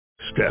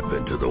Step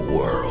into the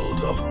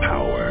world of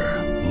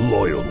power,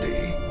 loyalty,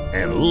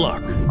 and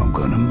luck. I'm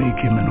gonna make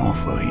him an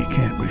offer he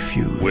can't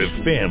refuse. With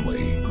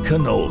family,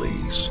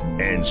 cannolis,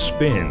 and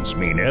spins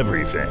mean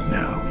everything.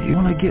 Now, you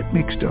wanna get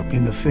mixed up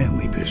in the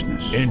family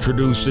business.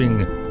 Introducing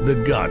The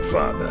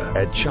Godfather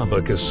at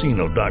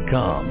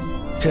ChumbaCasino.com.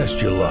 Test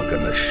your luck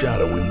in the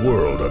shadowy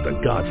world of The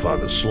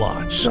Godfather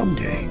slot.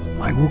 Someday,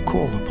 I will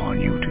call upon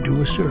you to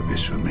do a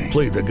service for me.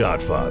 Play The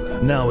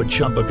Godfather now at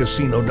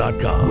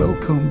ChumbaCasino.com.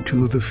 Welcome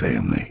to the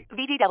family.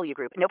 VGW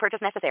Group. No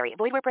purchase necessary.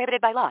 Void where prohibited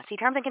by law. See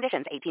terms and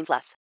conditions. 18+.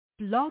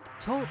 Blog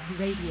Talk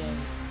Radio.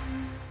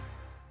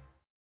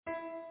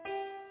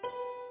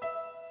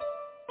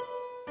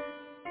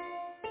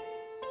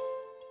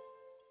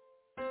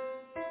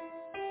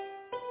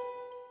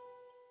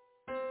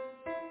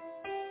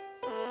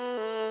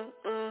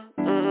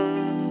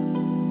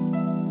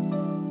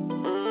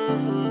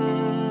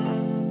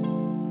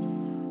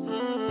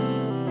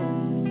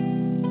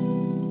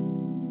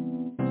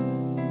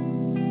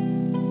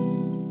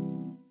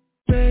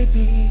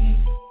 Baby,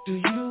 do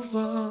you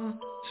want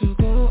to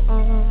go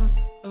on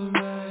a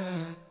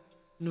ride?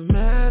 No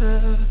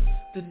matter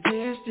the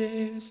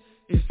distance,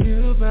 if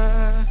you're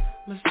by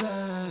my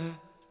side,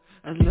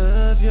 I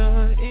love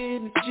your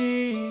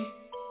energy,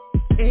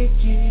 it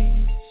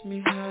keeps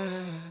me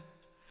high.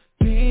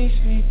 Peace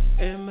me,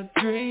 am I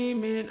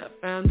dreaming? I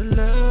found the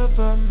love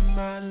of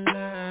my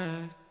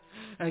life.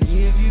 I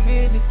give you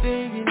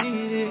anything you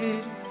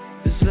needed.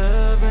 This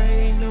love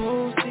ain't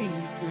no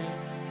secret.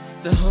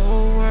 The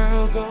whole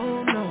world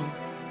gon' know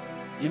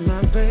you're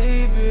my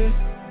baby.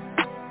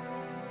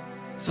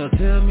 So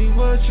tell me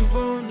what you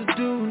wanna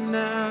do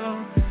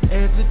now.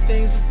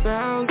 Everything's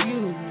about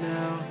you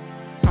now.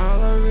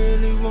 All I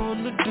really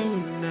wanna do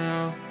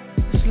now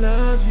is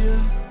love you.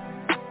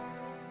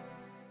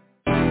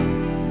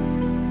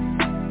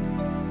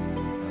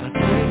 I'll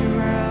take you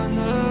around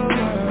the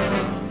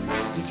world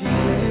if you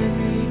let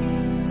me.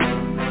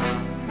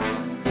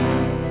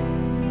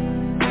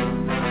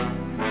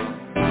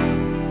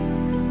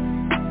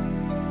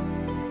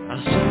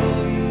 I'll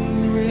show you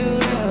real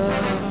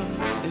love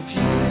if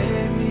you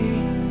let me.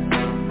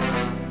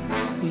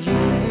 Will you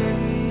let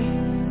me?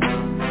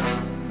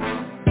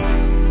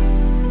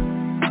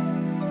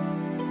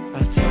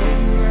 I'll take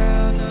you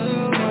around the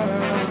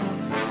world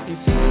if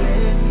you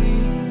let me.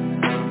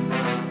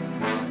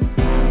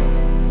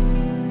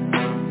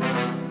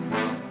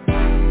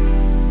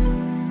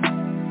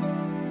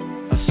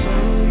 I'll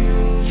show you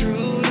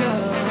true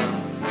love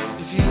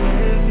if you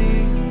let me.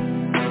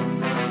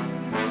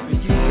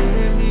 Will you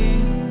let me?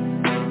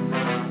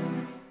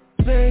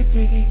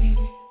 Baby,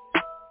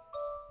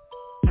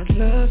 I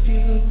love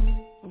you,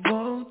 I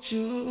want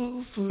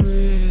you for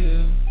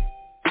real.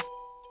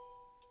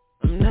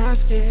 I'm not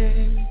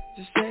scared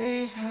to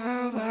say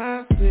how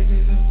I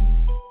feel.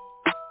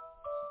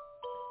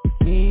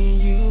 Me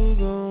and you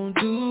gon'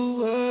 do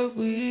what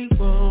we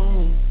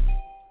want,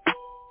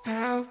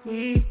 how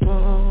we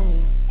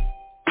want.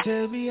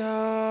 Tell me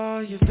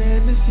all your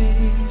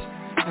fantasies,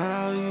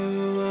 how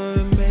you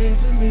were made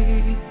for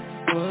me.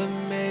 What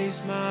makes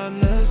my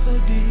love so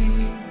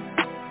deep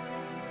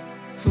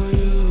for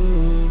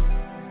you?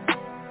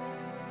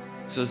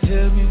 So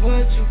tell me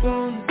what you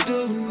wanna do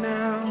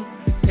now.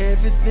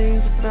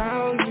 Everything's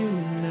about you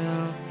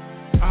now.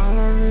 All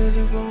I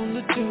really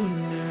wanna do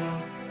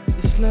now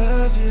is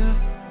love you.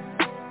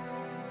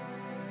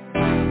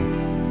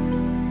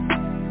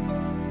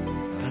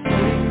 I'll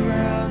take you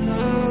around the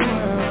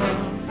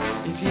world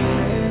if you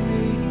let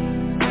me.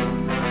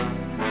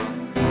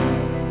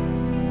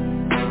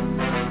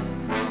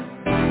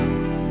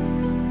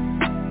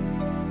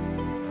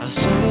 I'll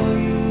show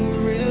you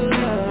real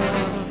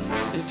love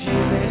if you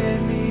let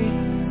me.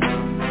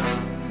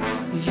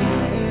 Will you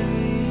let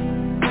me?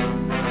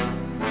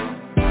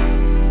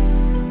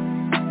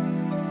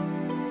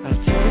 I'll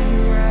take you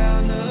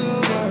around the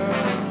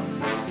world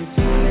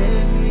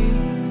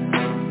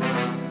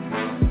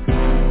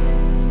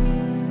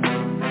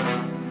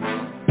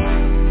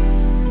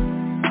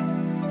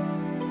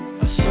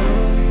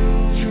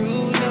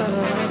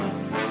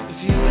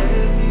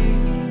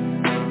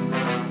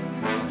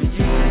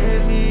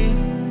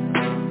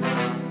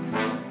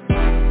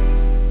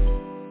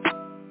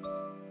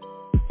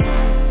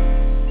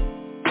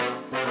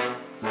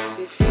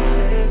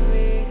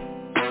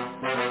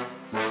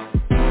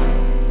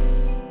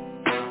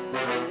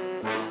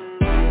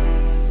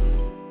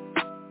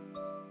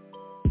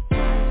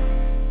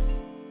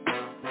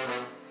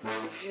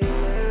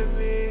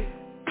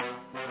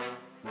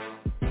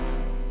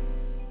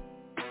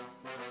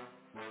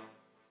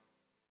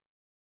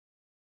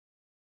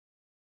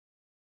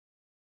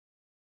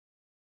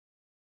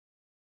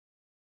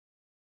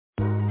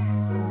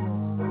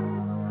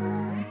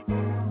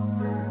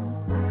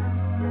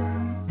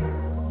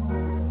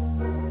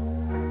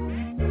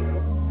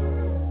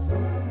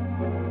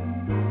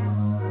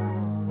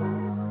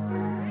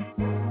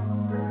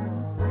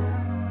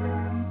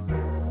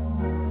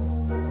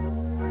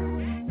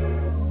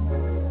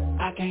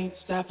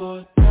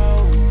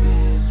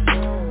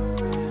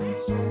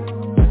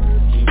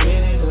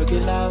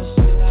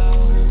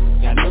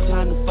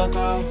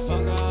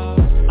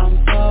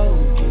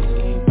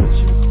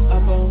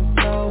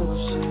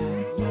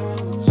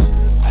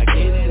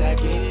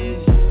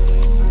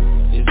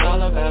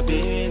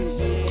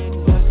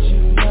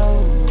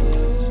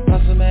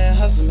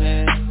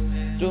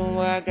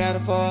I got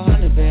it for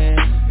 100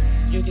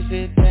 bands. You can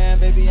sit down,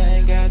 baby, I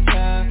ain't got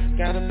time.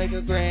 Gotta make a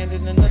grand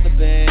in another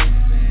bag.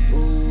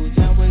 Ooh,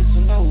 time waits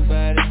for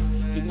nobody.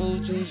 You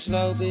move too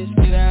slow, bitch,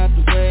 get out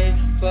the way.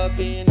 Fuck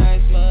being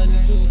nice,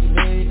 money too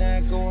delayed.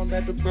 Now going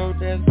back to broke,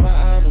 that's why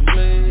I don't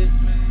play.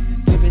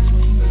 Get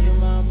between me and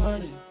my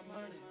money.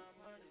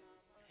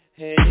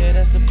 Hey, yeah,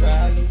 that's the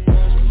problem.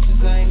 Once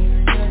bitches ain't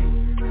even nothing.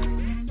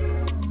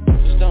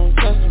 Just don't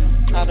trust me.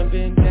 I done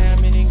been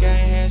down, meaning I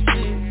ain't had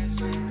shit.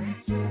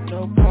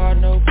 No car,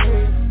 no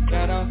crib.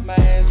 Got off my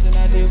ass and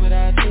I did what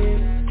I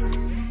did.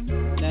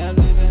 Now I'm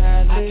living how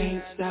I live. I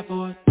can't stop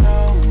for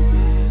no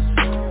bitch.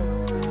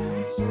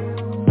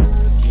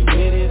 You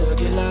with it or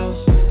get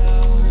lost.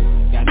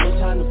 Got no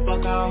time to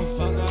fuck off.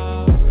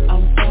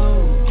 I'm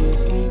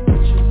focused, can't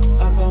put you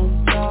up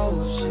on no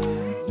shit.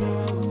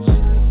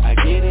 I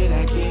get it.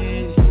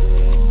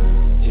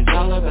 It's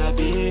all about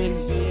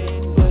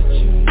business. But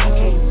you know I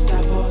can't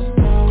stop for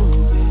no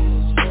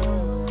bitch.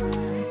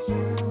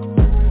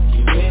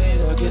 You with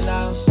it or get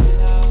lost.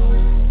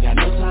 Got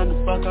no time to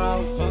fuck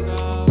off.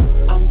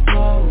 I'm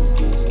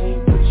focused,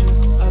 can't put you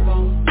up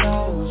on no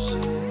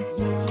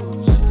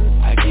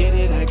shit. I get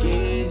it.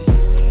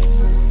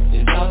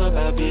 It's all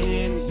about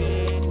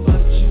business.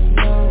 But you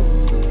know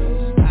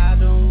this. I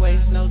don't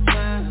waste no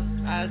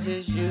time. I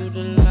just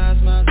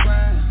utilize my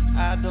grind.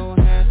 I don't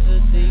have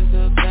to think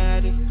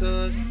about it,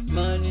 cause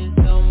money's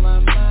on my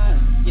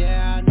mind.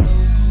 Yeah, I know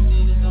some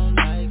niggas don't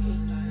like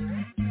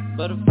it,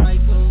 but a fight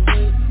comes with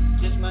it.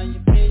 Just mind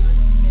your business.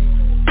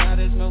 God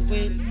has no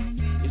wit.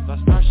 If I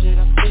start shit,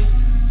 I fix it.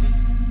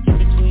 Get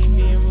between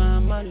me and my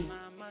money.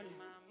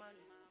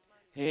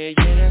 Hey,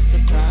 yeah, that's the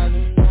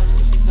problem. Once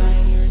bitches I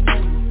ain't hearing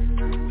nothing.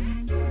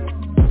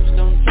 Just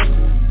don't trust me.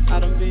 I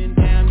done been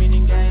down,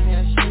 meaning I ain't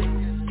had shit.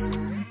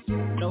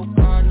 No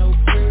car, no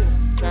crib.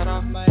 Got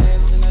off my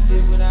ass and I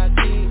did what I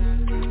did.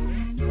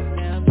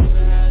 Now I'm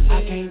living how I live. I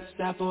can't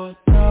stop for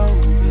no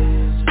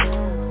bitch.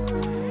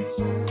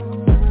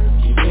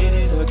 You with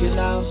it or get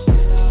lost.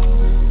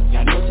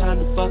 Got no time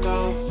to fuck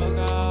off.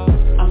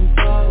 I'm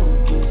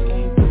focused,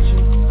 can't put you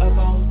up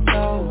on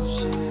no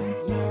shit.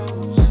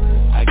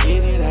 I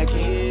get it.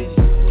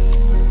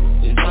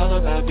 It's all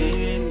about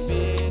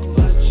business.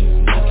 But you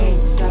know I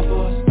can't stop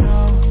for no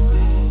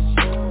bitch.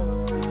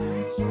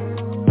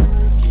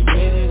 You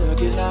with it or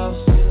get lost.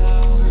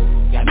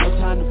 Got no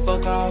time to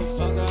fuck off.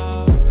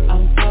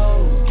 I'm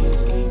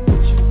focused, can't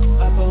put you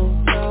up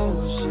on no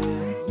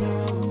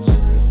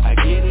shit. I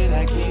get it.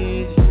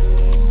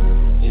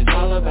 It's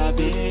all about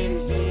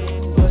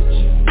business, but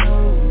you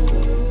know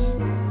this.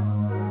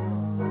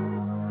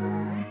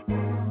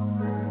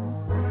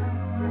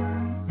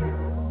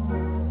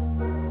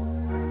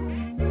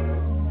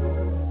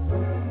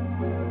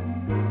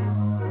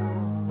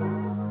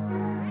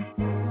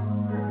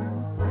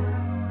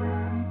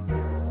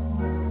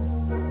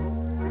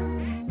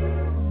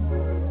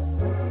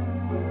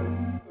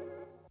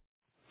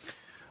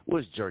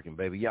 What's jerking,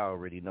 baby? Y'all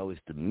already know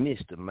it's the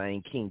Mr.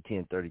 Main King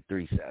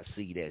 1033. So I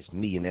see that's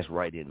me, and that's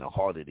right in the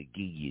heart of the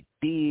gig. You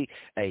dig?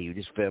 Hey,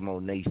 this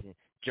Famo Nation,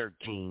 Jerk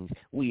Kings,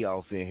 we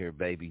off in here,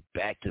 baby.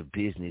 Back to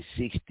business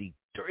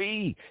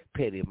 63.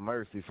 Petty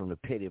Murphy from the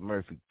Petty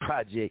Murphy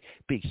Project.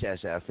 Big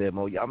shouts out,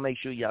 Famo. Y'all make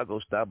sure y'all go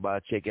stop by,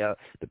 check out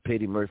the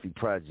Petty Murphy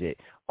Project.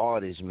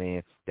 Artists,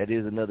 man, that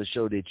is another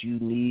show that you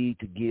need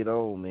to get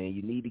on, man.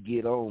 You need to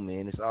get on,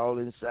 man. It's all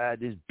inside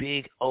this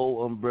big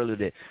old umbrella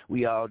that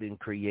we all done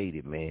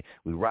created, man.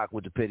 We rock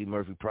with the Petty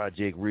Murphy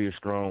Project, real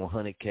strong,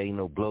 100K,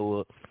 no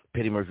blow up.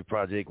 Petty Murphy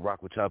Project,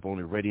 rock with Chop on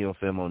the radio and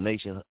Famo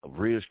Nation,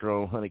 real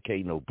strong,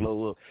 100K, no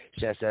blow up.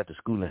 Shouts out to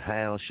School and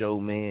Hound Show,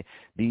 man.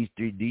 These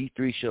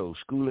three shows,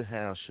 School and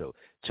Hound Show,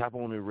 Chop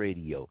on the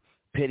radio,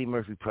 Petty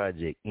Murphy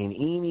Project, in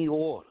any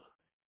order,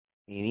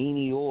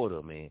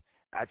 man.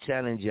 I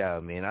challenge y'all,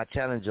 man. I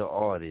challenge your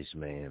artists,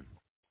 man,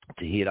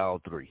 to hit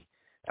all three.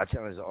 I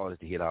challenge the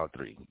artists to hit all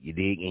three. You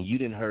dig? And you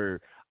done heard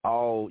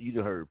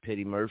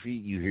Petty Murphy.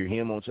 You hear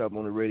him on Chop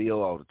on the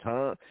radio all the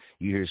time.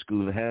 You hear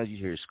School and Hounds. You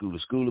hear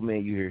Schooler,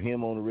 man. You hear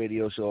him on the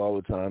radio show all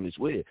the time as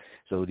well.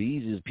 So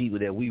these is people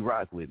that we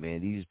rock with,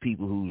 man. These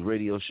people whose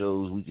radio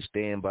shows we can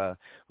stand by,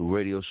 who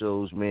radio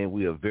shows, man,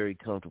 we are very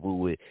comfortable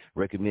with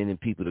recommending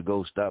people to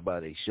go stop by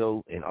their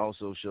show, and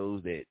also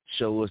shows that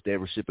show us that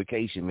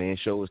reciprocation, man,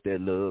 show us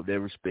that love, that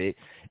respect,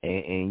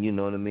 and you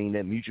know what I mean,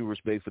 that mutual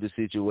respect for the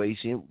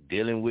situation,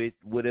 dealing with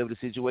whatever the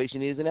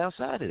situation is and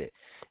outside of that.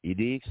 You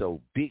dig?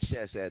 So big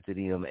shouts out to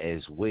them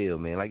as well,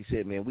 man. Like I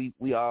said, man,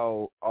 we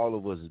all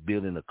of us is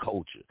building a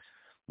culture.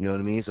 You know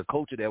what I mean? It's a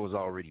culture that was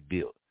already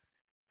built.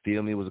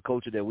 Feel me? It was a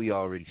culture that we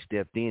already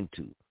stepped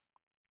into.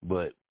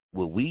 But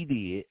what we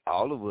did,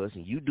 all of us,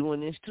 and you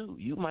doing this too,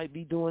 you might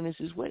be doing this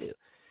as well.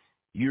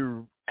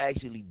 You're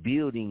actually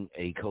building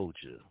a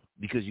culture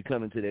because you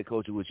come into that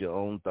culture with your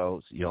own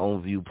thoughts, your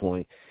own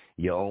viewpoint,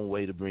 your own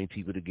way to bring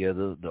people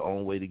together, the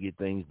own way to get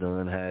things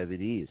done, however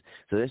it is.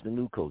 So that's the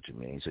new culture,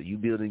 man. So you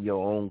building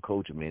your own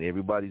culture, man.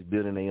 Everybody's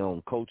building their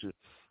own culture,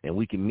 and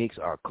we can mix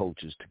our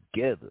cultures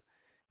together.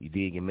 You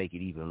dig, and make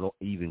it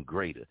even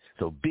greater.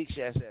 So big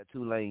shouts out to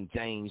Tulane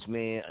James,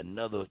 man.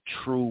 Another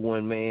true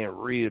one, man.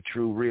 Real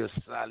true, real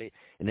solid.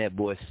 And that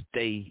boy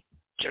stay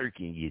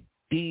jerking. You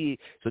dig?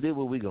 So this is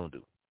what we going to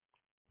do.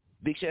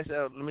 Big shouts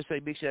out, let me say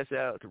big shouts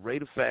out to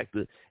Raider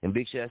Factor and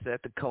big shouts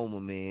out to Coma,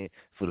 man,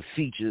 for the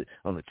feature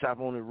on the Top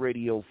on the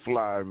Radio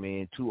flyer,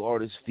 man. 2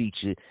 artists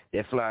featured.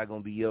 That flyer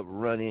going to be up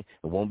running.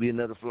 There won't be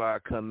another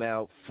flyer come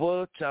out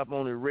for Top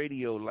on the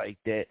Radio like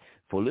that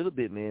for a little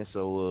bit, man.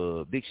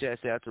 So big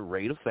shouts out to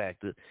Raider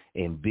Factor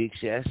and big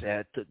shouts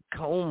out to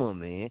Coma,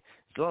 man.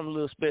 Something a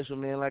little special,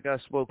 man. Like I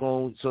spoke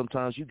on,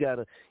 sometimes you got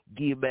to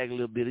give back a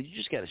little bit. You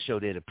just got to show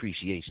that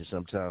appreciation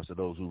sometimes to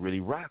those who really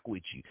rock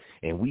with you.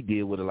 And we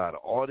deal with a lot of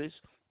artists,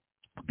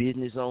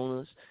 business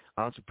owners,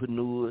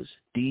 entrepreneurs,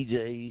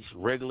 DJs,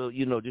 regular,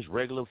 just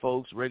regular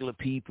folks, regular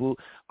people,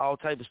 all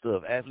type of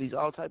stuff, athletes,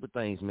 all type of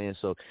things, man.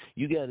 So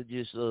you got to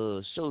just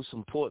show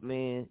support,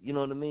 man, you know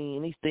what I mean?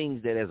 And these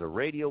things that as a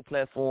radio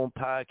platform,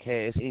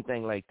 podcast,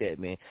 anything like that,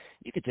 man,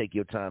 you can take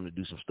your time to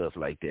do some stuff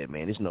like that,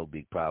 man. It's no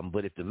big problem.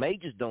 But if the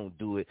majors don't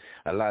do it,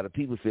 a lot of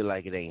people feel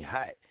like it ain't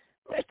hot.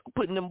 Man, stop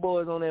putting them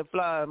boys on that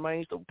flyer,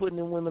 man. Stop putting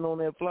them women on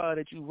that flyer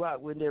that you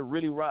rock with, that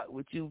really rock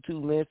with you,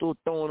 too, man. Stop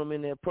throwing them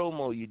in that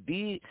promo. You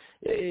did?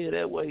 Yeah,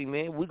 that way,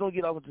 man. We're going to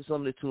get off into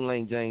some of the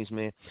Tulane James,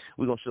 man.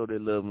 We're going to show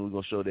that love and we're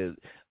going to show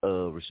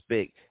that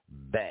respect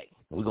back.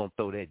 We're going to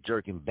throw that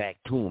jerking back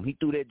to him. He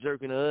threw that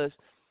jerking to us,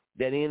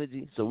 that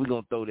energy, so we're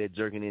going to throw that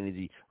jerking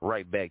energy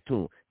right back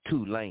to him.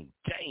 Tulane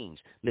James.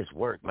 Let's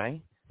work,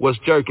 man. What's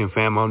jerking,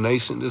 Famo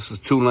Nation? This is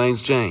Tulane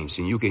James,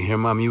 and you can hear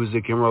my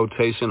music in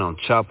rotation on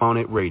Chop On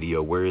It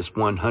Radio, where it's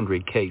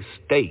 100K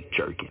stay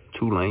jerking.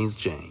 Tulane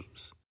James.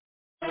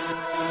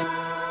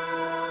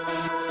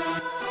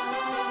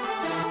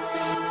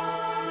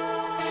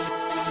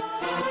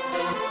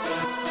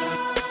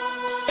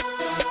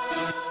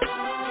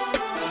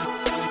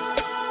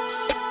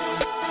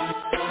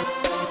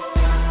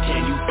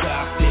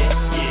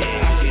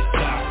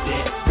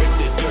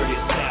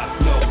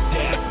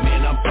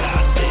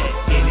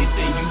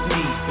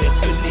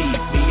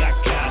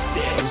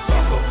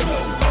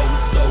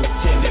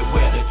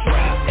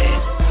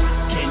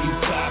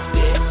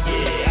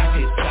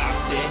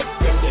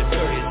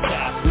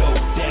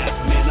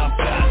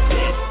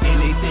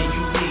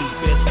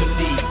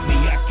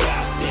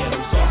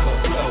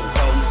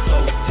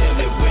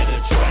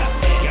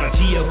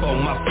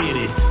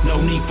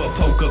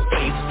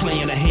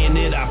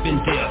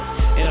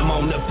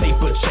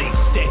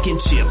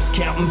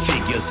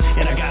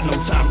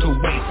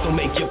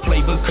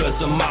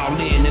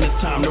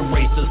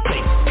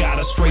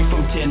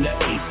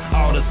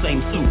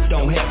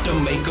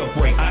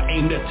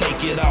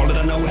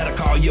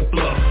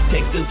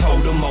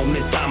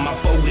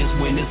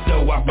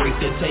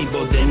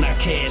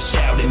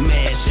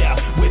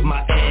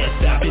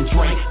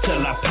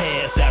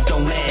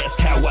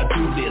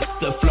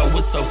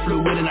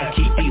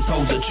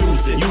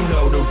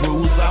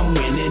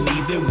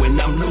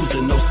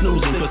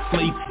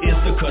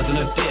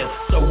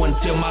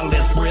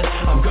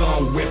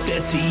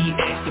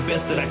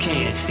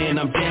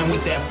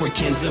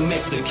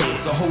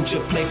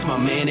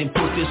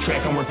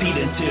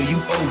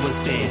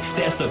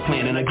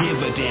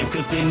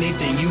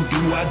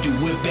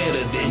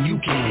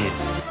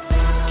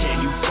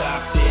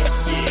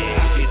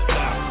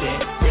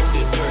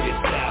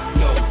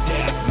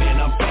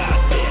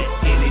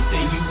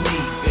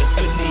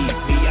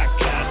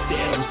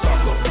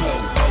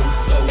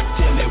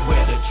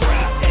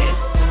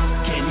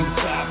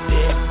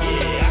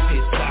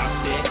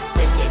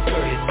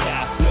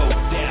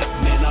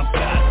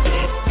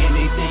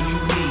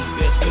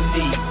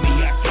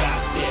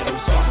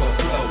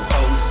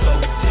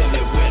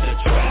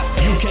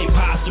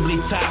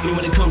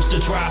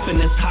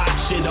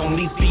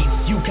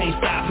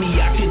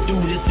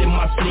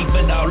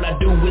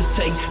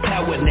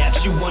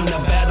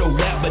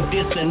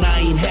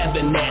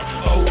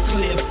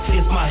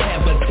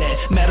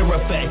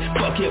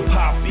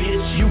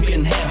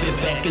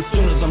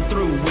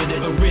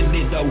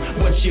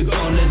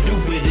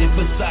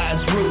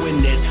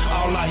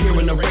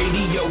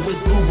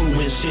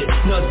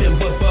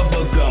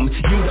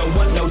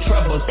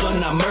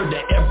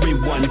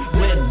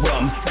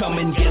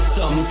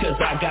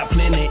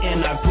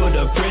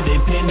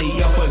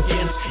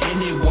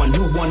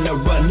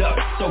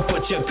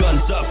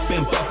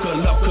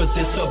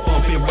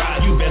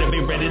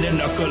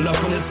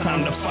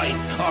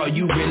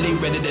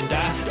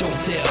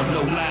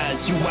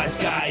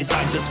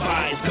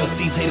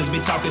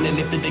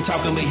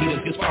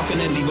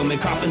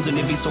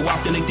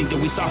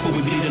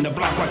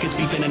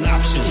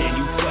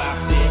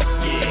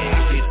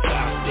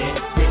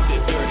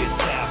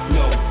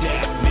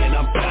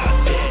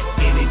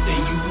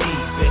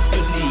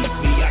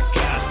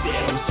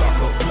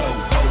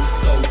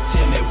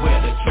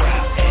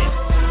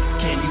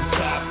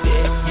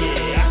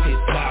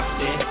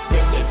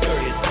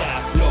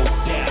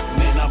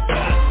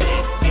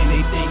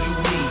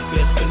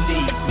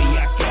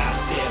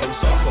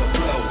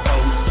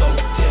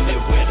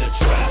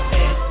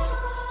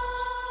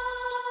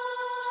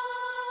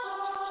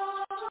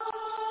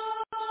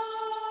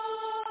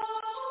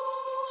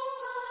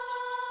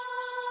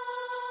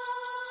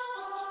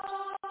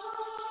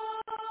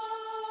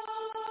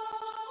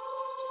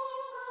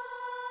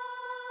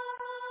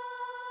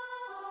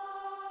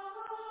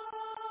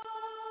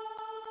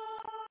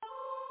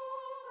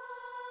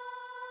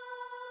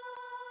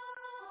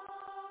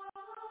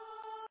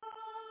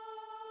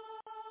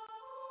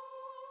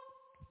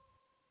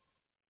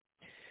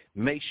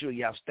 Make sure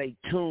y'all stay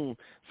tuned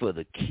for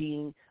the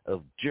King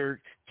of Jerk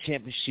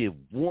Championship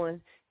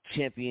 1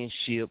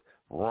 championship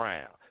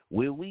round.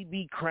 Will we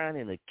be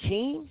crowning a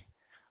king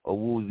or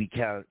will we be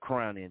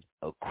crowning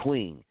a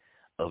queen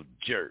of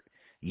jerk?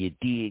 You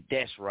dig?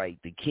 That's right.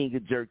 The King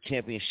of Jerk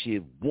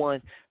Championship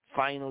 1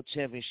 final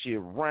championship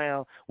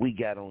round. We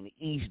got on the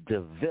East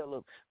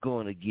Develop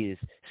going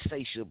against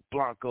Sasha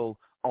Blanco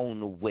on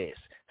the West.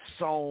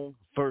 Song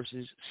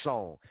versus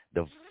song.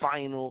 The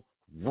final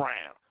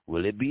round.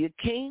 Will it be a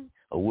king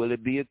or will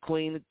it be a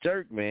queen of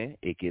jerk, man?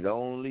 It could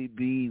only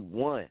be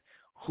one.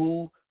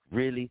 Who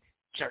really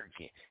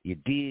jerking? You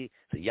dig?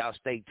 So y'all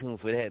stay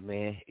tuned for that,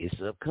 man. It's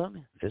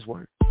upcoming. Let's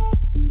work.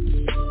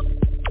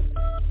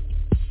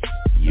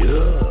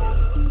 Yeah,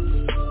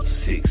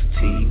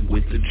 16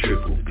 with the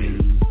triple B.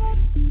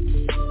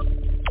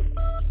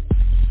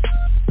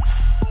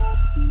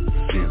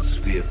 Since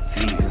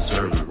 15,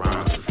 serving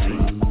rhymes of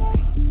fiend.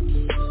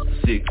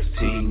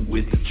 16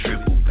 with the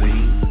triple B.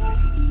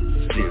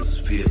 Since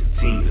 15,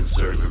 been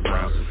serving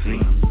rhymes of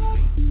fiend.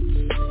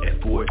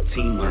 At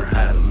 14, learn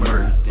how to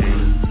murder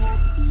things.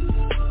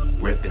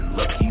 Reppin'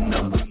 lucky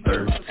number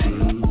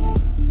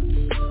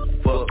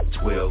 13. Fuck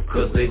 12,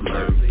 cause they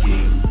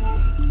lurking.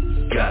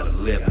 Got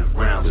 11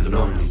 rounds and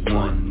only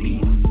one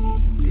need.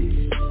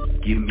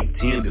 Give me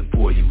 10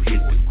 before you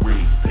hit the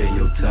green. Pay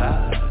your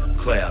tithe.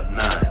 Cloud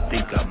 9,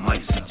 think I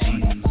might see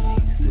Jesus.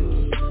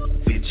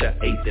 Bitch, I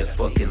ate that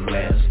fucking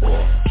last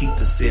bar. Keep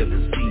the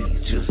 7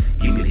 C's, just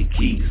give me the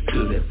keys to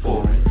that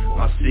 4.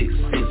 My 6th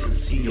sense and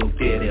see your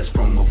dead ass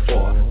from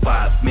afar.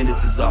 5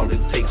 minutes is all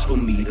it takes for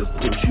me to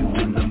put you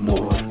in the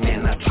morgue.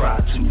 And I try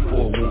to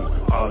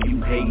forewarn all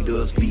you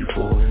haters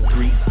before.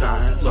 3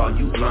 signs, are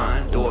you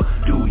blind or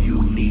do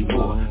you need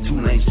more?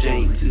 2 Lanes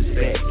James is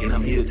back and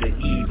I'm here to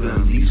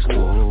evenly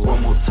score.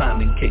 One more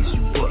time in case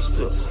you bust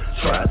up,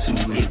 try to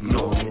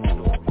ignore it.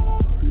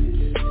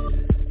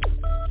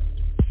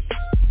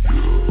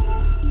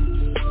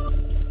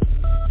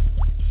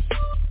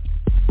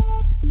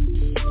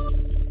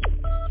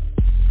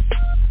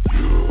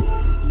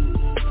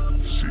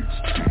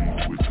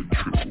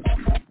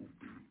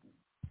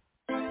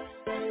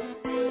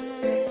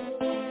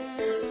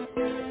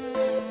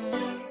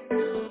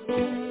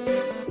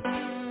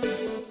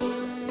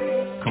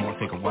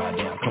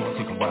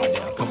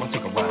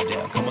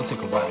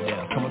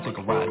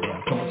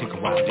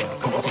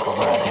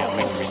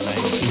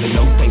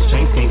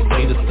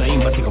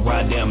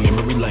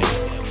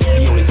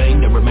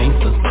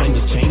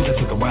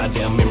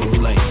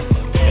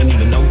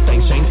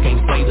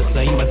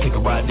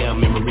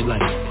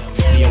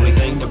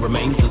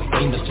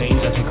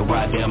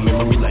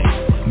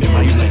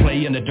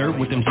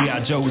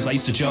 I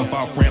used to jump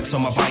off ramps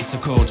on my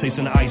bicycle,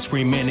 chasing the ice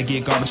cream man to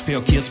get garbage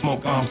pail kids,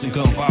 smoke bombs and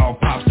gunball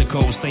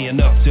popsicles, staying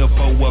up till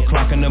 4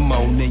 o'clock in the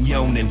morning,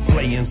 yawning,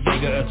 playing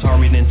Sega,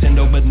 Atari,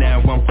 Nintendo, but now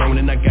I'm grown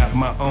and I got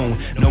my own.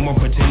 No more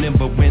pretending,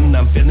 but when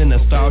I'm feeling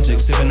nostalgic,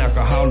 sipping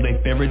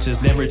alcoholic beverages,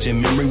 leveraging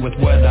memory with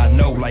what I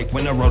know, like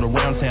when I rode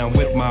around town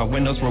with my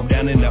windows rolled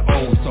down in the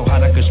O's, so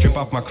hot I could strip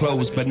off my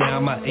clothes, but now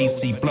my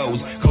AC blows,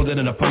 colder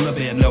than a polar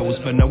bear nose,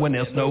 but no one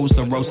else knows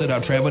the roads that I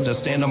travel to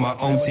stand on my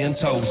own 10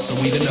 toes, so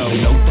even though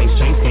things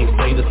change, can't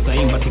stay the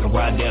same. I take a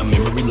ride down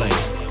memory lane.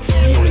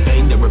 The only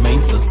thing that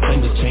remains the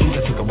same is change.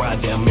 I take a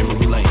ride down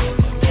memory lane.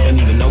 And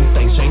even though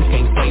things change,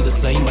 can't stay the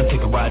same. I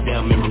take a ride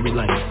down memory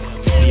lane.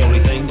 The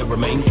only thing that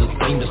remains the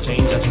same is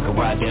change. I take a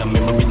ride down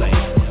memory lane.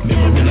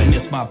 Memory lane.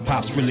 Miss my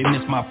pops, really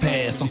miss my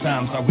past.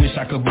 Sometimes I wish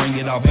I could bring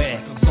it all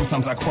back.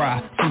 Sometimes I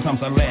cry,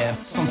 sometimes I laugh.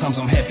 Sometimes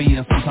I'm happy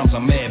and sometimes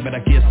I'm mad. But I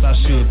guess I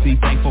should be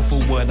thankful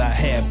for what I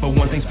have. But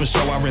one thing's for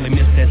sure, I really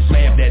miss that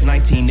slab. That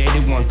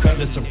 1981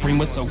 Cutlass Supreme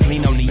was so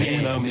clean on the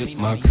end. I miss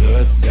my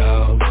good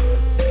dog.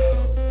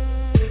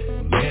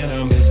 Man,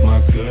 I miss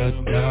my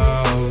good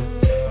dog.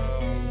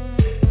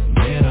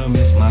 Man, I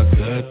miss my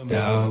good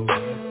dog.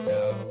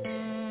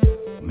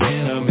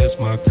 Man, I miss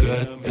my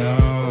good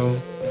dog.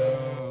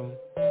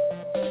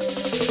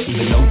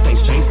 Even though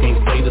things change, can't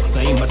stay the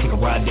same. I take a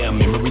ride down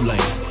memory lane.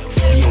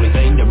 The only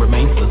thing that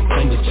remains the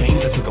same is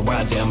change. I take a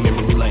ride down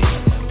memory lane.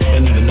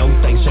 And even though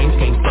things change,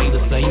 can't stay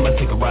the same. I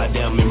take a ride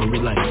down memory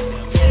lane.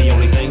 The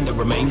only thing that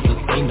remains the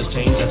same is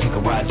change. I take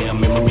a ride down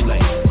memory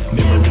lane.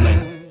 Memory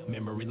lane.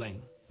 Memory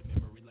lane.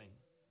 Memory lane.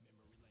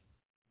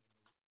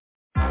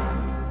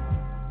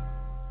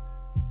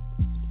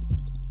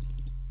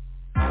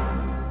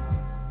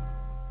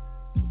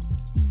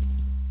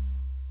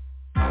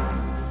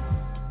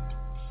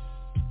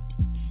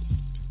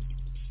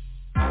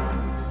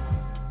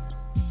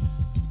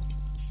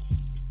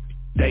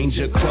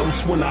 Danger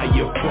close when I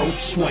approach,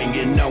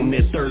 swinging on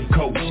that third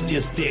coach.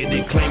 Just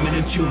steady claiming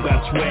that you got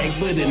swag,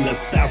 but in the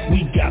South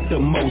we got the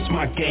most.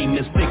 My game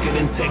is thicker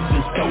than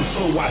Texas toast,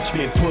 so watch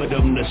me put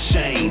them to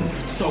shame.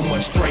 So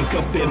much strength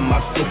up in my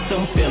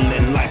system,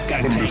 feeling like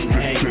I can't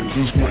hang.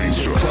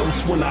 Danger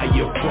close when I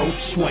approach,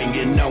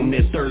 swinging on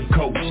that third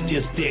coach.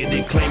 Just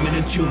steady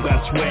claiming that you got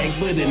swag,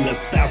 but in the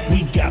South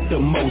we got the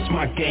most.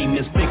 My game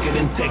is thicker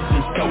than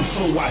Texas toast,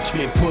 so watch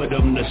me put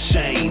them to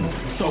shame.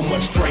 So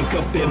much strength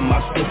up in my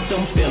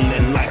system,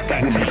 feeling like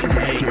I can't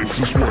hang.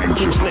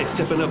 Two snakes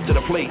stepping up to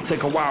the plate,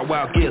 take a wild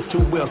guess.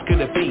 Who else could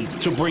it be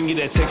to bring you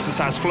that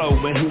Texas flow?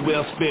 And who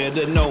else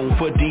better known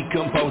for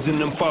decomposing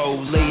them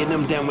foes, laying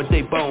them down with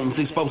their bones,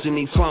 exposing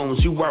these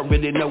clones? You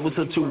already know it's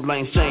a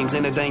two-lane change,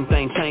 and a dang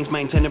thing change,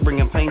 maintaining,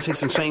 bringing pain,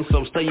 chasing change,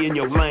 so stay in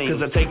your lane.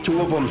 Cause I take two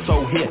of them,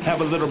 so here,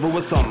 have a little brew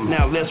of something.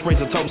 Now let's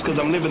raise a toast, cause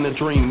I'm living the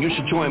dream. You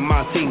should join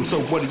my team, so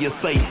what do you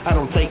say? I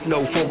don't take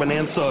no for an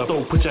answer,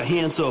 so put your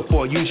hands up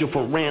or use you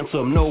for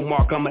ransom. No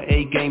mark, I'm an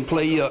A-game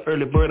player,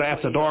 early bird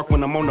after dark.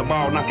 When I'm on the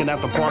ball, knocking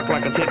out the park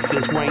like a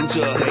Texas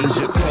Ranger.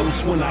 Danger close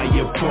when I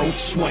approach,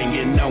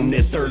 swinging on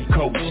that third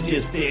coach.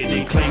 Just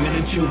steady claiming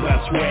that you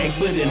got swag,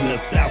 but in the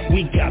South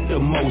we got the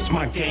most.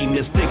 My game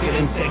is thicker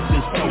than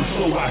Texas toast,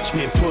 so watch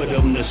me put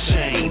them to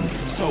shame.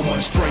 So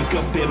much drink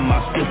up in my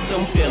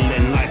system,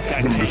 feeling like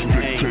I can't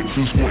hang.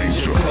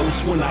 Danger close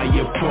when I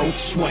approach,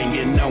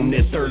 swinging on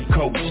that third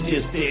coach.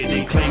 Just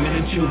steady claiming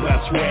that you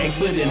got swag,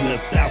 but in the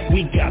South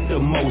we got the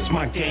most.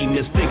 My game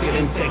is thicker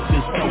than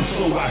Texas toast,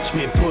 so watch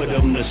me put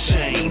them to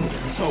shame.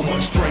 So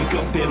much drink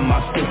up in my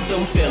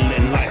system,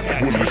 feeling like I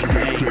can't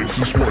hang.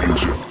 Texas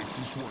Ranger.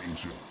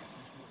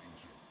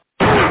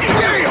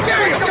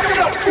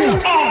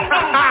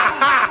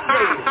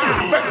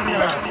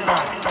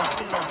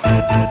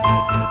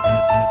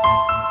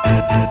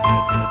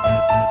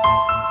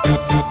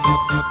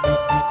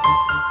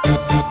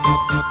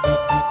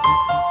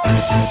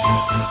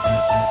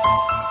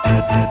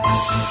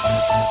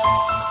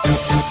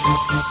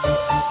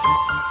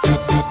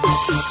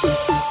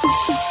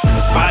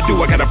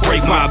 I gotta break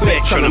my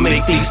back, tryna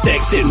make these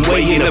stacks sitting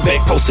way in the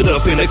back, posted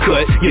up in the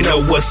cut. You know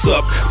what's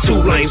up,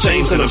 two-lane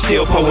James and I'm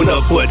still pulling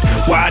up. But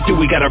why do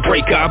we gotta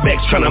break our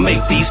backs, tryna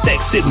make these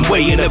stacks sitting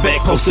way in the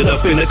back, posted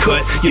up in the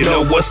cut? You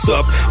know what's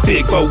up,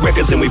 Big Bo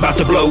Records and we about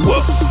to blow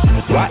up.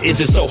 Why is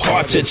it so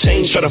hard to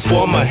change, try to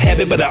form a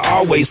habit, but I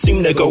always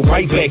seem to go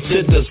right back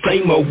to the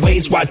same old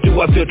ways? Why do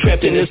I feel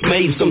trapped in this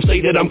maze? Some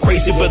say that I'm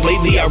crazy, but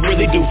lately I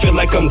really do feel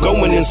like I'm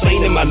going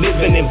insane. Am I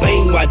living in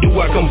vain? Why do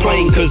I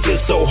complain? Cause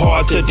it's so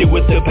hard to deal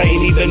with the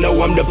pain, even though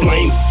I'm to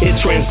blame. It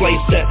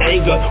translates to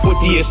anger with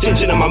the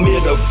extension of my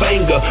middle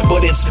finger,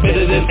 but it's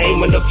better than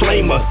aiming the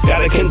flamer.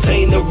 Gotta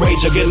contain the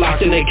rage or get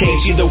locked in a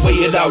cage. Either way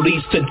it all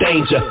leads to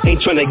danger.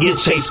 Ain't tryna get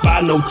chased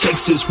by no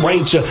Texas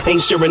Ranger,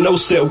 ain't sharing no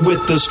cell with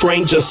a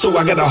stranger, so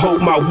I gotta hold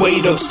my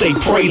weight up, stay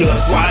prayed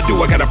up. Why do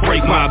I gotta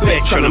break my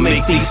back, tryna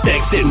make these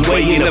stacks sitting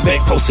way in the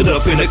back, posted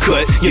up in the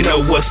cut? You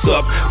know what's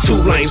up,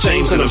 two-lane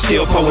James and I'm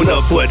still pulling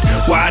up. But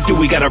why do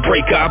we gotta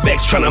break our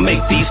backs, tryna make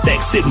these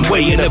stacks sitting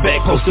way in the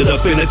back, posted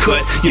up in the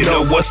cut? You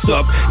know what's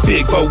up,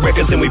 Big Bo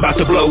Records and we about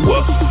to blow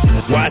up.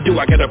 Why do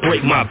I gotta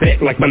break my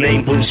back like my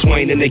name Bruce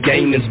Wayne and the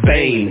game is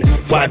Bane?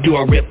 Why do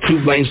I rep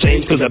two-lane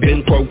James? Cause I've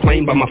been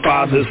proclaimed by my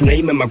father's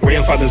name, and my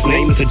grandfather's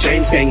name is a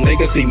James Gang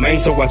legacy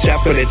man. So watch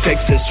out for that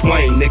Texas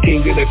swing. The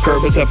king of the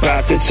curve is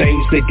about to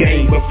change the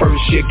game, but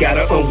first you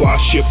gotta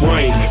unwash your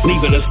brain,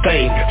 leaving a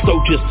stain. So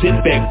just sit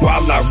back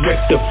while I wreck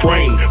the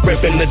frame,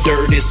 repping the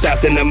dirty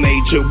South in a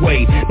major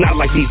way, not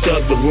like these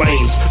other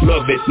lanes.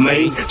 Love it,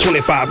 man.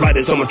 25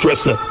 lighters on my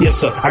dresser, yes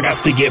sir, I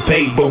got to get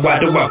paid. But why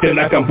do I feel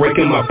like I'm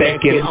breaking my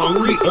back and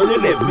only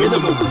earning that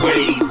minimum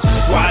wage?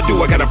 Why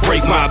do I gotta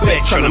break my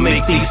back, tryna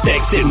make these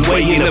stacks sitting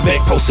way in the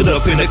back, posted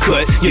up in the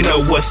cut? You know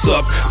what's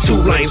up,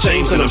 two-lane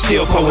James and I'm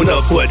still pulling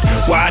up. But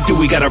why do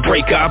we gotta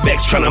break our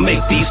backs, tryna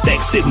make these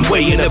stacks sitting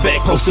way in the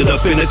back, posted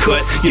up in the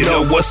cut? You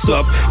know what's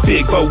up,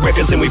 Big Bo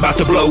Records and we about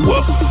to blow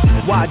up.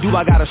 Why do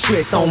I gotta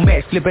stress on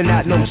max, flipping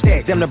out no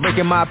stacks? Them to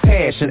breaking my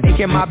passion,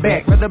 aching my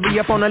back, rather be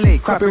up on the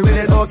lake, crappie with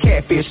it or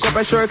catfish.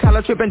 Corporate shirt,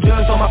 collar tripping,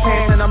 jugs on my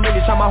pants, and I'm really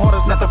trying my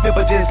hardest not to flip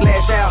but just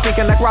lash out.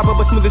 Thinking like Robert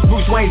but smooth as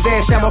Bruce Wayne's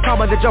ass. I'm more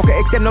calm as the Joker,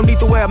 except no need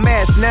to wear a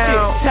mask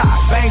now. Tick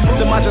tock, bang,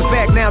 boom, my just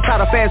back now.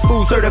 Tired of fast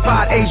food,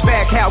 certified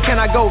HVAC. How can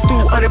I go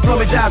through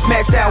unemployment jobs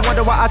maxed out?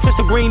 Wonder why I touch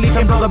the green leaf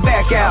and blow the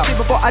back out. See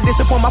before I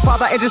disappoint my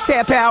father and just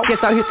tap out.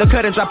 Guess I'll hit the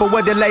cut and drop a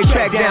word delay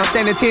track down.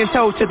 Standing 10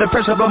 toes to the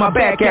pressure blow my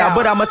back out.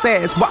 But I'm a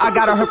sass, but I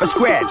gotta hurt for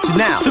scratch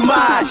now. Too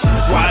much.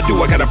 Why do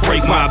I gotta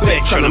break my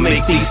back, tryna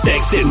make these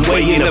stacks sitting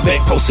way in the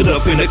back, posted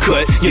up in the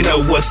cut? You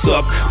know what's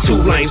up,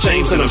 two-lane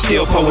James and I'm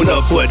still pulling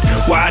up. But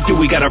why do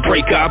we gotta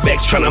break our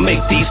backs, tryna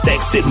make these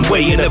stacks sitting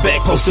way in the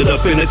back, posted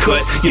up in the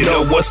cut? You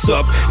know what's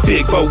up,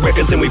 Big Bo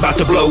Records and we about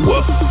to blow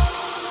up.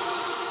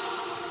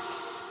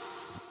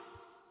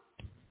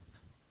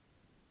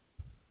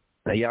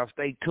 Now y'all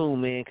stay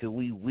tuned, man, because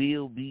we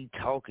will be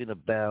talking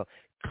about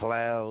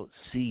cloud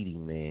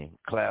seeding, man.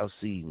 Cloud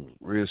seeding.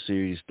 Real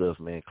serious stuff,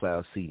 man.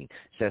 Cloud seeding.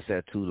 Shouts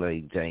out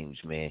two-lane James,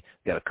 man.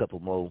 Got a couple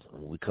more.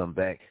 When we come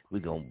back, we're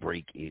going to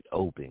break it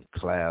open.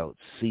 Cloud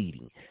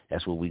seeding.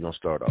 That's what we're going to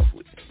start off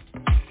with.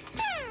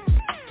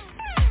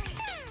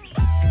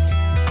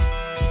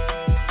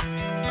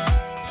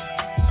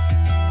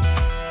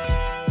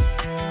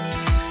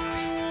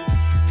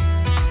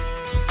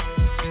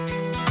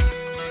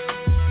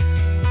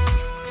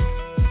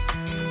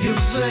 You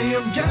say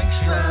I'm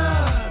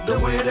gangsta, the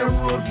way the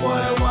road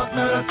boy walk,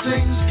 now the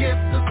things get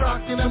the talk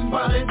talking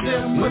about it,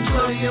 them. But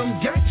say I'm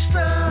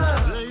gangsta.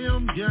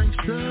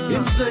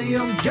 Him say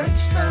I'm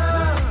gangsta.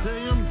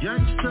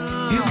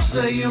 Him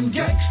say I'm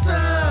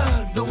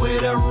gangsta. The way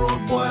that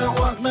road boy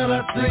walk, now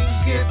that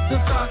things get to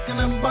talking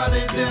about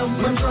it,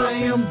 them. But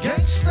say I'm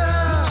gangsta.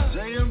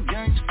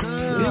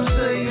 Him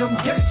say I'm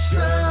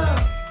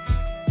gangsta.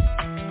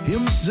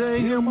 Him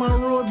say him a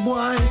road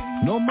boy,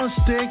 no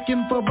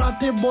mistaking for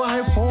batty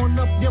boy. Phone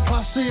up your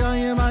posse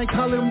and I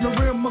call him the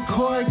real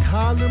McCoy.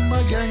 Call him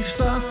a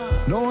gangster.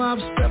 No I've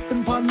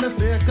stepping pon the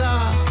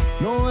faker.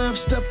 No I've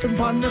stepping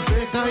pon the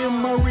faker.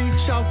 Him a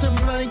reach out and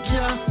blank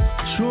ya.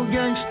 True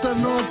gangster,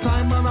 no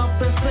time and up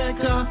the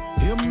faker.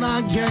 Him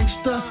not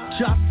gangster.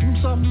 Shot him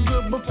something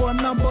good before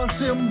now bust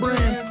him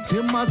brain.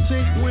 Him a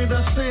take with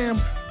the same.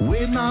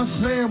 We not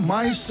same,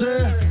 I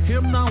say.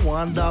 Him not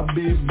want that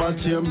big, but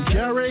him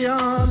carry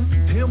on.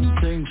 Him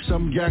think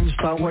some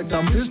gangster with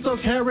a pistol,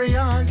 carry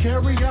on,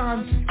 carry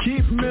on.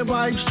 Keep me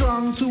vibe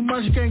strong, too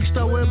much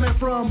gangster where me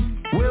from.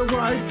 Where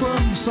I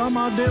from, some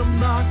of them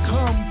not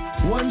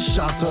come. One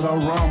shot to the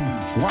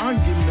rum, one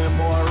give me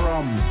more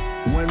rum.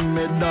 When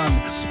me done,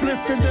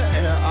 split in the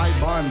air I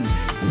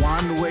bun.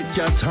 One wait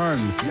your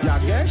turn, ya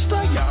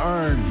gangster you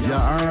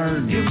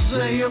earn. You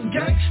say I'm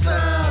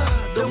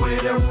gangster, the way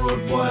the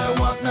road boy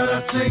walk, now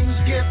the things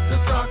get to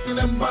talking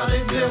about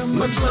it, them.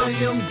 But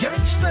say I'm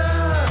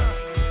gangster.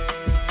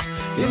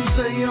 Him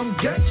say I'm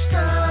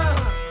gangsta.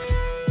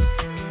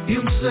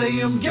 Him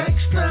say I'm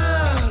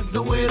gangsta.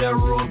 The way that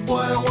road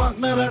boy walk,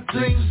 now that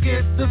things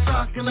get to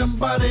talking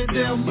about it,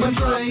 them. But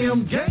say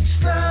I'm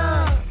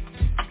gangsta.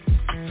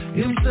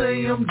 Him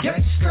say I'm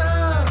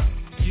gangsta.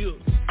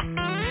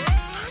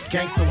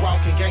 Gangsta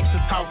walking,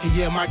 gangsta talking,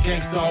 yeah, my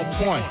gangsta on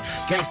point.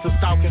 Gangsta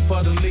stalking for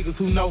the niggas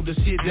who know the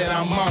shit that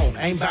I'm on.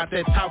 Ain't bout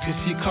that talking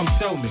shit, come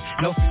show me.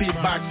 No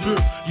spitbox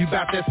drip, you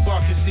bout that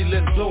sparking shit,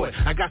 let's blow it.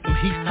 I got some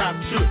heat top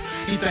drip,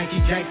 he think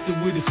he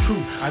gangsta with his crew.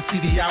 I see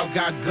the y'all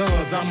got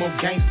guns, I'm more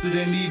gangsta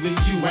than even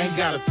you. Ain't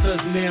got a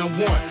touchdown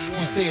one.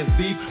 You say it's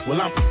beef, well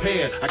I'm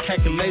prepared. I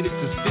calculated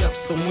the steps,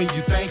 so when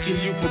you thinking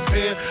you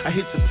prepared, I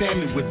hit your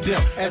family with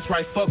them. That's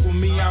right, fuck with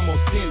me, I'm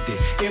offended.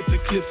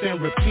 Empty clips and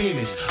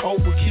replenish.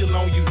 Overkill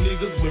on you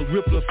niggas when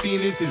Rippler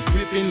Phoenix is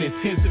ripping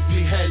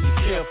intensively. How you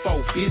care for,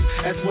 bitch?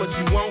 That's what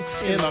you want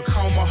in a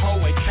coma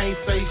hoe and can't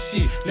say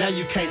shit. Now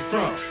you can't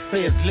front.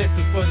 Say it's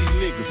lessons for these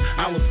niggas.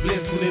 I was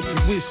blessed with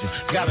intuition.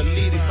 Gotta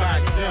lead it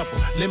by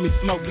example. Let me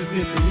smoke this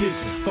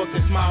intermission. Fuck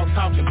the small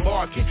talking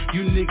barking.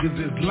 You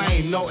niggas is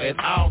lame. No at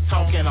all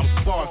talking. I'm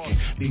sparking.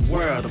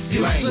 Beware of the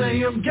flame. You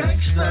say I'm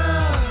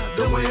gangsta.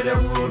 The way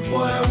that road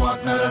boy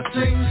walk, now the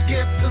things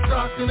get to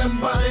talking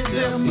about it,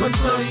 them. But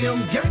say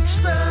I'm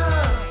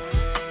gangsta.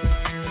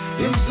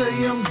 Him say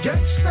I'm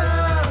gangsta.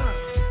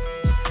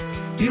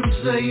 Him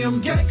say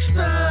I'm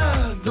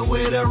gangsta. The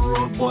way that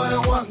road boy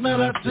walk, now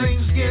that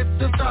things get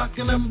to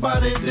talking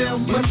about it,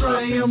 them. But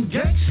say I'm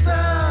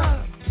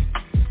gangsta.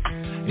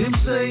 Him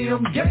say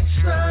I'm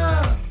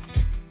gangsta.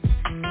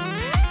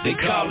 They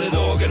call it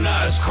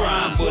organized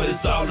crime, but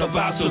it's all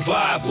about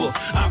survival.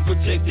 I'm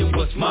protecting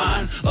what's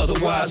mine,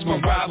 otherwise my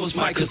rivals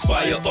might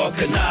conspire or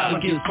connive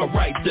against my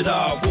rights. It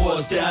all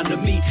boils down to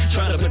me,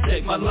 trying to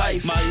protect my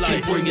life.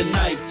 Can't bring a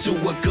knife to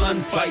a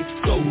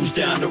gunfight, so who's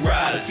down to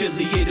ride?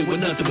 Affiliated with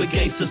nothing but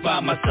gangsters by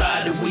my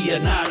side, and we are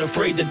not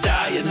afraid to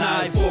die. An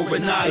eye for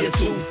an eye, a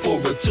tooth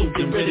for a tooth,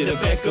 and ready to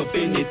back up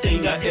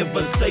anything I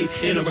ever say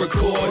in a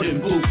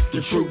recording booth.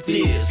 The truth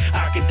is,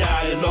 I could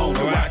die alone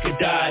or I could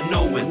die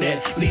knowing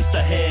that at least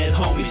I had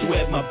homies who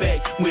had my back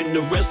when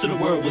the rest of the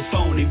world was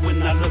phony.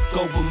 When I look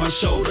over my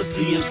shoulder,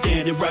 see him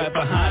standing right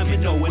behind me,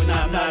 knowing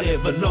I'm not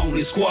ever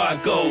lonely.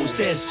 Squad goes,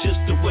 that's just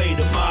the way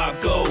the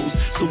mob goes.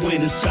 So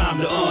when it's time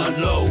to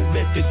unload,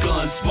 let the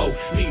gun smoke,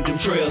 leave them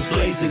trails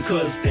blazing,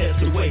 cause that's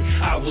the way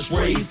I was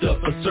raised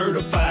up. A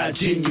certified,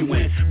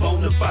 genuine,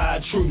 bona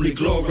fide, truly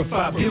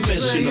glorified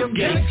professional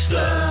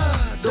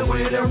gangster. The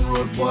way that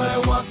road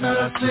boy walk, now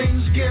that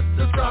things get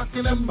to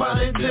talking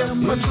about it,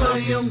 them. But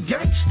say I'm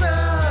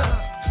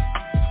gangsta.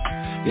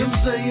 Him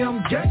say I'm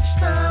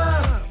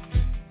gangsta.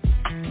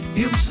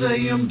 Him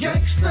say I'm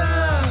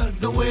gangsta.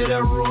 The way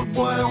that road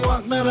boy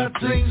walk, now that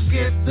things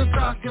get to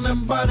talking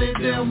about it,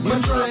 them.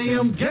 But say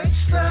I'm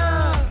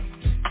gangsta.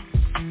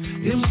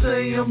 Him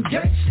say I'm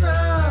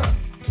gangsta.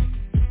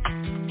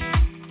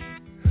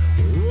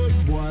 Road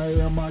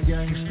boy, I'm a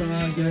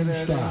gangsta,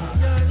 gangsta.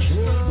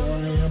 Road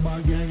boy, I'm a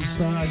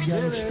gangsta,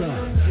 gangsta.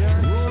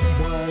 Road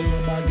boy,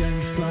 I'm a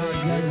gangsta,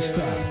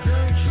 gangsta.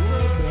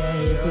 Road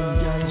boy, I'm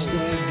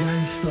gangsta,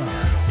 gangsta.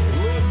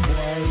 Road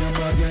boy, I'm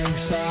a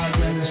gangsta,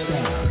 gangsta.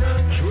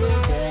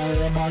 Road boy,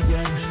 I'm a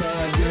gangsta,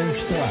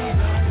 gangsta.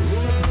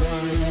 Road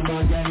boy, I'm a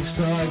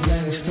gangsta,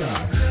 gangsta.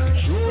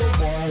 Road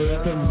boy,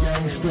 I'm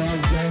gangsta,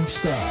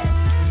 gangsta.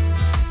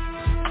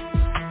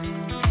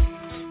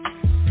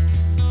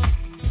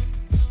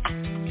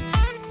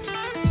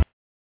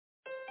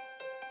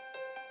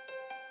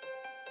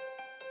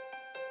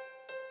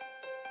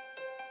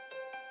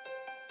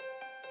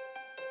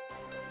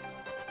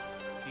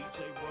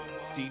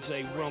 DJ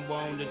Rumble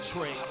on the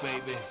track,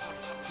 baby.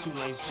 2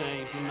 Lanes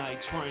James and I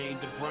trained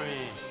the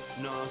brand.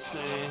 Know what I'm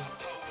saying?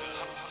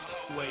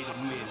 Wait a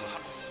minute.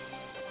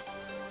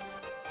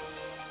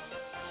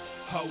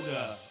 Hold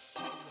up.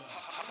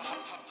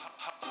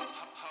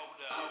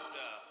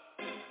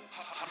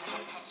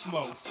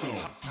 Smoke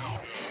some.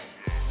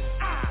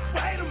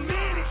 Wait a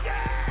minute,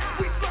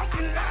 we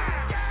fucking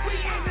live. We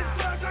in this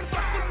club, I'm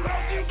fucking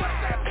smoking, what's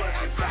that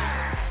pussy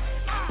vibe?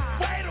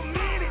 Wait a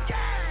minute,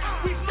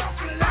 we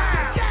fucking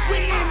live. We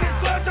in this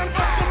club, I'm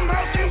fucking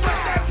smoking,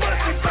 what's that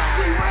pussy vibe?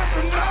 We run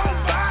from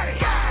nobody,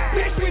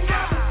 bitch, we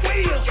never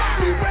feel.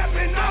 We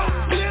rapping no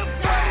flip,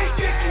 but this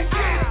shit can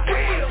get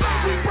real.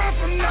 We run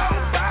from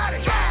nobody,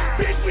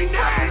 bitch, we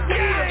never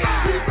feel.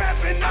 We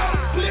rapping no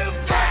flip,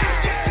 but this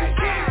shit can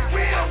get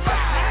real.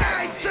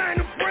 I ain't trying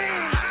to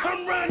bring,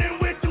 I'm running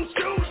with them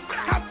shoes.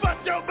 I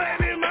fucked your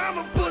baby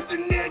mama, pussy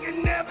nigga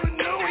never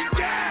knew he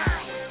died.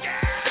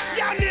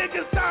 Y'all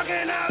niggas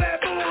talking all that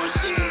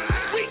bullshit.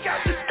 We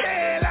got you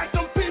scared like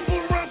some people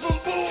run from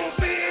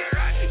bullshit.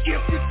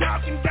 If you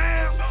talking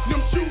down,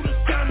 them shooters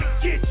come to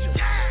get you.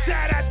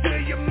 Shout out to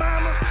your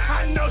mama,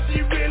 I know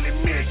she really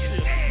miss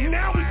you.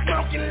 Now we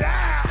smoking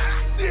loud,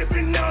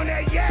 sipping on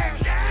that yak.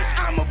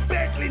 I'm a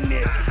Beckley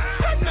nigga,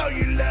 I know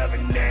you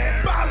loving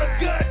that. Ball of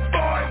gut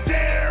boy,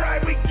 damn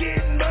right, we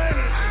getting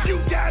money. You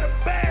got a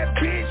bad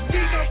bitch, we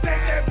gon'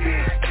 take that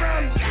bitch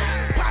from you.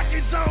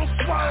 Pockets on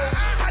swole,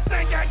 I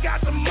think I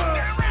got the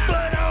money,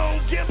 but I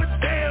don't give a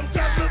damn,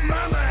 cause lil'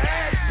 mama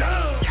had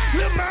dumb.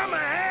 Lil' mama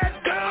had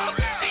dumb,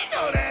 she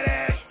know that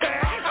ass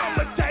fat.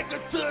 I'ma take her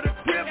to the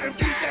crib and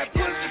beat that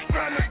pussy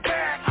from the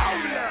back.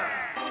 Hold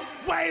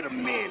up, wait a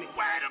minute,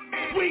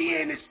 we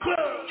in this club.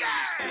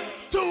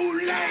 Two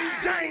lane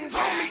James,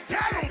 homie,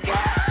 tell 'em what.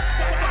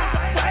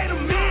 Wait a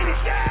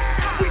minute,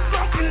 we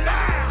fucking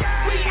live.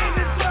 We in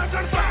this club,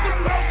 I'm fucking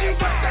smoking,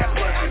 what's that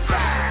pussy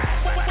vibe?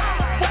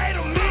 Wait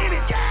a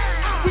minute,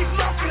 we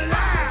fucking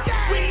live.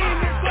 We in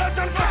this club,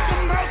 I'm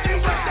fucking smoking,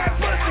 what's that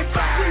pussy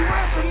vibe? We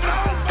run from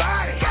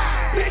nobody,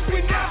 bitch, we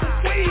never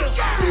feel.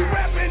 We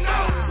rapping no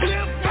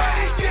flip, but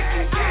this shit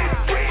can get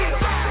real.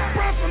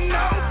 Run from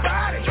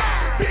nobody,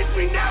 bitch,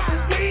 we never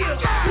will.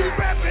 We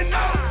rapping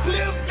no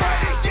flip, but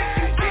this shit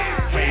can get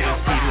real.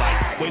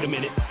 Wait a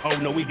minute, oh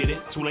no we did it.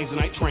 2 lanes a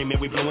night train, man,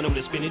 we blowing on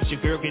the spinach. Your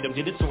girl get them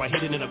did it, so I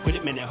hit it and I quit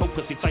it. Man, that whole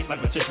pussy tight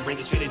like my tissue ring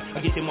is fitted.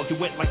 I get them monkey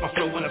wet like my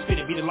flow when I spit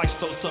it. Beat it like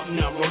so something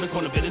now, rolling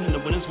corner bidding in the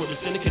winners with a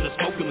syndicate of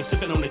smoking. We're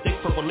sipping on the thick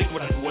purple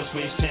liquid out of West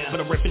Ridge Town.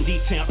 But I'm repping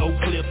D-Town, Oak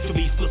Cliff to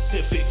be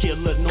specific.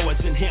 Illinois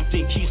and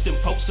Hampton,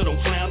 Keystone, Post, so don't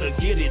clown or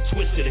get it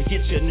twisted and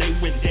get your name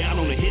written down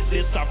on the hit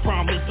list. I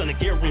promise and I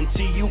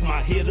guarantee you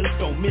my hitters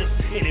don't miss.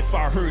 And if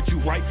I heard you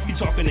right, you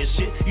talking that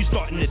shit, you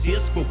starting to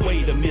diss. But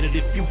wait a minute,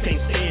 if you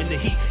can't stand the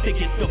heat, then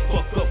get the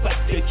fuck up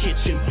out the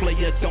kitchen.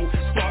 Player, don't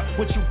start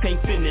what you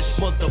can't finish.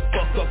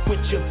 Motherfucker, quit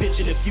your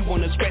bitchin' if you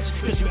wanna scratch,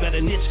 cause you got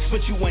a niche.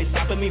 But you ain't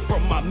stopping me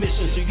from my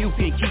mission, so you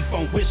can keep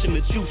on wishing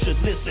that you should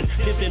listen.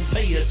 Live and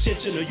pay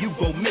attention or you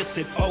go miss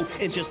it. Oh,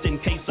 and just in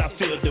case I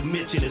failed to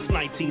mention, it's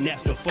 19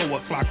 after 4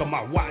 o'clock on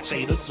my watch,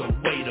 haters, so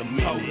wait a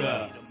minute. Hold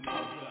up,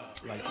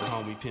 like the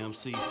homie Pimp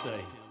C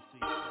say.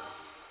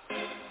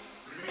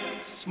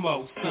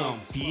 Smoke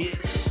some, bitch.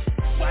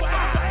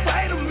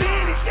 Wait a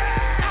minute,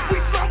 we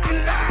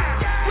fucking live.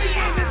 We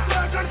in this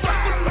club, I'm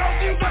fucking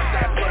smoking, what's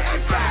that pussy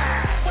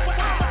vibe?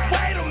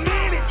 Wait a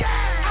minute,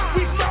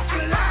 we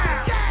fucking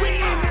live. We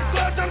in this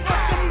club, I'm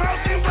fucking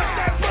smoking, what's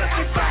that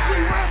pussy vibe? We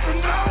run from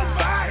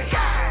nobody,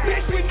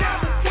 bitch, we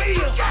never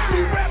feel. We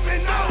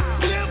rapping no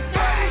flip,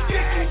 but this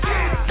shit can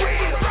get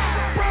real.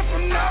 Run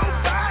from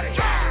nobody,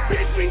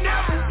 bitch, we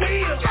never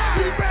feel.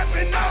 We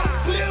rapping no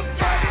flip,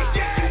 but this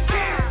shit can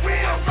get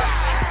real.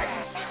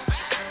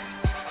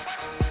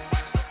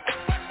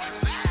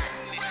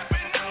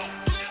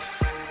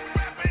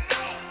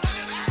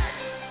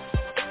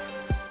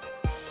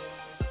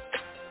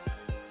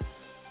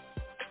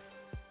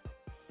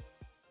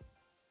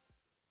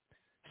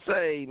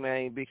 Say,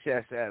 man, big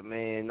shouts out,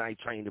 man. Night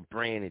Train to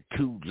Brand and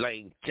 2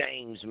 Lane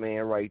James,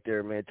 man, right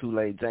there, man. 2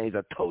 Lane James.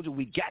 I told you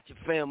we got you,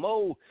 fam.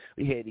 Oh,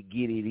 we had to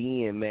get it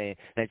in, man.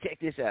 Now, check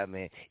this out,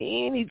 man.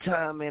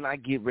 Anytime, man, I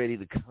get ready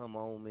to come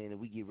on, man, and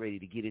we get ready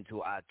to get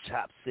into our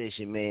chop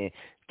session, man,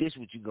 this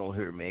what you gonna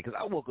hear, man, because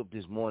I woke up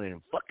this morning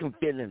and fucking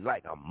feeling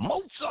like a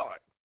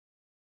Mozart.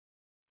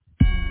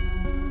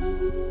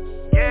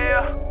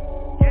 Yeah.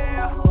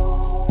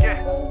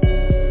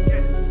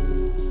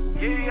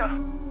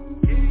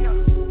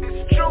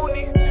 It's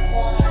Junie.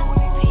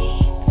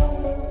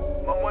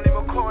 My money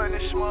McCoy in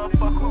this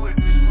motherfucker with.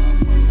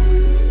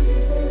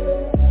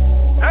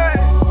 Hey,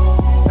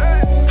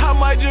 I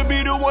might just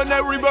be the one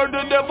that rebirthed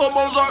the death of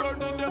Mozart.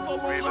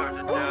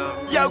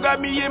 Y'all got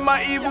me in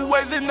my evil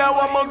ways and now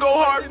I'ma go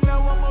hard.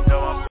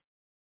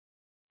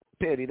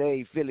 Petty, they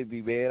ain't feeling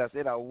me, man. I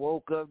said I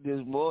woke up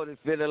this morning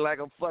feeling like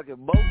a fucking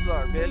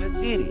Mozart, man. Let's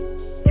get it.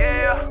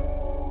 Yeah.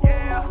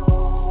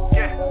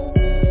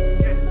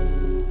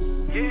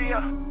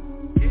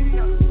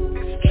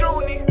 It's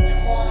Junie.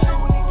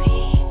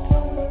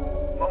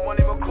 My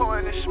money McCoy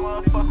in this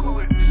motherfucker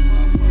with.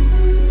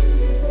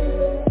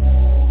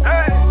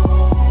 Hey,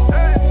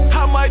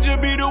 I might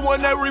just be the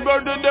one that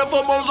rebirthed the death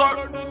of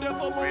Mozart.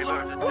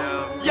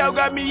 Y'all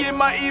got me in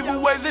my evil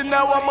ways and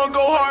now I'ma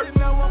go hard.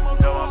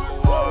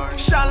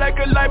 Shine like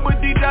a light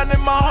but deep down in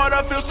my heart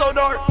I feel so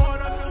dark.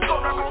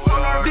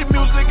 This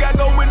music I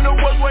go in the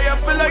worst way, I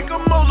feel like a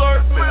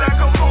Mozart.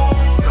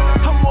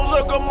 I'm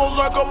Mozart, I'm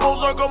Mozart, I'm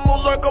Mozart, I'm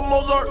Mozart, I'm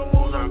Mozart.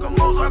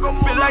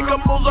 Feel like a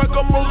Mozart,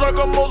 I'm Mozart,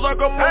 I'm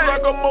Mozart, I'm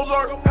Mozart, I'm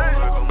Mozart.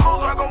 I'm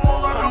Mozart, I'm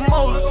Mozart,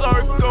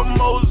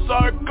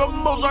 I'm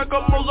Mozart,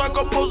 I'm Mozart,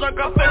 I'm Mozart.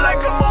 I feel like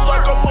a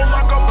Mozart, I'm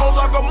Mozart, I'm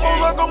Mozart, I'm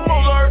Mozart, I'm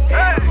Mozart.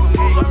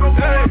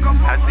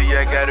 I see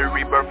I got a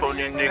rebirth on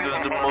these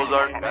niggas, the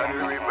Mozart.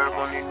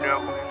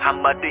 I'm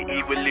about to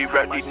evilly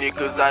rap these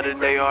niggas out of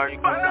their heart.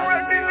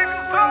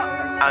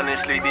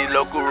 Honestly, these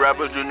local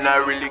rappers do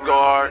not really go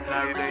hard.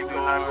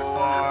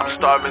 I'm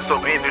starving,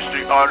 so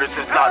industry artists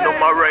is not on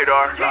my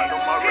radar.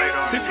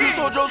 If you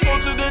sold your soul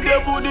to the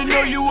devil, then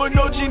know you a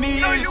no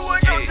genius.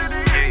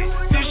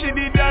 This shit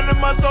deep down in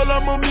my soul,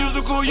 I'm a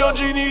musical, yo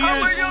genius.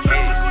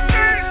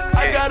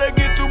 I gotta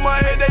get through my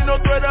head, ain't no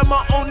threat, I'm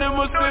my own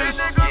nemesis.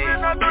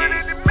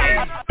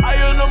 I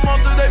am the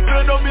monster, they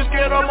feel, don't be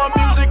scared, all my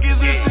music is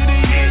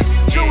insidious.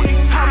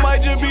 I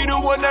might just be the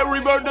one that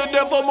rebirthed the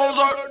death of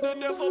Mozart.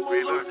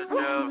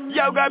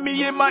 Y'all got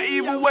me in my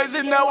evil ways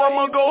and now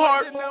I'ma go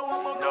hard.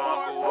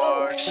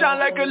 Shine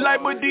like a light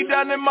but deep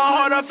down in my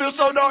heart I feel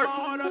so dark.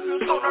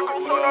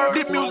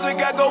 This music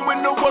I go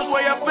in the worst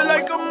way, I feel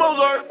like a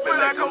Mozart.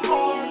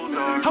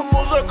 I'm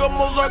Mozart, I'm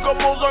Mozart, I'm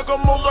Mozart,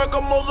 I'm Mozart,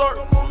 I'm Mozart.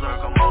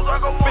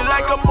 Feel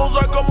like a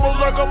Mozart, I'm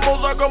Mozart, I'm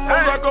Mozart, I'm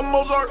Mozart, I'm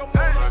Mozart.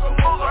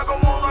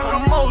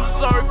 I'm Mozart,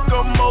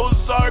 I'm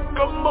Mozart,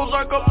 I'm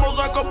Mozart, I'm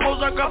Mozart, I'm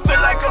Mozart. I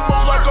feel like a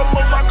Mozart, I'm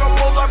Mozart, I'm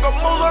Mozart, I'm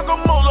Mozart, I'm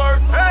Mozart.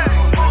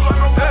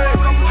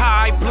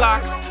 High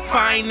block,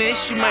 finest.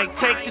 You might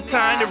take the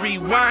time to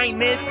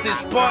rewind this. This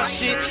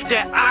bullshit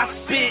that I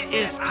spit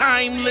is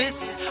timeless.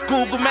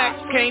 Google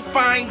Maps can't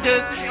find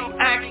us.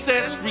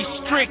 Access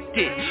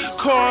restricted.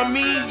 Call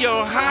me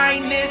your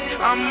highness.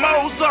 I'm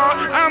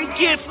Mozart, I'm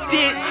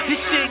gifted. This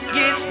shit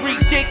gets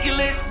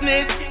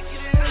ridiculousness.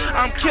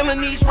 I'm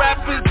killing these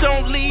rappers,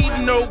 don't leave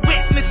no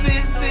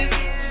witnesses.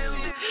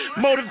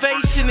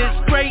 Motivation is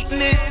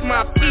greatness.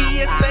 My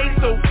PSA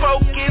so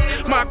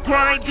focused. My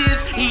grind is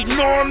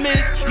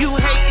enormous. You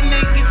hating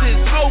niggas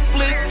is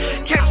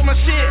hopeless. Catch my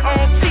shit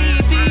on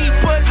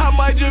TV, but I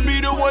might just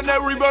be the one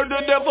that rebirthed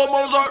the death of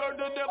Mozart.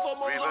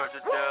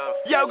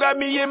 Y'all got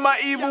me in my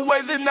evil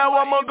ways and now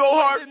I'ma go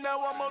hard.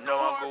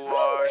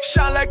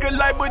 Shine like a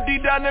light but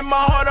deep down in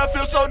my heart I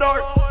feel so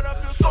dark.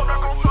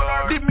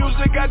 This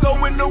music I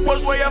go in the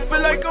worst way, I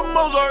feel like a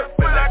Mozart.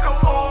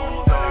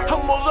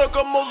 I'm Mozart,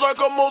 I'm Mozart,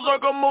 I'm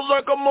Mozart, I'm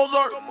Mozart, I'm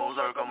Mozart.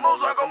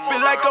 Feel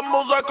like a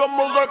Mozart, I'm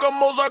Mozart, I'm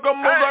Mozart, I'm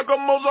Mozart,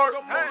 I'm Mozart.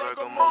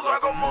 I'm Mozart,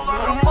 I'm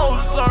Mozart,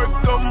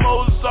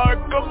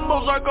 I'm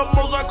Mozart,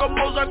 I'm Mozart, I'm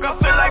Mozart. I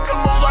feel like a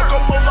Mozart,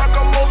 I'm Mozart,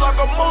 I'm Mozart,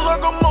 I'm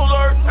Mozart, I'm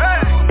Mozart.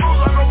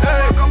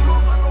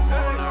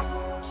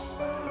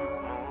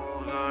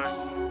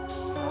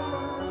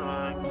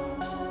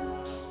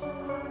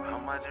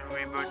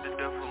 Rebirth the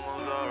death of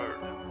Mozart.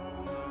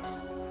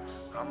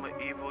 I'm an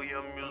evil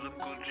young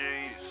musical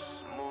genius,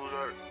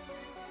 Mozart.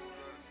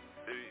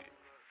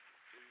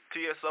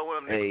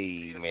 TSOM.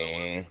 Hey,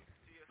 man.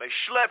 They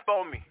slept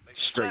on me.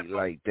 Straight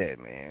like that,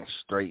 man.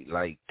 Straight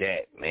like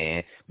that,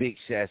 man. Big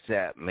shouts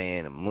out,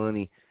 man.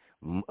 Mo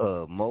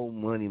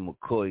Money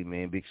McCoy,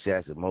 man. Big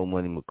shouts to Mo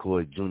Money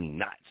McCoy, Junie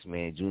Knotts,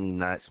 man. Junie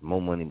Knotts, Mo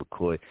Money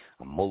McCoy.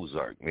 I'm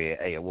Mozart, man.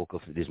 Hey, I woke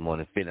up this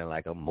morning feeling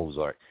like I'm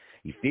Mozart.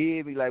 You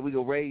feel me? Like we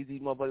gonna raise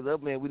these motherfuckers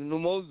up, man. We the new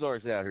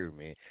Mozarts out here,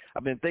 man.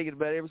 I've been thinking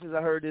about it ever since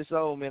I heard this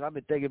song, man. I've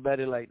been thinking about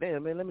it like,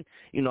 damn, man, let me,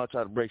 I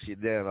try to break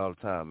shit down all the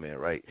time, man,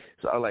 right?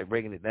 So I like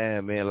breaking it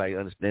down, man, like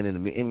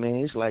understanding the, and man,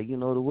 it's like,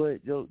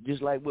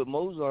 just like what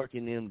Mozart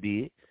and them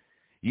did.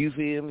 You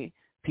feel me?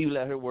 People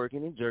out here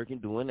working and jerking,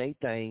 doing their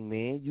thing,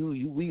 man.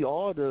 We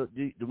are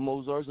the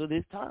Mozarts of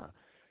this time.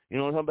 You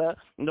know what I'm talking about?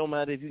 No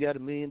matter if you got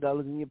 $1 million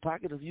in your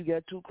pocket or if you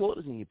got 2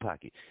 quarters in your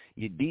pocket.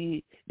 You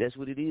did. That's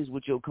what it is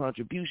what your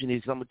contribution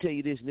is. I'm going to tell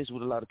you this, and this is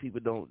what a lot of people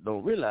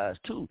don't realize,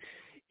 too.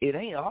 It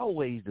ain't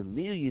always the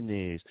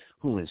millionaires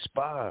who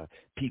inspire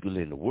people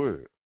in the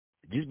world.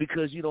 Just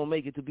because you don't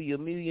make it to be a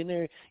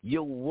millionaire,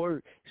 your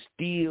work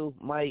still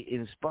might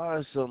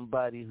inspire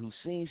somebody who's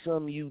seen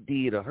something you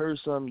did or heard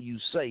something you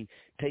say,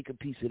 take a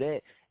piece of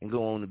that and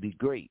go on to be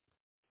great.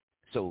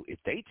 So if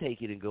they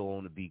take it and go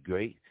on to be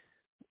great,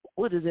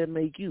 what does that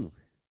make you?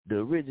 The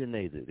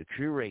originator, the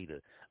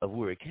curator of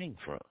where it came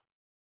from.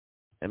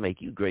 That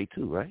make you great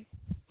too, right?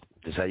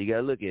 That's how you got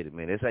to look at it,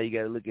 man. That's how you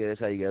got to look at it. That's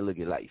how you got to look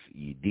at life.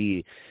 You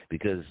did,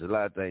 because there's a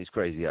lot of things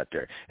crazy out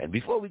there. And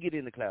before we get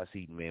into cloud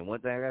seeding, man, one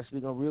thing I got to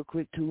speak on real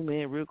quick too,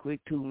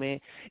 man,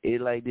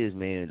 it's like this,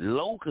 man.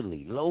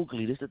 Locally,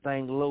 this is the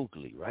thing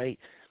locally, right?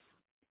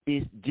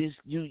 It's just,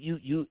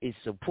 it's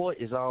support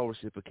is all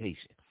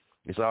reciprocation.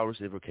 It's all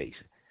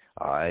reciprocation.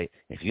 All right?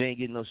 If you ain't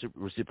getting no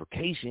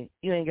reciprocation,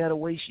 you ain't got to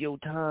waste your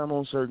time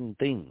on certain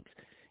things.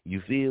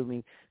 You feel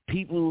me?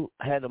 People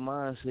had a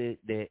mindset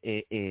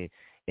that,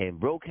 and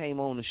bro came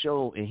on the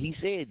show, and he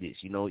said this,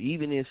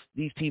 even if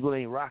these people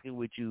ain't rocking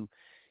with you,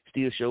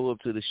 still show up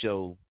to the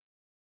show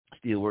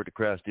still work the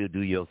crowd, still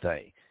do your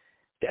thing.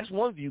 That's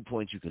one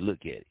viewpoint you can look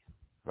at it,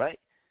 right?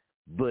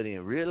 But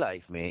in real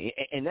life, man,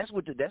 and that's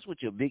what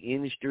your big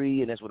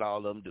industry, and that's what all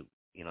of them do.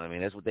 You know what I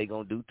mean? That's what they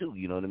going to do, too.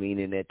 You know what I mean?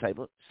 In that type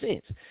of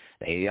sense.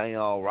 They ain't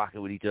all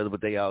rocking with each other,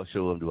 but they all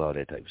show them do all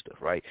that type of stuff,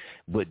 right?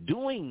 But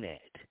doing that,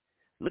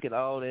 look at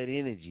all that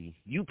energy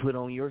you put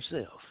on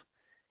yourself.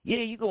 Yeah,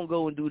 you're going to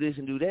go and do this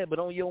and do that, but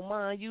on your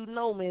mind, you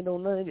know, man,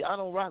 I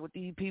don't rock with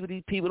these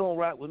people don't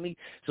rock with me.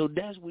 So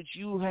that's what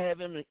you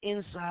have in the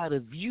inside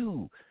of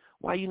you.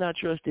 Why you not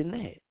trusting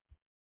that?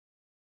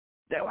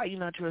 Why you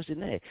not trusting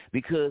that?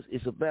 Because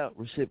it's about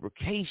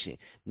reciprocation.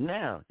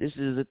 Now, this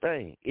is the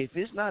thing. If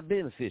it's not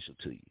beneficial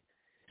to you,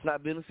 it's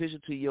not beneficial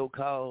to your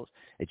cause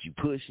that you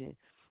pushing,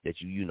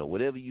 that you know,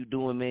 whatever you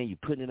doing, man, you're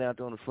putting it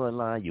out on the front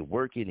line, you're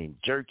working and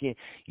jerking,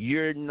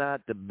 you're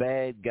not the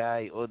bad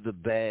guy or the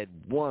bad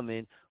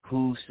woman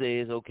who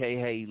says, okay,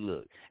 hey,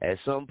 look, at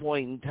some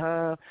point in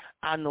time,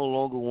 I no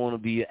longer want to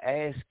be an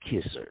ass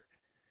kisser.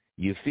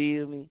 You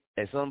feel me?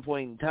 At some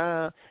point in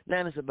time,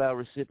 now it's about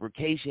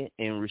reciprocation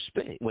and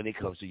respect when it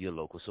comes to your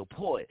local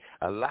support.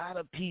 A lot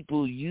of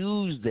people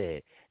use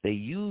that. They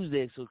use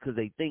that because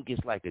they think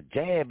it's like a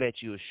jab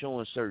at you or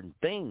showing certain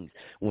things.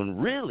 When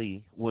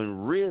really,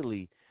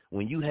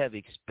 when you have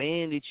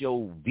expanded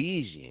your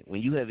vision,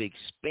 when you have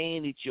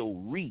expanded your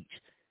reach,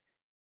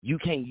 you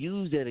can't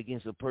use that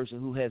against a person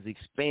who has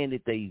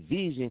expanded their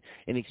vision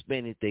and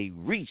expanded their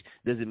reach.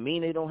 Does it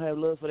mean they don't have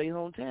love for their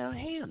hometown?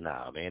 Hell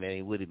no, man, that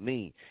ain't what it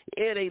means.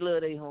 Yeah, they love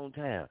their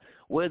hometown.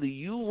 Whether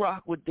you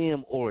rock with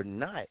them or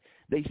not,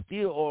 they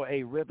still are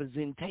a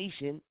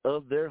representation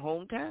of their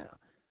hometown.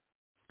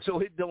 So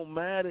it don't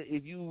matter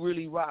if you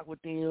really rock with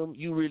them,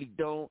 you really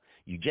don't,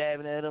 you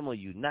jabbing at them or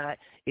you not.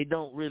 It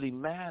don't really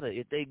matter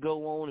if they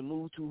go on and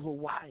move to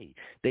Hawaii.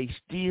 They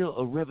still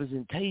a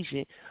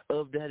representation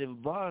of that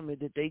environment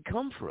that they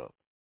come from,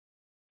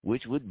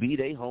 which would be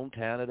their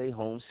hometown or their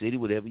home city,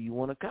 whatever you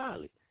want to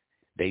call it.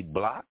 They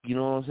block, you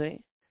know what I'm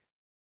saying?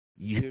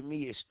 You hear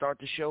me? It start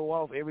to show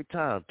off every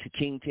time to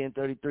King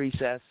 1033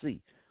 South C.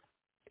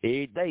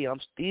 Every day I'm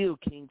still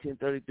King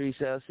 1033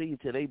 South C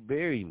until they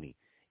bury me.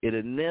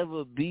 It'll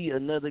never be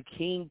another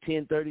King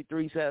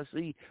 1033 South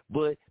C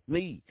but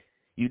me.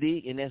 You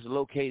dig? And that's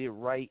located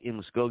right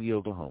in Muskogee,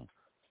 Oklahoma.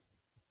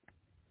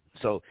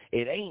 So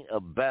it ain't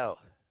about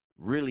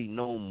really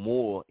no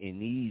more in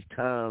these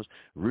times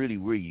really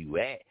where you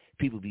at.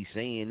 People be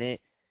saying that,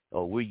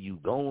 or where you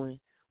going,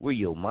 where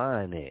your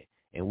mind at,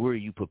 and where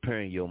you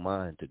preparing your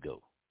mind to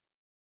go.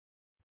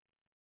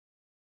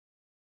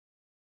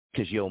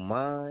 Because your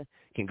mind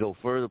can go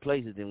further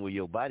places than where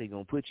your body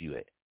going to put you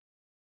at.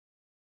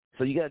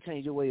 So you got to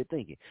change your way of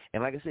thinking.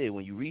 And like I said,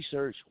 when you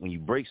research, when you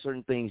break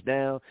certain things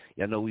down,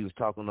 y'all know we was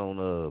talking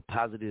on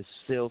positive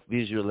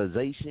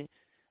self-visualization.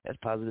 That's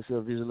positive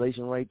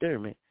self-visualization right there,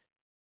 man.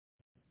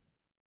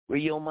 Where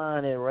your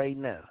mind at right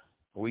now?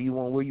 What are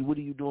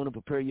you doing to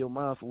prepare your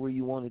mind for where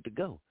you want it to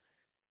go?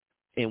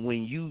 And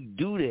when you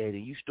do that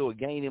and you start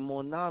gaining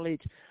more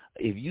knowledge,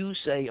 if you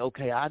say,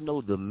 okay, I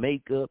know the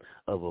makeup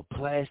of a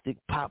plastic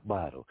pop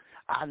bottle,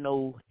 I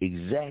know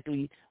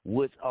exactly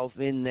what's off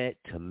in that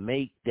to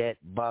make that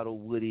bottle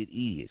what it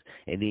is.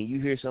 And then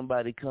you hear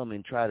somebody come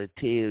and try to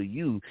tell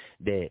you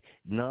that,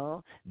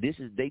 no, they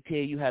tell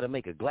you how to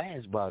make a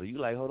glass bottle. You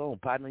like, hold on,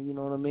 partner, you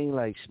know what I mean?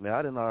 Like, man,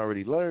 I done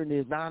already learned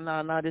this. Nah,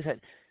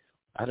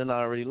 I done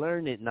already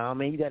learned it. Nah,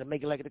 man, you got to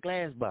make it like a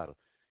glass bottle.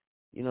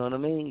 You know what I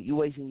mean? You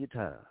wasting your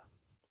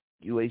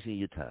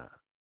time.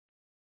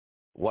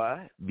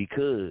 Why?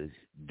 Because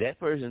that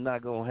person's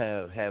not going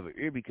to have an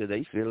ear because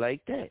they feel like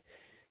that.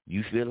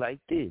 You feel like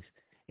this.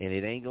 And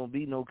it ain't going to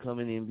be no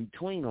coming in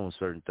between on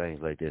certain things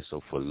like that.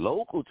 So for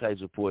local type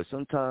support,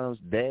 sometimes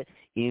that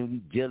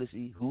envy,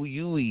 jealousy, who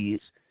you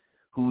is,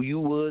 who you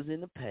was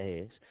in the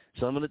past,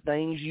 some of the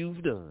things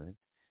you've done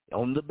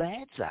on the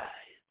bad side.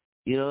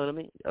 You know what I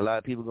mean? A lot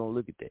of people going to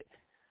look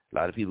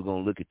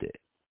at that.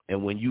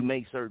 And when you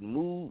make certain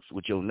moves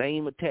with your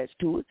name attached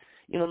to it,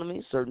 you know what I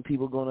mean? Certain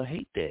people are going to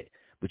hate that.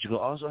 But you're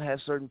going to also have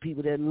certain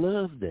people that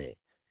love that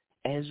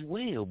as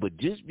well. But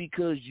just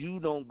because you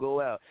don't go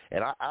out,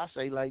 and I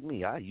say like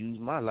me, I use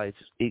my life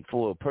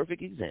for a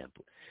perfect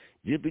example.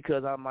 Just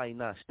because I might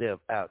not step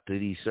out to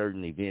these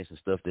certain events and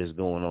stuff that's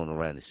going on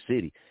around the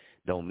city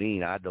don't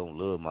mean I don't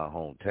love my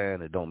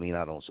hometown. It don't mean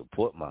I don't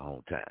support my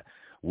hometown.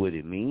 What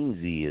it means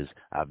is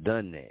I've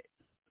done that.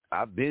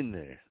 I've been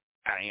there.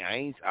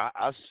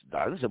 I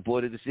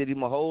supported the city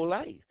my whole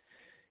life.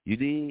 You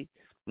did?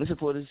 I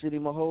supported the city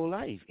my whole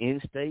life.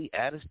 In-state,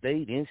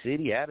 out-of-state,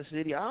 in-city,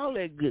 out-of-city, all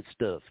that good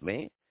stuff,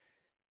 man.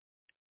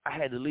 I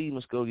had to leave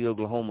Muskogee,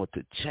 Oklahoma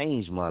to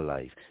change my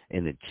life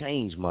and to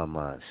change my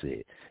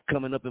mindset.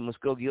 Coming up in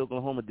Muskogee,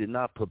 Oklahoma did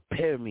not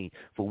prepare me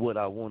for what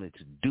I wanted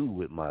to do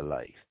with my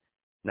life.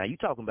 Now, you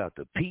talking about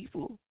the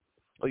people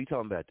or you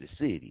talking about the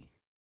city?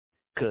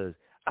 Because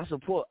I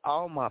support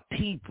all my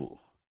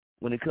people.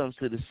 When it comes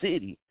to the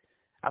city,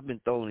 I've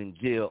been thrown in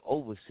jail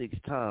over 6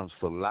 times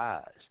for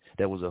lies.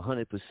 That was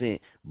 100%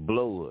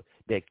 blower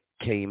that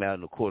came out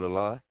in a court of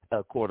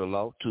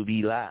law to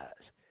be lies.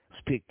 Was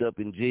picked up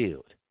and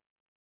jailed.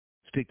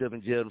 picked up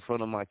in jail in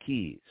front of my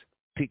kids,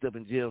 picked up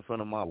in jail in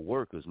front of my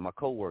workers, my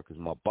coworkers,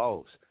 my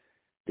boss,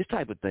 this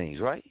type of things,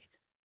 right?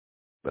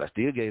 But I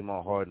still gave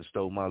my heart and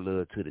stole my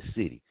love to the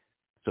city.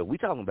 So we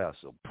talking about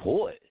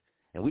support,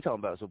 and we talking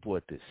about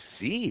support the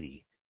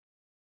city.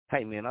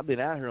 Hey, man, I've been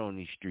out here on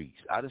these streets.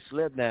 I done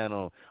slept down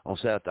on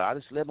South. I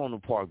done slept on the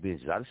park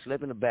benches. I done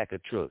slept in the back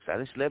of trucks. I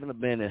done slept in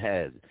abandoned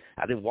houses.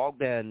 I done walked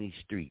down these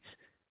streets.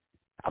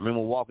 I remember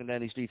walking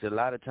down these streets a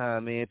lot of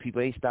time, man.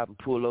 People ain't stop and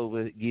pull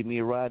over, give me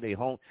a ride. They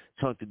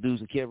chunked the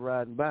dudes and kept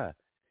riding by.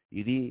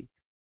 You did?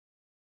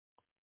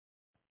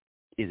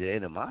 Is it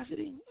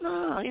animosity?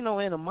 No, ain't no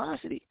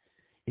animosity.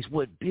 It's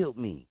what built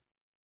me.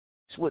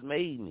 It's what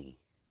made me.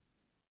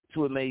 It's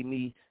what made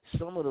me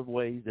some of the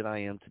ways that I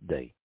am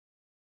today.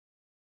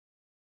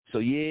 So,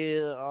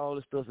 yeah, all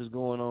the stuff is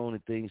going on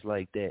and things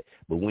like that.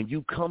 But when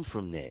you come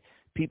from that,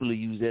 people will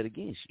use that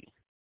against you.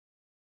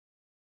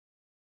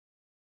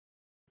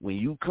 When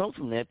you come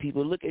from that,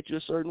 people look at you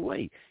a certain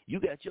way. You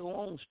got your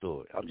own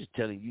story. I'm just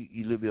telling you,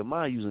 you live your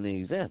mind using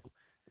an example.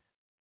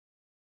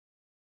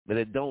 But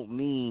it don't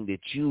mean that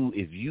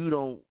if you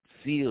don't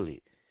feel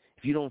it,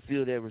 if you don't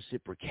feel that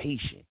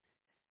reciprocation,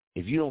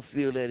 if you don't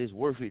feel that it's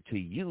worth it to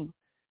you,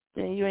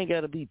 then you ain't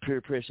got to be peer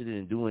pressured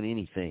in doing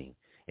anything.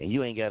 And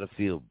you ain't got to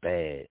feel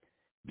bad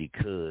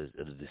because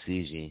of the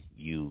decision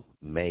you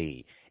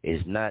made.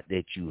 It's not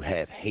that you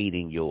have hate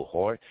in your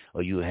heart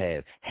or you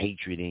have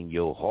hatred in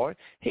your heart.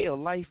 Hell,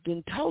 life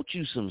done taught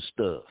you some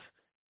stuff.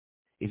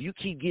 If you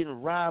keep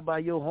getting robbed by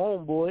your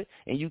homeboy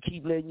and you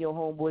keep letting your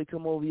homeboy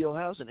come over your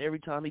house, and every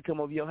time he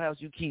come over your house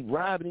you keep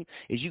robbing him,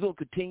 is you going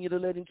to continue to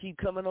let him keep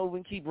coming over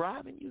and keep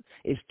robbing you?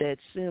 It's that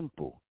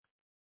simple.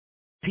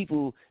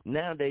 People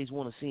nowadays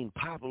want to seem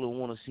popular,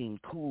 want to seem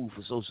cool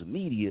for social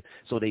media,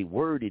 so they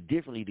word it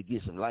differently to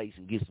get some likes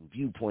and get some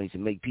viewpoints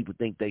and make people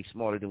think they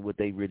smarter than what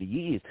they really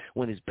is,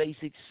 when it's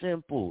basic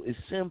simple. It's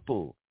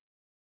simple.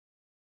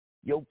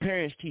 Your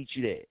parents teach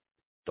you that.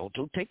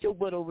 Don't take your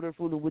butt over there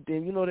fooling with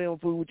them. You know they don't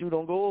fool with you.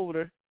 Don't go over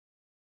there.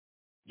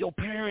 Your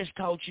parents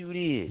taught you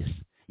this.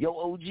 Your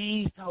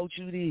OGs taught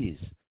you this.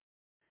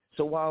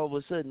 So why all of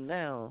a sudden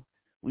now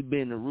we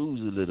bend the rules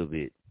a little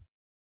bit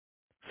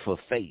for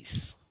face?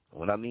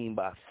 What I mean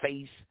by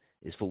face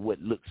is for what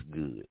looks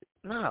good.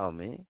 Nah,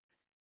 man.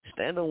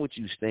 Stand on what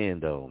you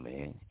stand on,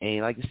 man.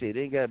 And like I said,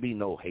 there ain't got to be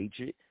no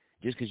hatred.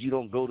 Just because you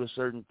don't go to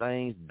certain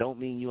things don't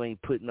mean you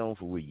ain't putting on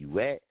for where you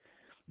at.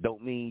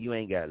 Don't mean you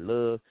ain't got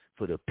love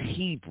for the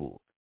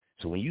people.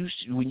 So when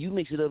you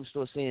mix it up and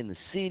start saying the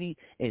city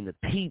and the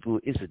people,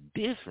 it's a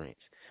difference.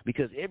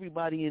 Because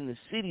everybody in the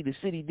city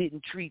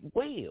didn't treat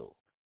well.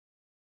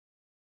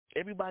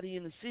 Everybody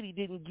in the city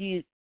didn't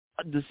give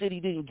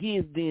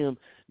them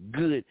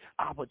good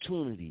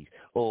opportunities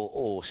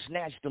or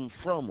snatched them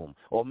from them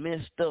or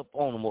messed up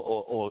on them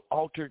or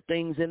altered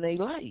things in their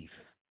life.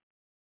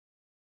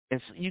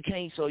 And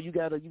so you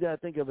gotta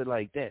think of it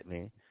like that,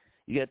 man.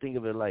 You got to think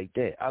of it like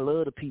that. I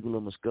love the people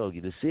of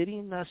Muskogee. The city,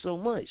 not so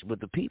much.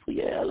 But the people,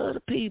 yeah, I love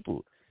the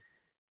people.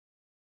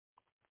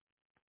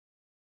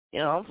 You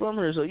know, I'm from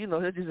here, so, you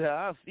know, that's just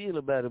how I feel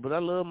about it. But I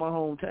love my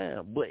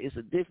hometown. But it's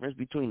a difference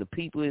between the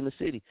people in the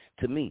city,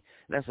 to me.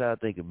 That's how I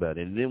think about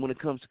it. And then when it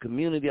comes to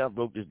community, I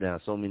broke this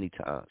down so many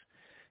times.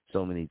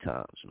 So many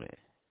times, man.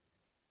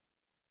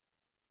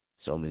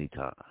 So many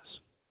times.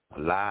 A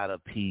lot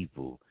of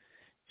people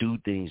do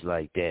things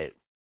like that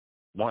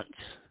once.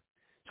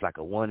 Like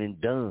a one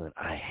and done.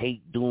 I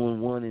hate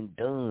doing one and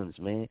dones,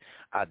 man.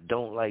 I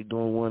don't like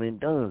doing one and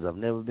dones. I've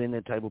never been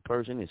that type of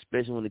person,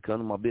 especially when it comes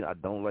to my business. I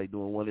don't like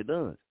doing one and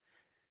dones.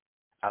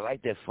 I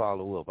like that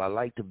follow up. I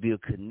like to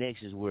build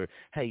connections where,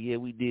 hey, yeah,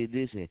 we did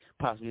this, and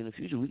possibly in the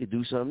future we could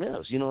do something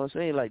else. You know what I'm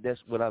saying? Like,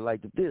 that's what I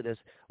like to build. That's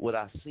what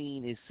I've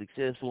seen is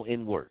successful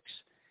and works,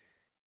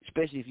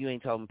 especially if you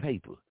ain't talking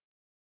paper.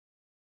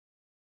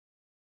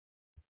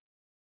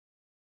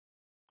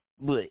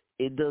 But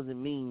it doesn't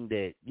mean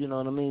that, you know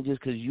what I mean, just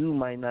because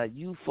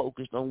you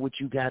focused on what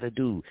you got to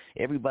do.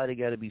 Everybody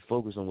got to be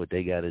focused on what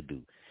they got to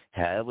do.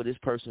 However this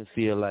person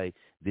feel like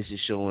this is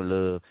showing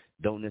love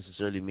don't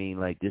necessarily mean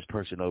like this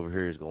person over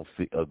here is going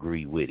to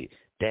agree with it.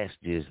 That's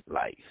just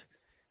life.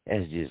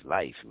 That's just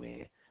life,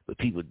 man. But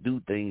people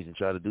do things and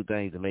try to do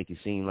things to make it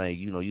seem like,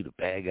 you know, you the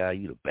bad guy,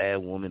 you the bad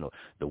woman, or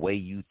the way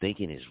you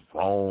thinking is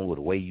wrong, or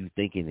the way you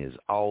thinking is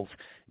off.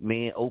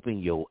 Man,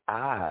 open your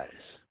eyes.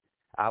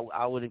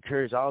 I would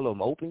encourage all of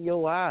them, open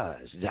your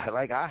eyes.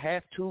 Like I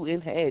have to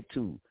and had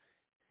to.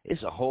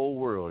 It's a whole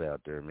world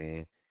out there,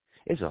 man.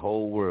 It's a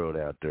whole world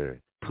out there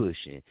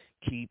pushing.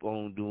 Keep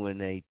on doing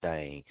their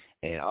thing.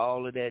 And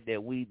all of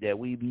that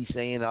we be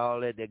saying,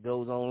 all that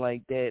goes on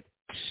like that,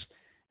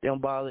 they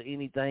don't bother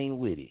anything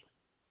with it.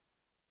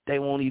 They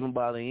won't even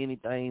bother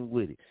anything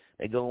with it.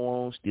 They go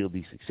on, still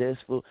be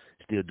successful,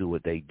 still do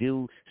what they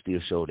do,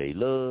 still show they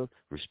love,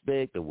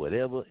 respect, or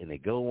whatever, and they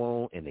go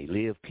on and they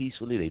live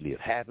peacefully, they live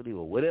happily,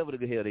 or whatever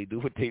the hell they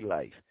do with their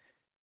life.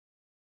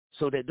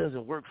 So that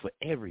doesn't work for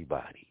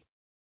everybody.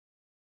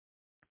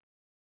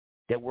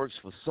 That works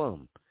for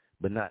some,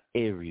 but not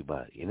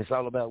everybody. And it's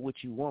all about what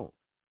you want.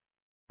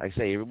 Like I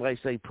say, everybody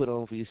say put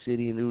on for your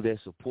city and do that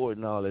support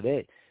and all of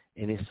that.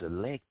 and it's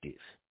selective.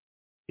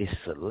 It's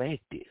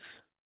selective.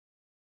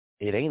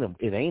 It ain't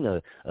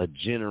a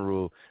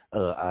general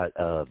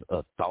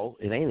a thought.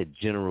 It ain't a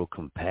general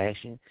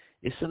compassion.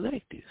 It's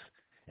selective,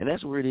 and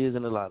that's where it is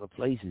in a lot of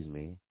places,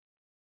 man.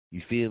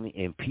 You feel me?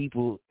 And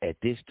people at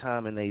this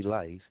time in their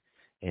life,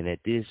 and at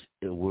this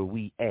where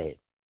we at,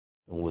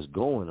 and what's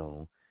going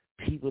on,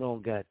 people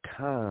don't got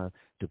time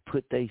to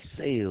put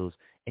themselves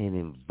in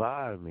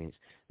environments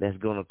that's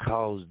going to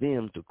cause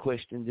them to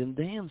question them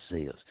damn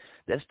selves.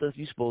 That stuff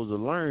you're supposed to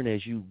learn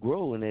as you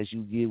grow and as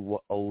you get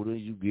older,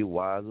 you get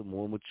wiser,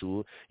 more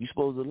mature. You're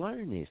supposed to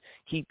learn this.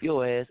 Keep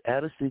your ass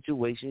out of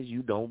situations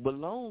you don't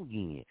belong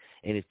in.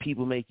 And if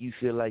people make you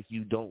feel like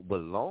you don't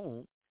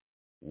belong,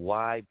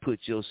 why put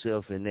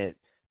yourself in that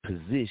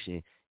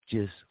position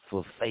just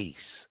for face?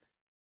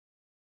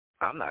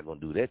 I'm not going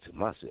to do that to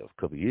myself.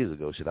 A couple of years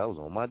ago, I was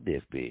on my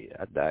deathbed.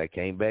 I died,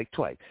 came back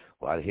twice.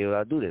 Why the hell did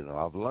I do that? No,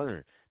 I've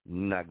learned. You're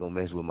not going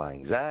to mess with my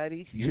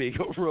anxiety. You ain't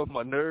going to rub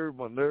my nerves,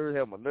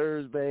 have my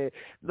nerves bad.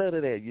 None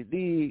of that. You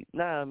dig?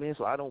 Nah, man.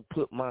 So I don't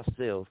put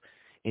myself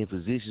in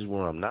positions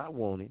where I'm not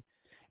wanted,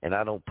 and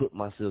I don't put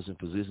myself in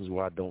positions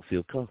where I don't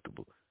feel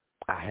comfortable.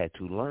 I had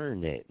to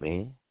learn that,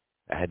 man.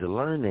 I had to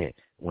learn that.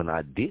 When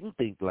I didn't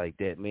think like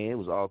that, man, it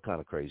was all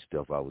kind of crazy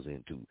stuff I was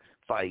into.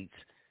 Fights.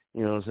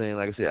 You know what I'm saying?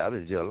 Like I said, I've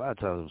been in jail a lot of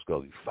times. It's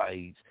going to be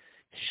fights,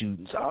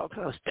 shootings, all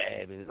kind of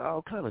stabbings,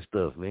 all kind of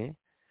stuff, man.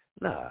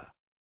 Nah.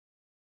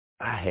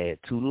 I had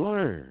to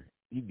learn.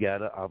 You got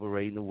to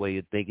operate in a way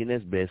of thinking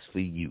that's best for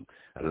you.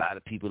 A lot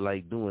of people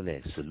like doing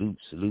that. Salute,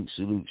 salute,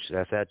 salute.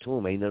 That's out to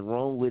them. Ain't nothing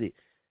wrong with it.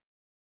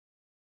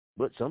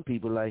 But some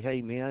people like,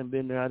 hey, man, I ain't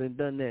been there. I done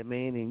done that,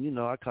 man. And, you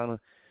know, I kind of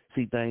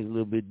see things a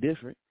little bit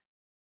different.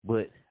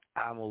 But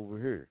I'm over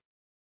here.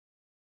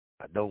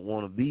 I don't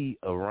want to be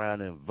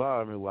around an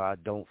environment where I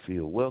don't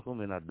feel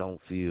welcome and I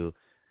don't feel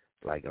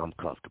like I'm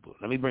comfortable.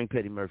 Let me bring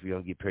Petty Murphy on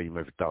and get Petty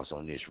Murphy thoughts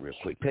on this real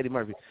quick. Petty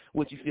Murphy,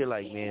 what you feel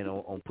like, man,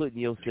 on putting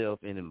yourself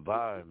in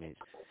environments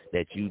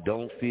that you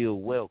don't feel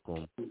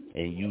welcome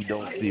and you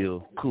don't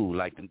feel cool,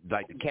 like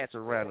the cats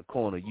around the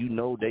corner. You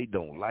know they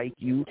don't like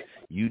you.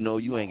 You know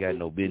you ain't got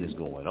no business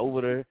going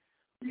over there.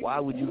 Why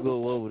would you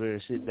go over there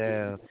and sit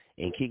down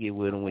and kick it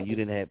with them when you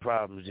didn't have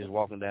problems just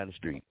walking down the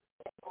street?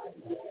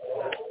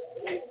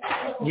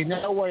 You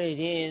know what it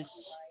is?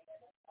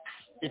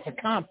 It's a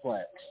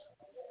complex.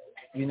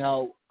 You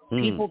know,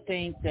 people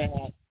think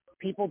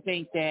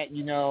that,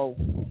 you know,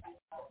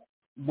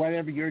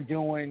 whatever you're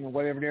doing,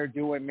 whatever they're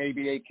doing,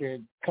 maybe they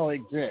could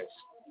coexist.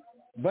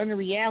 But in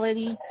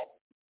reality,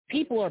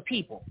 people are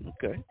people.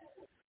 Okay.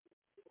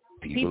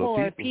 People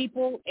are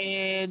people,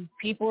 and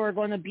people are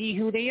going to be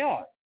who they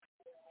are.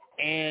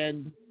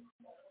 And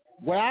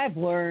what I've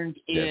learned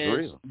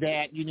is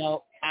that, you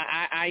know,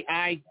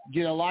 I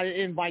get a lot of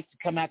invites to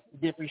come out to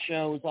different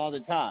shows all the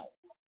time.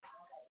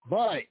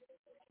 But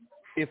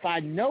if I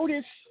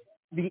notice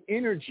the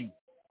energy,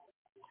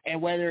 and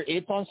whether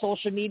it's on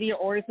social media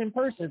or it's in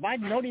person, if I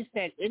notice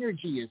that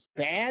energy is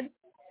bad,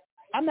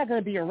 I'm not going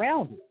to be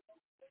around it.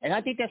 And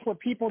I think that's what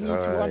people need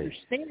to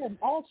understand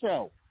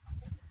also,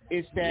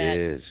 is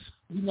that,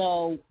 you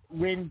know,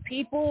 when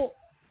people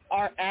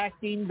are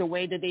acting the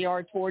way that they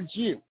are towards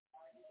you,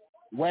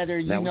 whether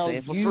you know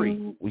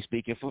you... We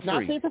speaking for free.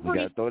 Not saying for free. We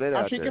got to throw that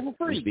out there. For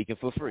free. We speaking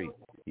for free.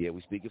 Yeah,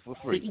 we speaking for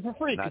free. Speaking for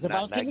free, because if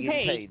I was getting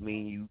paid...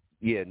 mean you...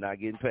 Yeah, not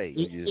getting paid.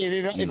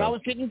 If I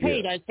was getting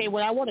paid, I'd say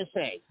what I want to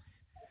say.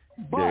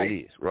 But, there it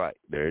is. Right.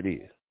 There it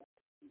is.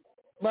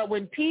 But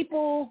when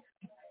people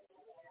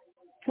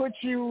put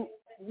you...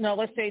 No,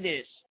 let's say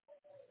this.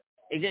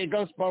 It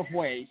goes both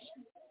ways.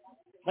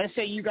 Let's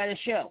say you got a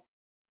show,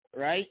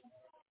 right?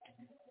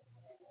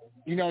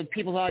 You know,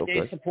 people out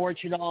there support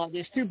you and all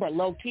this too, but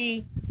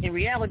low-key, in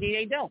reality,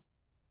 they don't.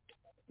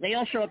 They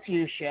don't show up to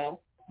your show,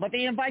 but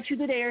they invite you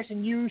to theirs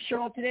and you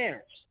show up to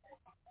theirs.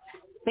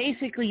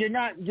 Basically, you're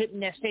not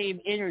getting that same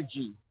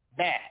energy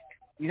back.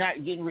 You're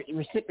not getting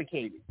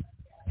reciprocated.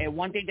 And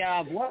one thing that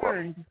I've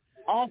learned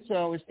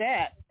also is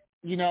that,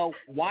 you know,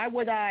 why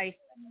would I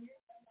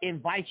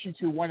invite you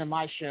to one of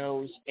my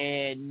shows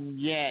and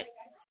yet,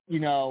 you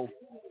know,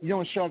 you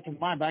don't show up to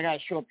mine, but I got to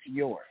show up to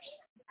yours?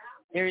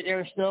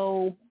 There's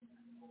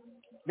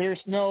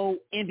no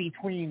in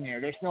between there.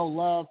 There's no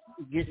love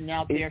getting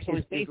out there. So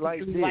it's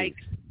basically like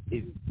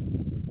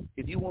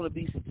if you want to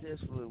be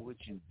successful in what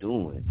you're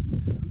doing,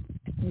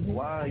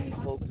 why are you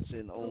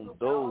focusing on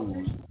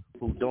those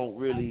who don't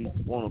really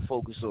want to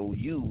focus on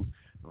you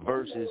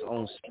versus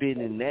on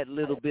spending that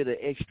little bit of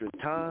extra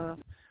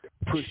time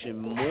pushing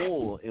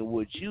more in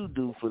what you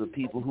do for the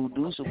people who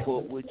do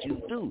support what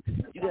you do?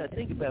 You got to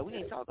think about it. We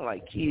ain't talking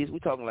like kids. We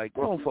talking like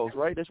grown folks,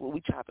 right? That's what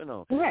we chopping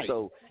on. Right.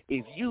 So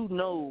if you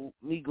know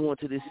me going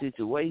to this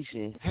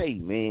situation, hey,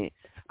 man,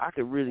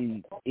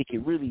 it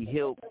could really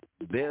help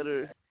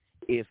better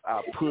if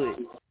I put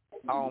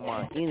all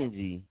my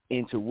energy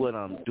into what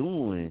I'm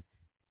doing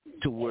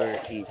to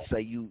where it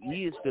say you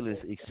is feeling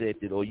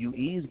accepted or you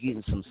is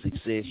getting some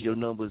success, your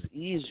numbers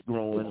is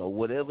growing or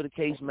whatever the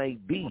case may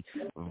be,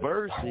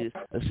 versus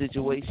a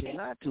situation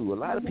not to. A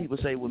lot of people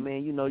say, well,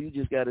 man, you know, you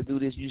just got to do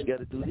this, you just got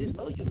to do this.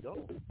 No, you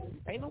don't.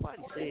 Ain't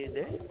nobody said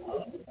that.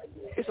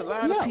 It's a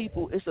lot of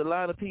people. It's a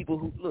lot of people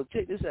who, look,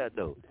 check this out,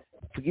 though.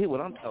 Forget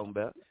what I'm talking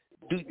about.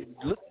 Just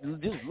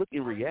look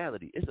in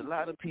reality. It's a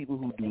lot of people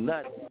who do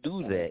not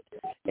do that,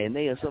 and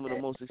they are some of the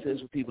most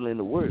successful people in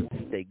the world.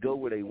 They go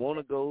where they want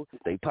to go.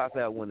 They pop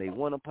out when they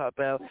want to pop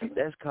out.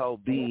 That's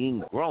called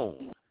being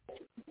grown.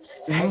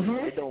 Hey,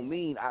 it don't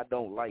mean I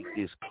don't like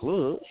this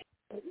club.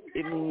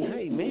 It means,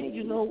 hey, man,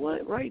 you know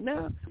what? Right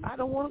now, I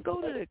don't want to go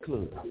to that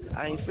club.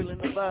 I ain't feeling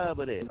the vibe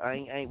of that.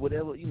 I ain't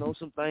whatever, you know,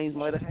 some things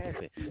might have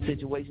happened.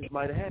 Situations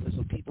might have happened.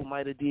 Some people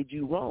might have did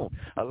you wrong.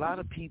 A lot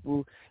of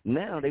people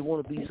now, they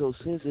want to be so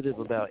sensitive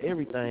about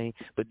everything,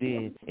 but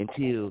then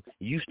until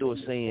you start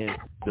saying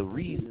the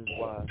reasons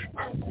why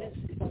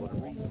this or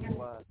the reasons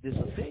why this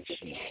affects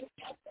you.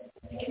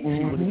 See,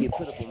 when it get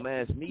put up on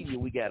mass media,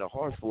 we got a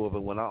heart for it,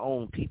 but when our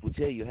own people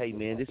tell you, hey,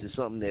 man, this is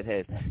something that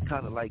has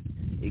kind of like,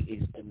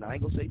 and I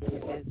ain't going to say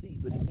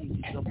PTSD, but it gives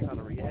you some kind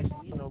of reaction,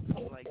 you know,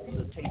 kind of like a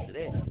little taste of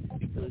that,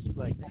 because you're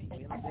like, hey,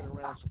 man, I've been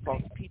around some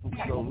false people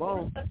for so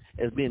long,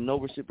 there's been no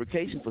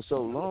reciprocation for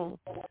so long,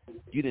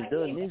 you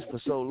done this for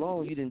so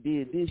long, you done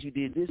did this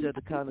at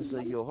the kindness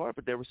of your heart,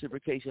 but that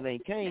reciprocation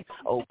ain't came.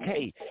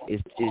 Okay,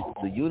 it's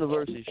the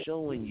universe is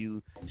showing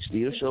you,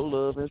 still show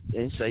love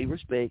and say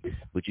respect,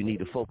 but you need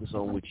to focus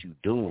on what you're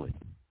doing.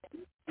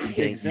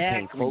 You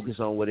can't focus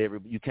on whatever.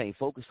 You can't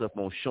focus up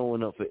on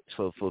showing up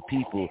for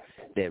people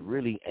that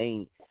really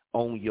ain't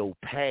on your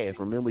path.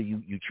 Remember,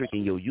 you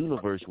tricking your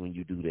universe when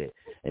you do that,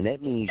 and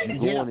that means you're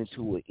going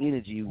into an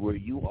energy where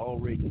you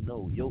already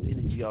know your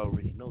energy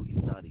already know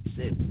you're not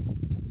accepted.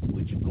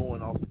 But you're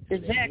going off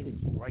into that energy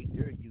right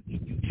there.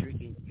 You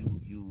tricking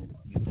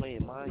you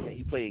playing mind.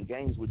 You playing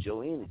games with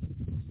your energy.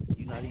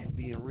 You're not even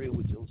being real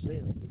with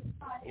yourself.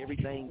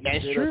 Everything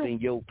you set up in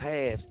your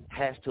path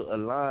has to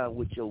align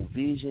with your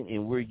vision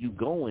and where you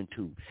going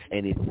to.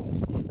 And if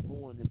you're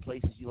going in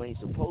places you ain't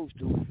supposed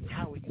to,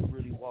 how are you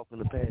really walking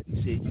the path you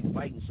said you're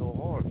fighting so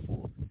hard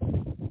for?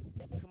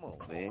 Come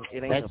on, man.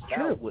 It ain't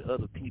about what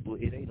other people,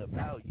 it ain't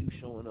about you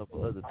showing up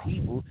for other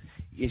people.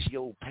 It's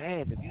your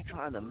path. If you're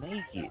trying to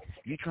make it,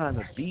 you're trying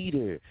to be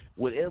there.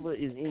 Whatever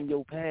is in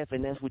your path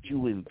and that's what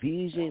you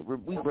envision,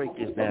 we break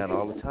this down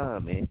all the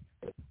time, man.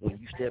 When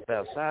you step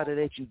outside of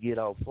that, you get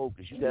off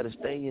focus. You got to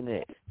stay in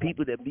that.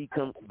 People that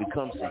become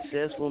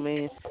successful,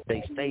 man,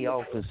 they stay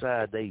off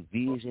inside their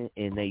vision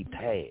and they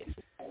path.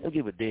 Don't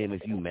give a damn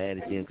if you mad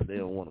at them because they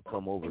don't want to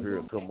come over here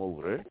or come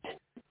over there.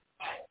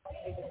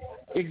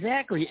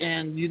 Exactly.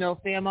 And, you know,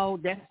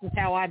 Famo, that's just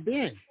how I've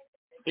been.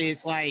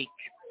 It's like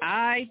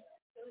I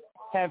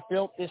have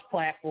built this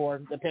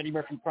platform, the Petty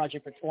Murphy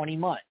Project, for 20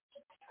 months.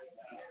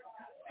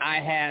 I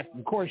have,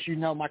 of course, you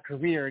know, my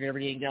career and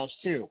everything else,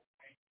 too.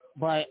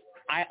 But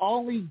I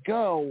only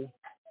go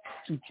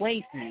to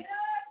places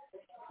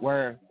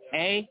where,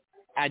 A,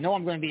 I know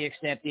I'm going to be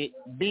accepted,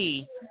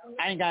 B,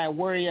 I ain't got to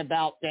worry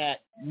about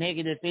that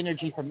negative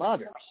energy from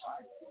others.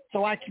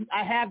 So I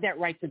have that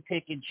right to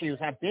pick and choose.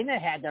 I've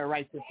had that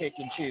right to pick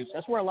and choose.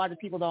 That's where a lot of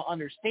people don't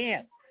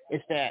understand,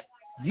 is that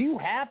you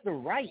have the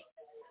right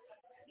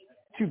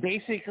to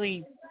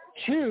basically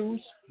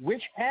choose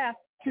which path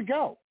to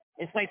go.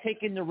 It's like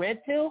taking the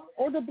red pill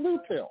or the blue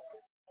pill.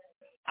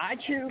 I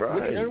choose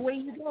whichever way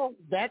you go.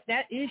 That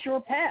is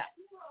your path.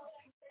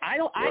 I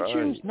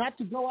choose not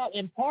to go out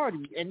and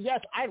party. And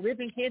yes, I live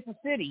in Kansas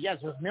City. Yes,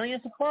 there's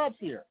millions of clubs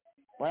here.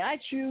 But I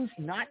choose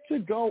not to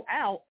go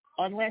out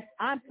unless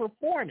I'm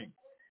performing.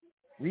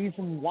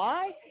 Reason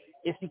why?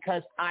 Is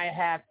because I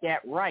have that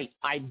right.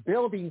 I'm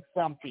building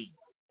something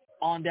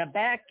on the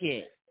back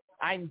end.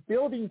 I'm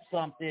building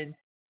something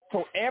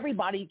so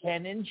everybody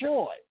can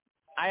enjoy.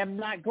 I am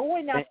not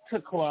going out to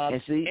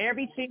clubs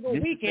every single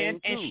weekend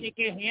and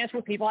shaking hands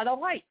with people I don't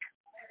like.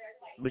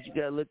 But you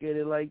got to look at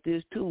it like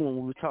this, too,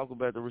 when we talk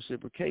about the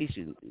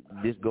reciprocation.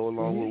 This go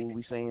along with what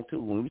we're saying, too.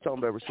 When we talk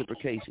about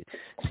reciprocation,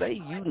 say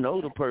you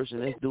know the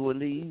person that's doing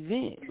the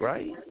event,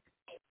 right?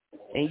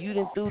 And you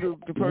didn't do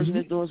the person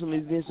that's doing some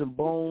events and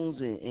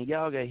bones and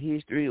y'all got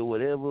history or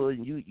whatever,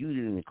 and you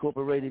didn't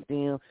incorporate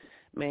them.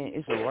 Man,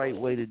 it's a right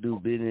way to do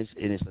business,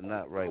 and it's a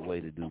not right way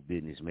to do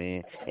business,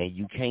 man. And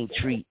you can't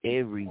treat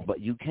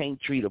you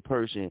can't treat a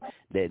person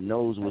that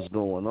knows what's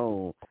going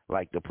on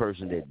like the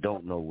person that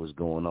don't know what's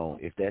going on.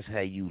 If that's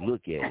how you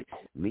look at it,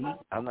 me,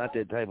 I'm not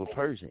that type of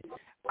person.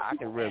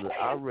 I'd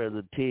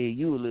rather tell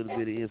you a little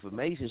bit of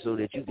information so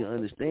that you can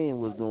understand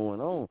what's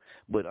going on.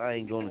 But I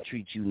ain't gonna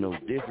treat you no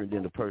different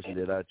than the person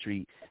that I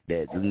treat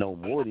that know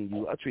more than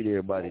you. I treat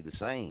everybody the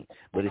same.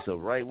 But it's a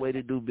right way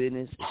to do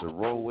business. It's a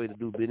wrong way to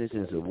do business.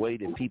 And it's a way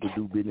that people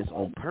do business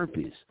on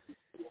purpose.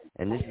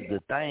 And this is the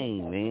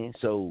thing, man.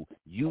 So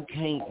you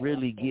can't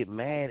really get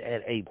mad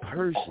at a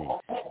person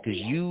because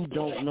you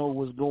don't know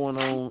what's going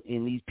on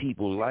in these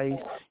people's life.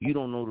 You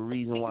don't know the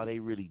reason why they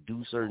really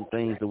do certain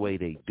things the way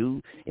they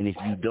do. And if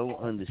you don't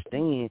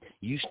understand,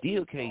 you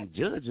still can't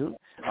judge them.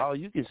 All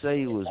you can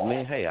say was,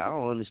 man, hey, I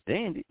don't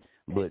understand it.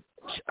 But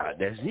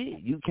that's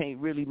it. You can't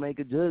really make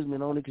a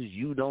judgment on it because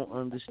you don't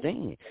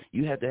understand.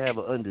 You have to have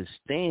an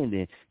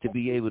understanding to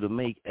be able to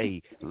make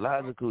a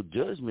logical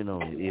judgment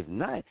on it. If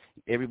not,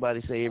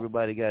 everybody say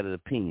everybody got an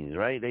opinion,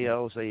 right? They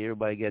all say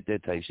everybody got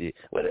that type shit.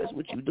 Well, that's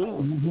what you're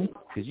doing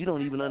because you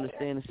don't even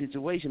understand the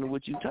situation of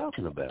what you're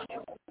talking about.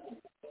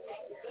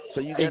 So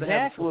you got to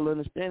have a full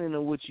understanding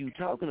of what you're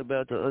talking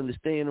about to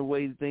understand the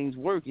way things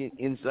work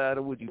inside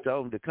of what you're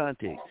talking, the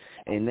context.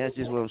 And that's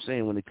just what I'm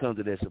saying when it comes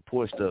to that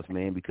support stuff,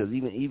 man, because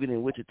even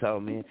in Wichita,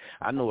 man,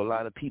 I know a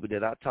lot of people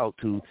that I talk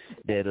to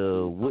that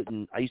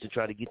wouldn't – I used to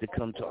try to get to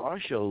come to our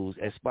shows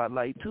at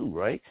Spotlight too,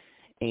 right?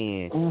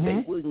 And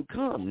they wouldn't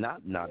come,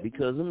 not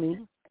because of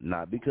me.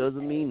 Not because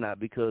of me, not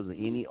because of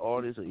any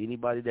artist or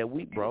anybody that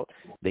we brought.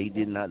 They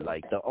did not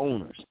like the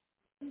owners.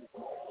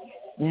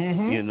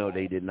 You know,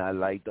 they did not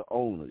like the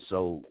owners.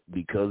 So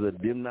because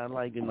of them not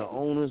liking the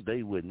owners,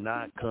 they would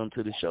not come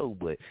to the show.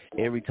 But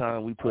every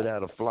time we put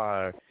out a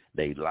flyer,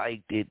 they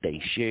liked it, they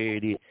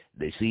shared it,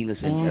 they seen us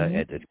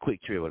at the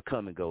Quick Trip or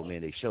Come and Go, man.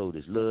 They showed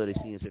us love. They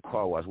seen us at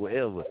Car Wash,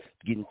 wherever,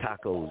 getting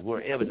tacos,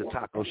 wherever the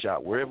taco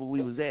shop, wherever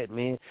we was at,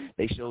 man.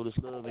 They showed us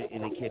love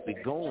and they kept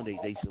it going.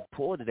 They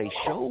supported, they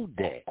showed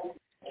that.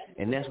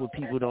 And that's what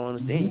people don't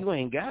understand. You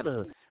ain't got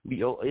to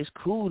be, it's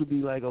cool to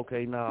be like,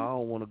 okay, no, I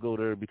don't want to go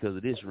there because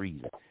of this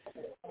reason.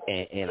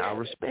 And I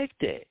respect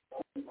that.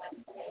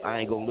 I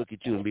ain't going to look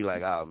at you and be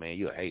like, oh, man,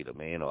 you're a hater,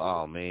 man, or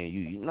oh,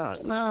 man,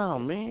 no,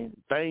 man.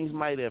 Things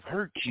might have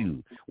hurt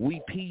you.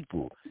 We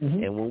people.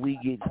 And when we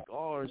get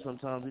scars,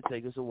 sometimes it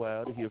takes us a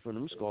while to heal from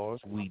them scars.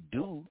 We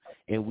do,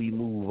 and we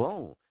move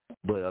on.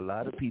 But a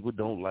lot of people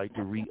don't like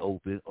to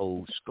reopen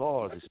old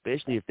scars,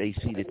 especially if they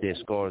see that their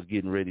scars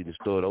getting ready to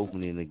start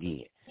opening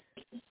again.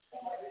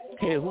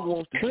 Hey, who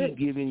wants to keep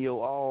giving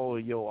your all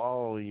and your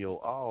all and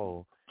your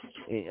all?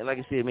 And like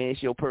I said, man,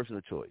 it's your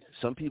personal choice.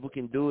 Some people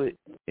can do it,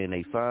 and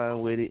they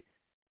fine with it.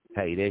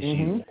 Hey, that's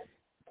you.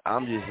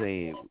 I'm just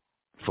saying,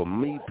 for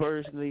me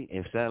personally,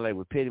 and sound like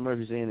what Petty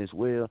Murphy's saying as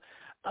well,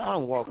 I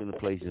don't walk into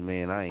places,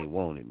 man, I ain't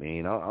want it,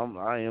 man.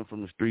 I am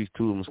from the streets,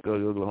 too. I'm in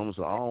Scully, Oklahoma,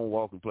 so I don't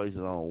walk in places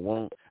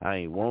I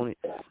ain't want it,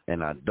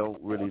 and I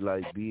don't really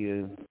like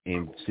being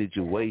in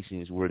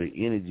situations where the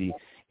energy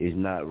is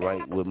not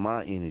right with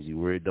my energy,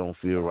 where it don't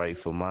feel right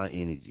for my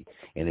energy.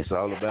 And it's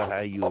all about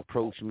how you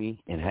approach me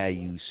and how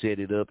you set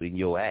it up in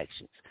your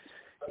actions.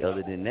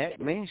 Other than that,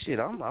 man, shit,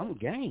 I'm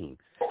game.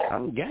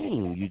 I'm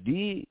game. You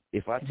dig?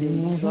 If I tell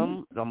you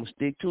something, I'm going to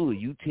stick to it.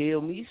 You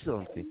tell me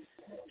something,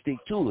 stick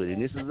to it.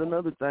 And this is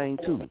another thing,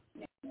 too.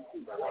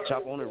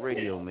 Chop on the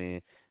radio,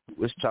 man.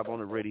 Let's Chop on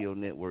the radio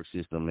network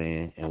system,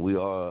 man. And we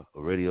are a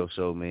radio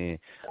show, man.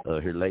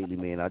 Here lately,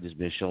 man, I've just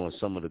been showing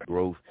some of the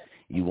growth.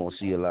 You won't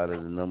see a lot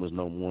of the numbers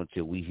no more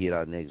until we hit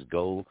our next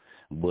goal.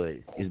 But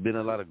it's been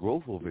a lot of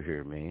growth over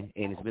here, man.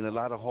 And it's been a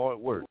lot of hard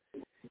work.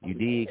 You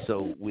dig?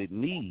 So with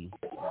me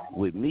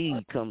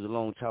comes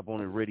along Chop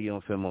on the Radio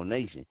and Femo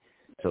Nation.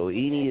 So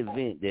any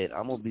event that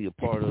I'm going to be a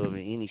part of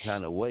in any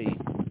kind of way,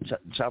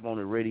 Chop on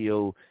the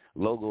Radio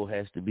logo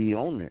has to be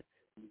on there.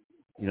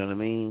 You know what I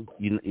mean?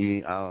 You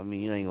ain't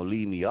gonna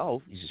leave me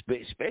off,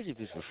 especially if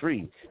it's for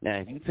free. Now,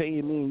 if you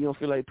paying me and you don't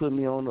feel like putting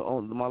me on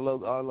my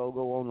logo, our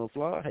logo on the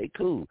flyer, hey,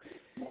 cool.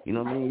 You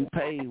know what I mean? You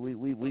pay,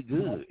 we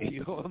good.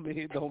 You know what I mean?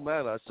 It don't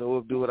matter. I show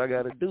up, do what I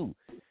gotta do.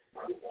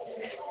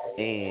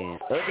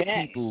 And other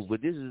people,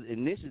 but this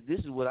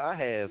is what I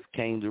have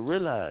came to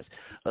realize.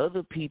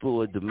 Other people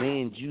will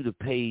demand you to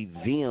pay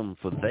them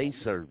for their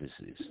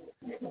services,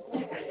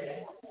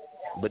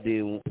 but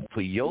then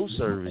for your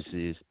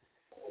services,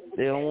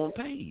 they don't want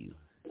to pay you.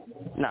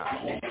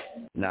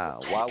 Nah.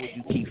 Why would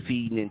you keep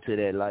feeding into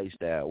that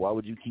lifestyle? Why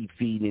would you keep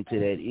feeding into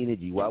that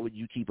energy? Why would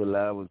you keep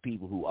allowing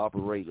people who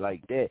operate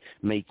like that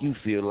make you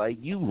feel like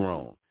you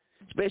wrong?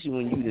 Especially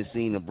when you done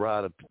seen a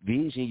broader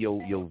vision.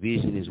 Your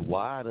vision is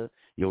wider.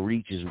 Your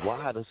reach is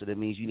wider. So that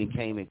means you done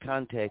came in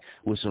contact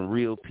with some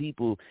real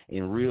people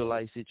in real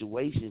life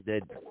situations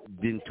that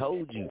been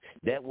told you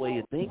that way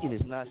of thinking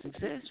is not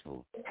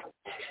successful.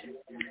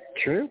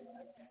 True.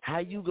 How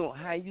you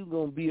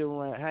gonna be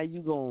around? How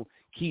you gonna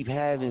keep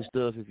having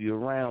stuff if you're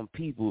around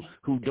people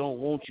who don't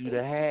want you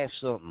to have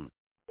something?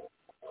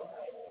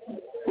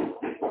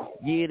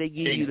 Yeah, they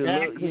give you the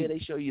love. Yeah, they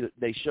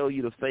show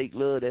you the fake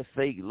love. That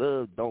fake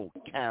love don't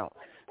count.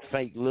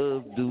 Fake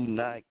love do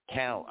not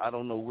count. I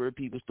don't know where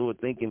people start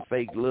thinking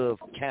fake love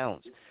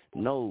counts.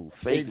 No,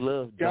 fake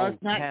love does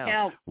don't not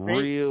count.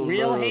 Real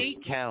love hate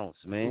counts,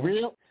 man.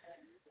 Real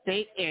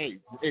fake.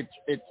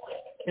 It's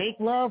fake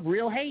love,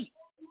 real hate.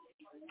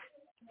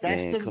 That's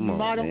man, the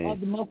motto of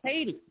the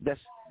Mopedi. That's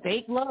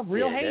fake love,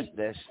 real hate.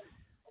 That's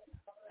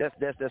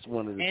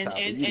one of the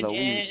topics.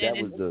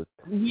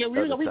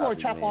 We're going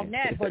to chop on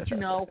that, but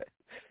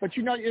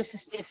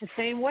it's the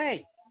same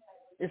way.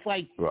 It's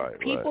like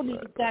people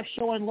need to stop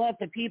showing love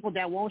to people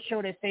that won't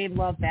show the same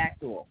love back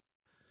to them.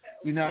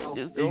 You know,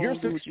 just you're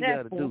do what you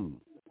gotta do.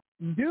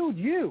 Do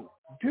you.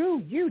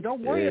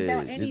 Don't worry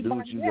about anybody do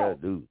what you else.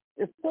 gotta do.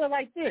 It's put it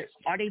like this.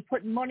 Are they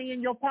putting money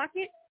in your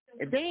pocket?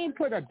 If they ain't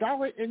put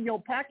 $1 in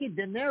your pocket,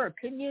 then their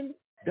opinion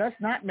does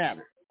not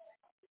matter.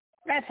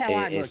 That's how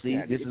I look at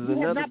it. This is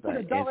another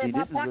thing.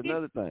 This is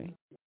another thing.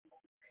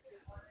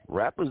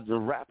 The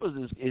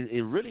rappers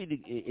it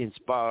really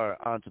inspire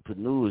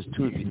entrepreneurs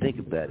too, if you think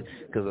about it.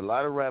 Because a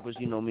lot of rappers,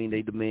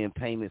 they demand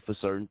payment for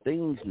certain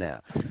things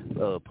now.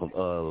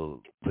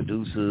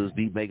 Producers,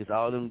 beat makers,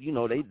 all of them,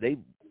 they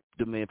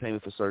demand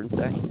payment for certain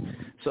things.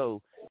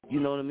 So, you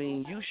know what I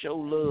mean? You show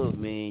love,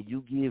 man.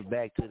 You give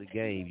back to the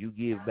game. You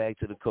give back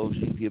to the culture.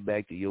 You give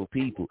back to your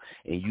people,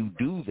 and you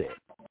do that.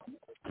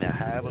 Now,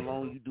 however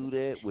long you do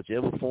that,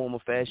 whichever form or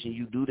fashion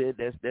you do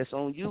that, that's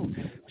on you.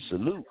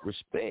 Salute,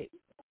 respect.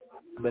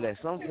 But at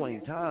some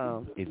point in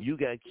time, if you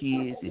got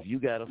kids, if you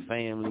got a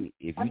family,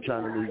 if you're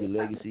trying to leave a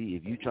legacy,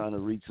 if you're trying to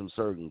reach some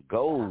certain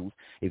goals,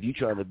 if you're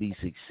trying to be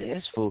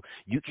successful,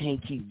 you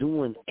can't keep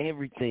doing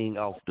everything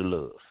off the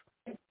love.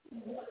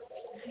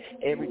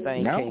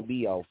 Everything can't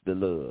be off the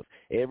love.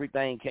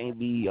 Everything can't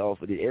be off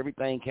of it.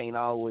 Everything can't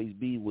always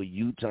be where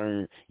you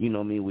turn,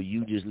 where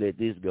you just let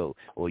this go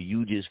or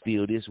you just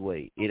feel this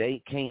way.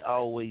 It can't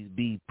always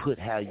be put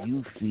how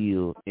you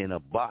feel in a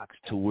box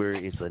to where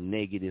it's a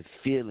negative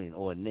feeling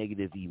or a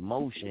negative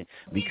emotion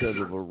because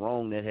of a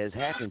wrong that has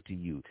happened to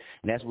you.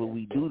 And that's what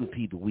we do to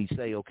people. We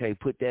say, okay,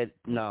 put that,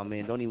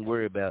 man, don't even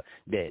worry about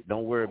that.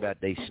 Don't worry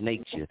about they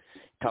snaked you,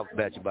 talked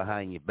about you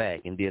behind your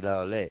back and did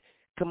all that.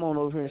 Come on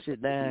over here and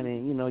sit down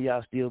and,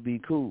 y'all still be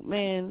cool.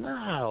 Man,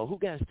 no. Who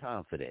got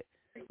time for that?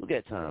 Who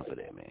got time for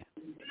that, man?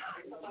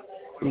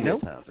 Who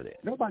got time for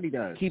that? Nobody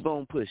does. Keep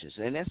on pushing.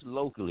 And that's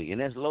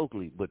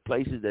locally. But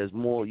places that's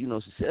more,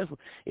 successful,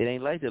 it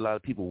ain't like that. A lot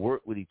of people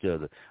work with each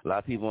other. A lot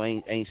of people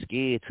ain't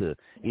scared to,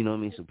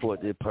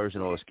 support that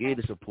person or scared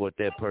to support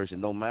that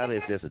person, no matter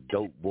if that's a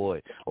dope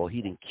boy or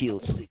he done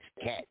killed 6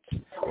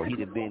 cats or he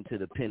done been to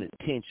the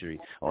penitentiary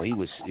or he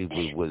was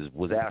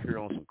out here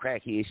on some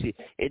crackhead shit.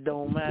 It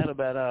don't matter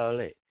about all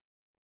that.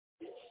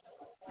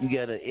 You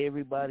gotta,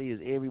 everybody is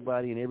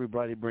everybody and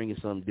everybody bringing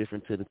something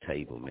different to the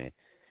table, man.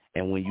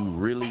 And when you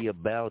really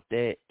about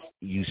that,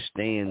 you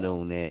stand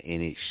on that,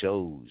 and it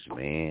shows,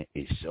 man.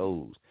 It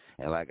shows.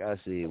 And like I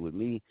said, with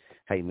me,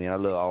 hey, man, I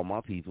love all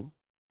my people.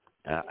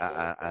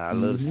 I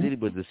love the city,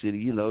 but the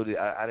city,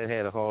 I done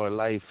had a hard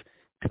life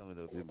coming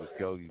up in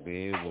Muskogee,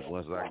 man. But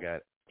once I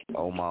got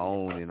on my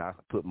own and I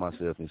put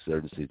myself in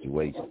certain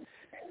situations.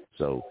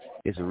 So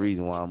it's a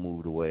reason why I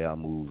moved the way I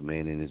moved,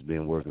 man, and it's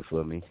been working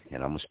for me,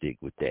 and I'm going to stick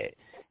with that.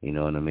 You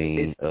know what I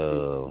mean?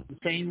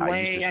 Same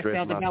way I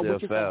felt about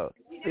what you thought.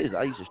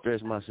 I used to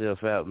stress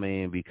myself out,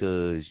 man,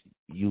 because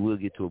you will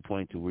get to a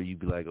point to where you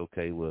be like,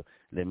 okay, well,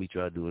 let me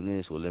try doing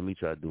this or let me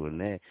try doing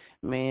that.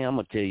 Man, I'm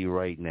going to tell you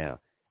right now,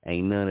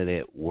 ain't none of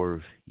that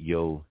worth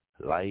your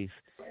life,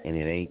 and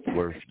it ain't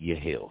worth your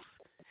health.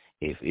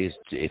 If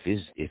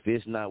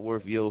it's not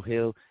worth your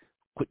health,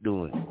 quit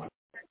doing it.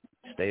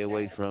 Stay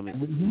away from it.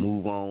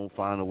 Move on.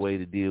 Find a way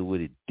to deal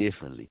with it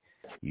differently.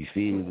 You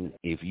feel me?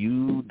 If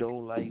you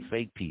don't like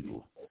fake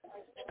people,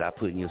 stop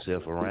putting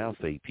yourself around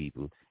fake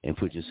people and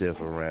put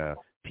yourself around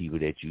people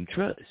that you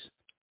trust.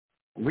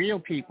 Real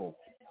people.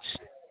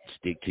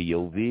 Stick to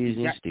your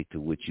vision. Stick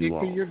to what you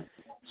want.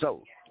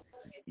 So,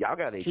 y'all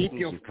got an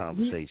exclusive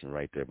conversation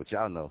right there, but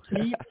y'all know.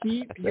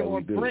 Keep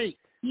your brake.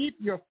 Keep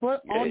your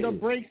foot on the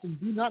brakes and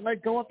do not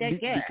let go of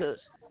that gas.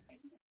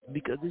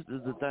 Because this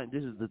is the thing.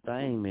 This is the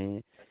thing,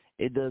 man.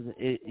 It doesn't.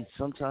 It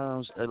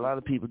sometimes a lot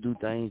of people do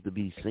things to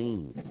be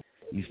seen.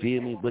 You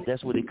feel me? But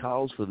that's what it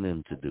calls for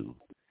them to do.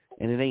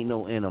 And it ain't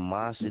no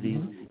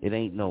animosity. It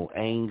ain't no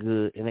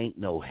anger. It ain't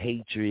no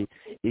hatred.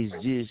 It's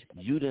just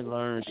you done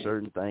learned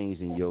certain things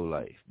in your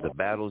life. The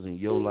battles in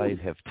your life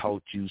have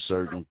taught you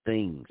certain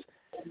things.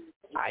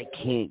 I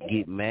can't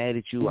get mad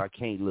at you. I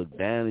can't look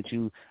down at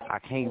you. I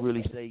can't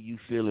really say you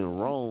feeling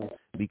wrong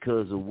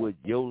because of what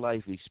your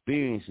life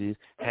experiences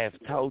have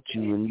taught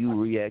you, and you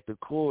react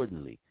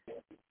accordingly.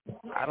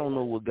 I don't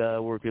know what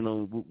God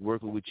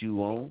working with you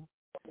on.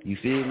 You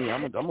feel me?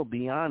 I'm gonna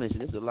be honest.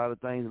 There's a lot of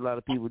things a lot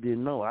of people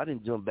didn't know. I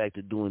didn't jump back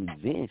to doing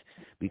events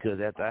because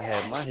after I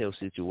had my health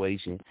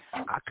situation,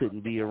 I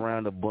couldn't be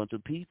around a bunch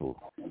of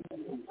people.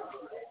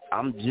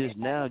 I'm just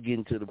now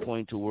getting to the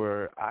point to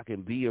where I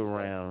can be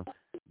around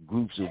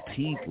groups of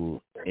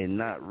people and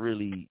not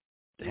really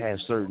have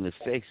certain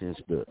effects and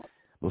stuff.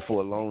 But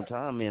for a long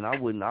time, man, I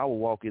would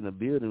walk in the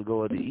building and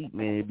go out to eat,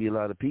 man. It'd be a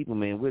lot of people,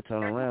 man. We'd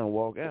turn around and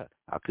walk out.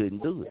 I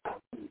couldn't do it.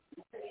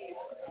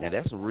 Now,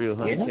 that's some real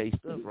 100K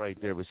stuff right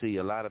there. But see,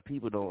 a lot of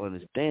people don't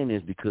understand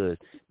this because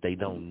they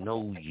don't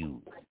know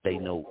you. They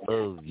know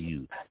of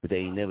you, but they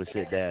ain't never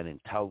sit down and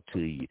talk to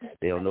you.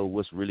 They don't know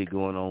what's really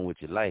going on with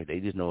your life. They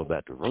just know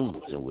about the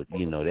rumors and what,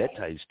 that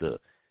type of stuff.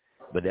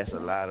 But that's a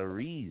lot of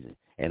reason.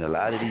 And a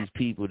lot of these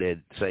people that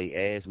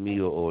say, ask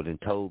me or then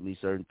told me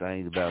certain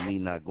things about me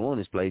not going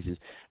these places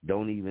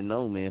don't even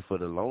know, man. For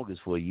the longest,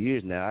 for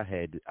years now,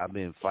 I've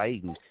been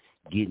fighting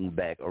getting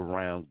back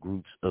around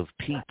groups of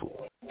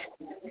people.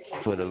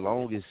 For the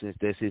longest since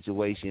that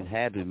situation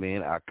happened,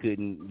 man, I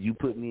couldn't. You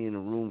put me in a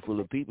room full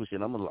of people,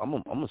 shit, I'm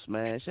a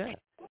smash out.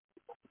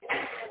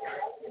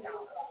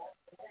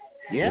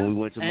 Yeah. When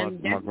we went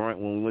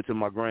to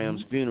my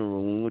Graham's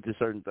funeral, when we went to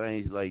certain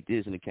things like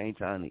this, and it came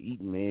time to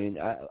eat, man,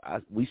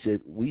 we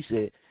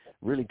said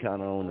really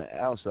kind of on the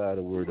outside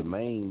of where the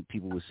main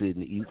people were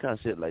sitting to eat. We kind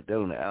of sit like that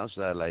on the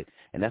outside, like,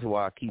 and that's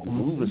why I keep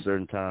moving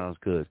certain times,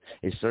 because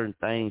it's certain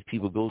things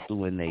people go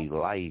through in their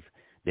life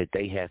that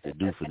they have to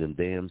do for them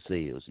damn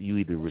selves. You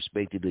either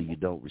respect it or you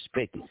don't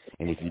respect it.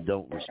 And if you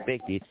don't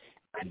respect it,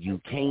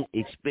 you can't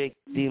expect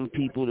them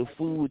people to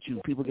fool with you.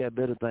 People got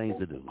better things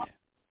to do.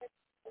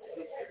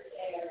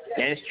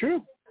 That is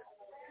true.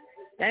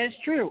 That is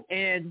true.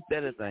 And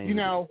better things, you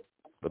know.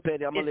 But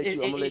Patty, I'm gonna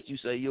let you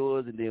say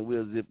yours, and then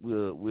we'll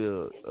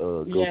go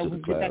to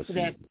the get back to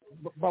that.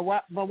 But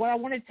what I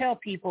want to tell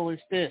people is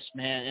this,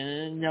 man.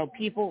 And you know,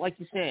 people, like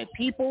you said,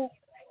 people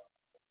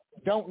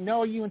don't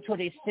know you until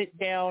they sit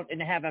down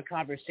and have a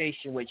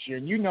conversation with you.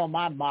 And you know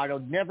my motto: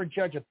 never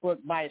judge a book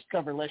by its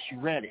cover unless you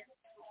read it.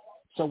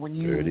 So when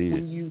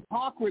you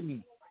talk with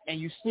me and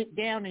you sit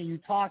down and you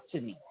talk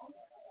to me,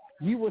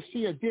 you will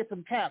see a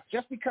different path.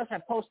 Just because I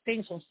post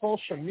things on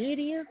social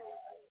media,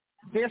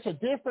 there's a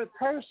different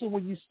person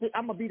when you sit.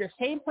 I'm going to be the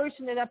same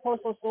person that I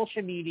post on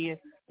social media,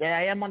 that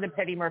I am on the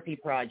Petty Murphy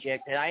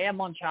Project, that I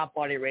am on Chop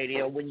Party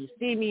Radio. When you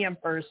see me in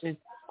person,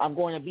 I'm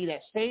going to be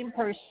that same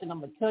person. I'm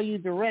going to tell you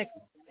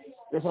directly.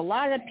 There's a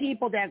lot of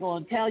people that are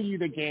going to tell you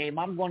the game.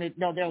 I ain't going to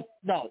tell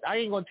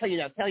you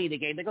they'll tell you the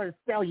game. They're going to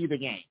sell you the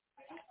game.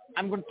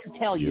 I'm going to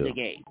tell you the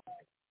game.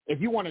 If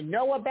you want to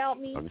know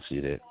about me, I can see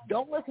that.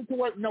 Don't listen to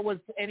what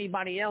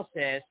anybody else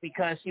says,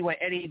 because see what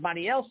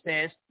anybody else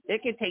says, they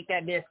can take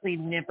that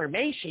misleading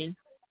information,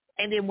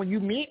 and then when you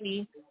meet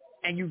me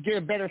and you get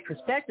a better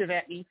perspective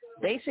at me,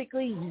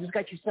 basically you just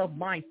got yourself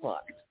mind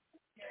fucked.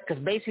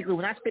 Because basically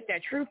when I spit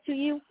that truth to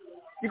you,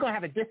 you're going to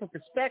have a different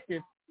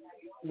perspective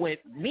with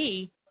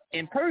me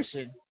in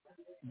person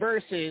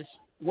versus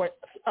what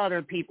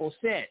other people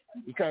said.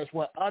 Because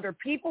what other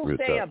people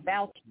say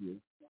about you,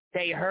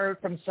 they heard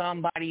from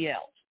somebody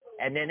else.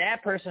 And then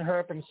that person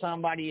heard from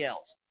somebody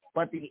else.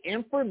 But the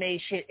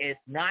information is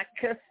not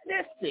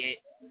consistent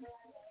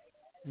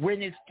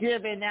when it's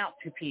given out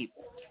to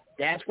people.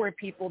 That's where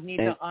people need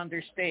to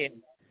understand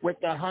with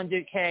the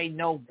 100K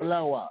no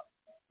blow up.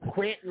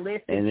 Quit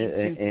listening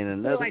and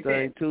another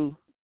thing too.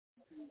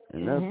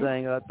 Another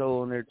thing I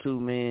throw on there too,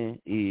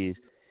 man, is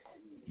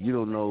you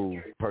don't know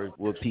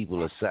what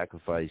people are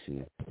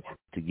sacrificing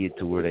to get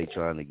to where they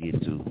trying to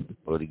get to,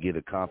 or to get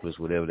accomplished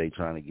whatever they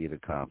trying to get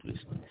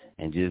accomplished.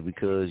 And just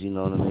because, you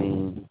know what I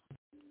mean,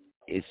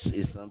 it's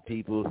some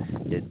people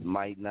that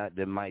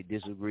might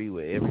disagree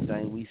with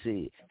everything we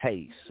said.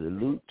 Hey,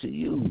 salute to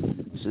you,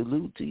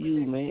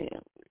 man.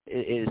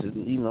 It's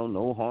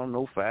no harm,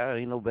 no foul,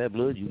 ain't no bad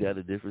blood. You got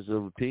a difference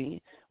of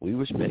opinion. We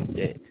respect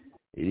that.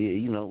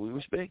 We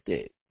respect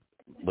that.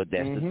 But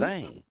that's the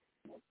thing.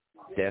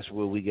 That's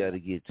where we got to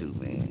get to,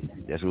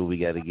 man. That's where we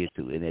got to get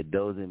to. And it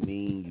doesn't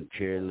mean you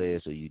care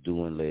less or you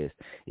doing less.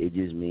 It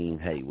just means,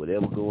 hey,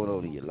 whatever going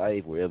on in your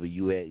life, wherever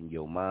you at in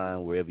your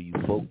mind, wherever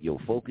your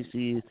focus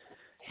is,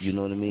 you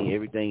know what I mean?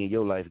 Everything in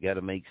your life got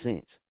to make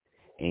sense.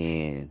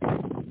 And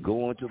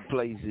going to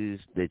places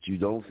that you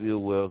don't feel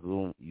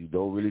welcome, you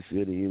don't really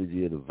feel the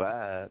energy or the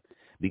vibe,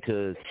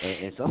 because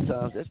and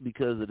sometimes that's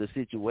because of the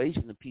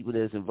situation. The people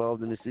that's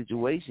involved in the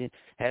situation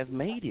have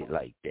made it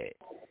like that.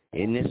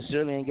 It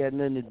necessarily ain't got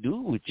nothing to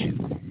do with you.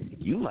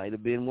 You might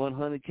have been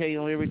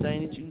 100K on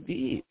everything that you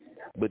did,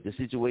 but the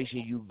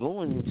situation you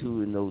going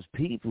into and those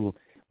people,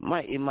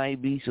 it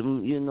might be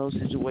some,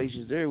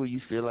 situations there where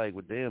you feel like,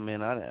 well, damn,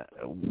 man,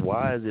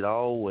 why is it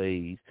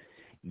always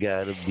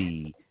got to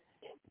be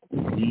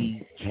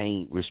we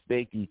can't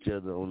respect each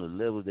other on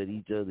the level that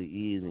each other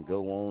is and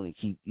go on and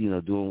keep,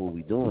 doing what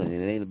we doing.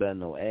 And it ain't about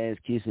no ass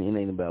kissing. It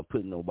ain't about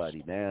putting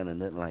nobody down or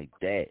nothing like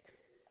that.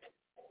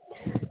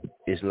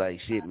 It's like,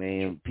 shit,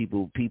 man,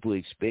 people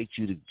expect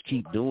you to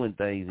keep doing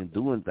things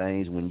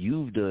when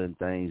you've done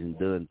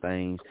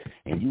things,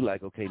 and you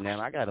like, okay,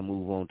 now I got to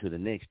move on to the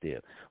next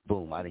step.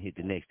 Boom, I done hit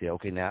the next step.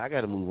 Okay, now I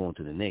got to move on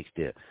to the next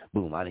step.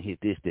 Boom, I done hit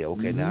this step.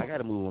 Okay, now I got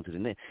to move on to the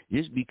next.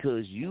 Just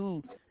because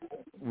you,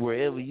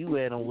 wherever you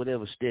at on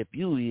whatever step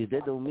you is,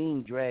 that don't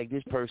mean drag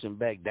this person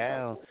back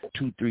down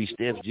 2-3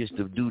 steps just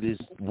to do this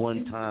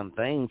one-time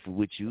thing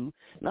with you.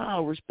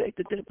 No, respect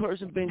that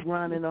person been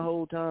grinding the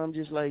whole time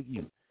just like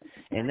you.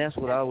 And that's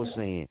what I was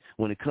saying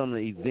when it comes to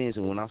events,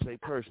 and when I say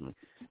personally.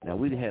 Now,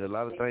 we had a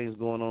lot of things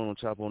going on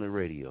Chop on the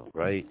Radio,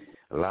 right?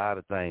 A lot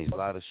of things, a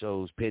lot of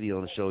shows. Petty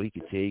on the show, he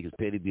could tell you, because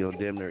Petty be on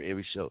damn near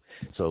every show.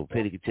 So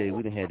Petty could tell you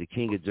we done had the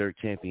King of Jerk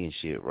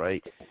Championship,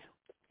 right?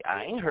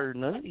 I ain't heard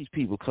none of these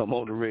people come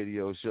on the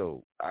radio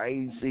show. I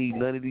ain't seen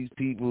none of these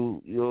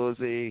people, you know what I'm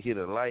saying, hit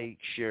a like,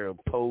 share a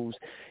post,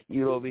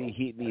 you know what I mean,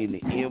 hit me in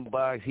the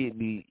inbox, hit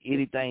me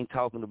anything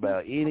talking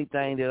about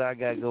anything that I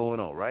got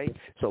going on, right?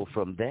 So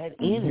from that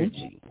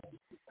energy,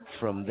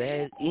 from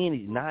that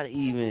energy, not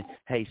even,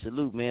 hey,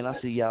 salute, man, I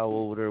see y'all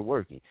over there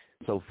working.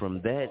 So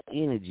from that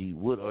energy,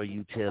 what are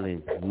you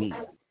telling me?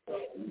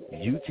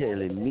 You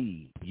telling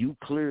me you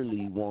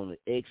clearly want to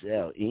X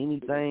out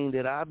anything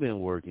that I've been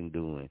working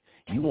doing.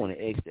 You want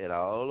to X that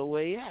all the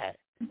way out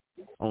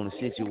on a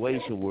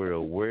situation where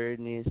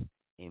awareness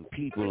and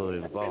people are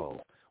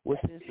involved. What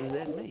sense does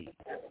that make?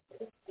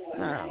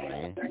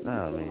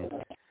 Nah, man.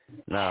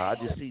 Nah, I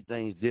just see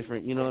things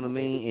different, you know what I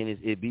mean? And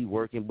it be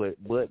working,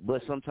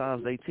 but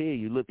sometimes they tell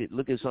you,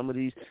 look at some of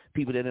these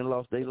people that done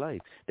lost their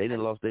life. They done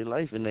lost their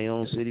life in their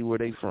own city where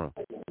they from.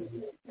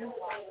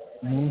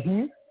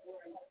 Mhm.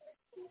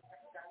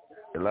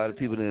 A lot of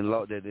people that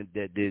lost that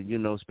did, you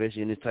know,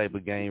 especially in this type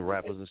of game,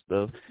 rappers and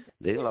stuff,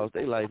 they lost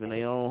their life in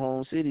their own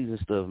home cities and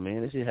stuff,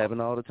 man. That shit happen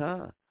all the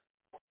time.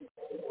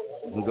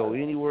 You can go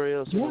anywhere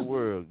else in the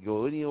world,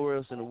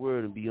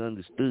 and be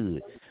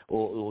understood,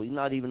 or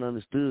not even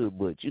understood,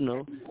 but, you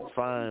know,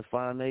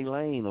 find their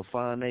lane or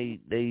find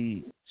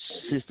they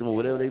system or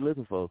whatever they're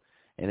looking for,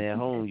 and at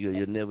home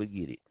you'll never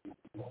get it.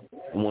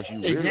 And once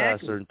you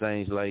realize certain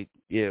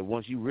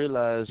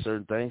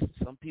things,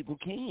 some people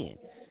can.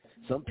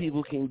 Some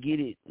people can get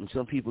it and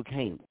some people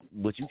can't.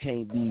 But you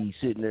can't be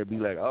sitting there and be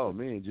like, oh,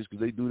 man, just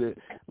because they do that.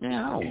 Man,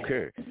 I don't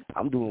care.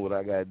 I'm doing what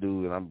I got to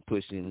do, and I'm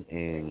pushing,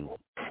 and,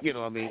 you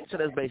know what I mean? So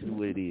that's basically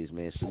what it is,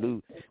 man.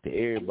 Salute to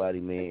everybody,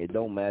 man. It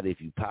don't matter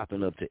if you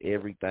popping up to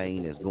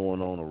everything that's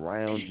going on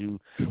around you,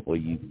 or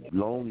as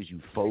long as you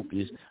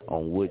focus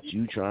on what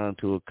you trying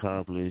to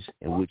accomplish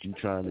and what you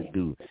trying to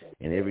do.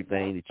 And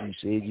everything that you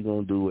said you're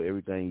going to do,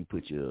 everything you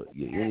put your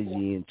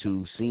energy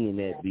into, seeing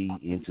that be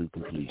into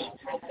completion.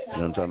 You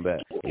know what I'm talking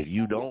about? If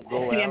you don't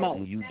go out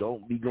and you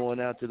don't be going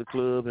out to the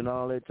club and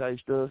all that type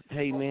stuff,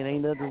 hey, man,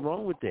 ain't nothing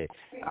wrong with that.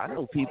 I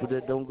know people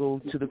that don't go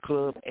to the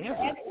club ever.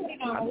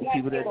 I know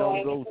people that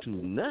don't go to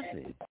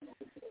nothing.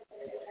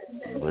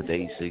 But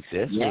they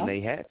successful and they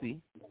happy,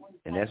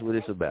 and that's what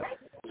it's about.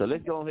 So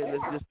let's go ahead.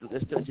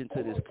 Let's touch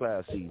into this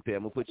cloud seeding. Pam,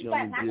 I'm going to put you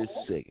on in just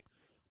a second.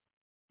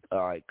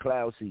 All right,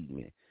 cloud seeding,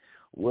 man.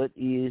 What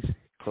is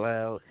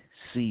cloud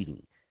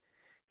seeding?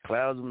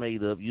 Clouds are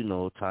made up, you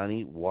know,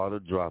 tiny water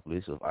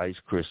droplets of ice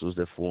crystals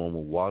that form a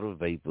water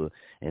vapor,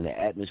 and the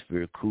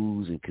atmosphere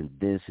cools and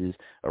condenses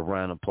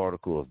around a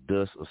particle of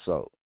dust or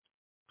salt.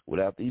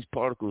 Without these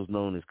particles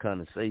known as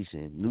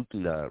condensation,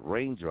 nuclei,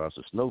 raindrops,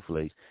 or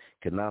snowflakes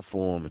cannot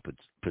form, and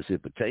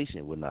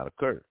precipitation will not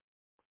occur.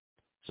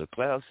 So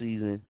cloud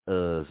seeding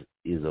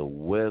is a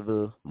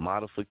weather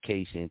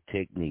modification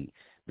technique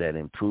that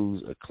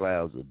improves a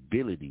cloud's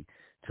ability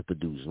to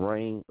produce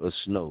rain or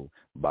snow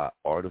by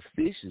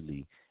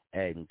artificially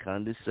adding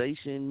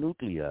condensation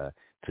nuclei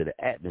to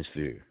the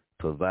atmosphere,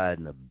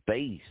 providing a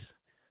base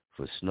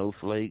for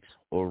snowflakes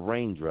or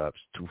raindrops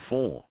to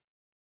form.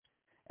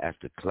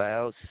 After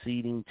cloud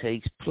seeding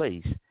takes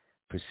place,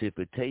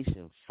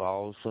 precipitation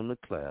falls from the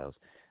clouds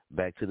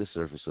back to the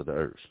surface of the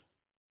earth.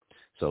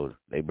 So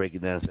they break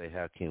it down and say,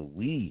 how can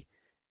we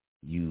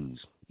use,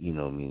 you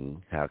know what I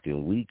mean, how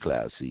can we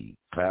cloud seed?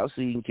 Cloud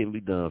seeding can be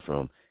done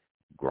from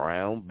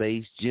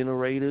ground-based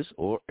generators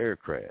or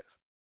aircraft.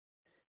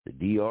 The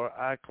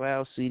DRI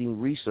Cloud Seeding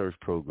Research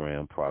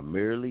Program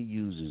primarily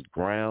uses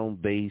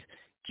ground-based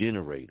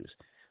generators,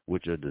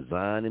 which are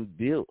designed and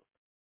built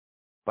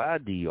by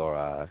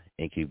DRI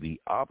and can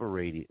be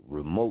operated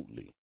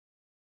remotely.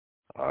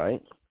 All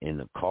right. In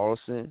the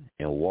Carlson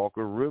and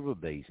Walker River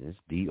basins,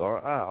 DRI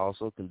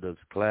also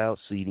conducts cloud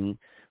seeding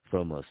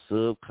from a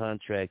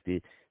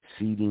subcontracted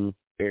seeding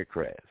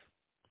aircraft.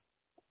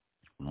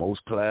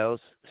 Most cloud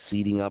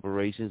seeding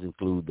operations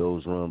include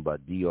those run by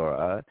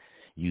DRI,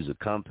 use a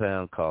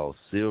compound called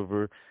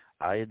silver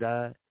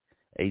iodide,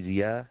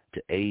 AZI,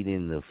 to aid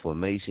in the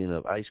formation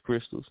of ice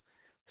crystals.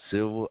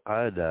 Silver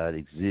iodide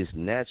exists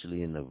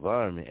naturally in the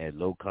environment at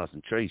low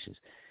concentrations,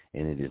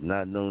 and it is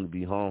not known to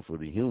be harmful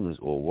to humans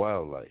or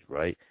wildlife,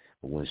 right?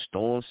 But when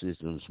storm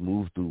systems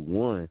move through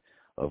one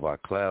of our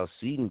cloud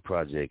seeding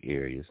project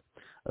areas,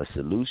 a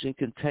solution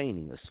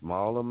containing a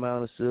small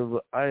amount of silver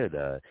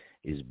iodide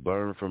is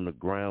burned from the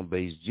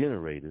ground-based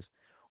generators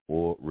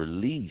or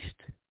released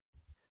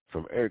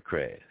from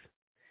aircraft.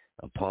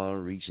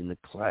 Upon reaching the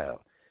cloud,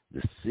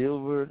 the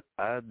silver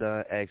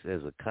iodide acts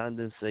as a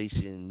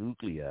condensation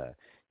nuclei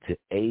to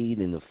aid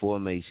in the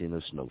formation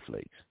of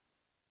snowflakes.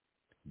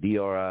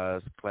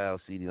 DRI's cloud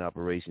seeding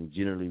operation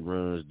generally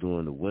runs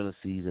during the winter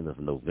season of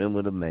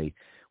November to May,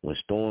 when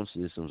storm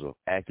systems are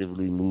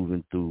actively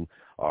moving through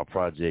our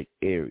project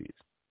areas.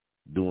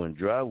 During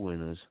dry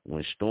winters,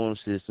 when storm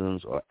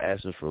systems are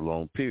absent for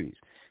long periods,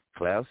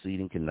 cloud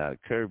seeding cannot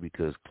occur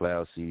because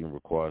cloud seeding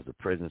requires the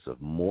presence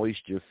of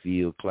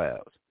moisture-filled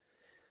clouds.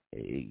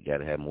 You got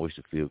to have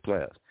moisture-filled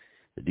clouds.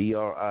 The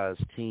DRI's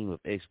team of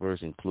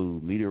experts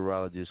include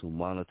meteorologists who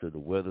monitor the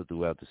weather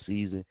throughout the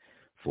season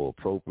for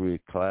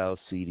appropriate cloud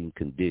seeding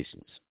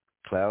conditions.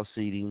 Cloud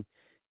seeding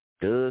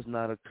does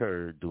not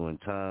occur during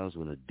times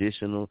when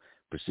additional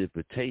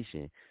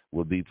precipitation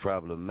would be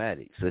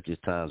problematic, such as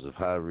times of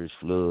high-risk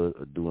flood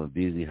or during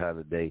busy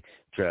holiday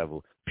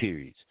travel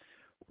periods.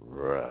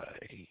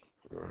 Right.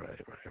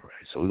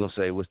 So we're going to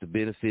say what's the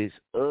benefits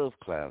of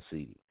cloud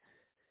seeding.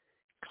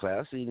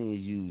 Cloud seeding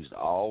is used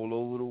all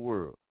over the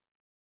world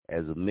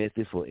as a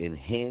method for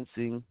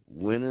enhancing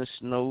winter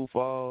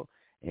snowfall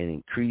and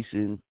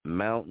increasing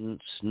mountain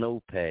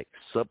snowpack,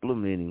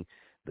 supplementing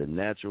the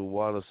natural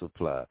water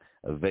supply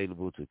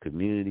available to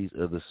communities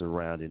of the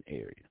surrounding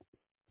area.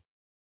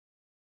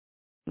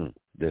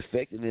 The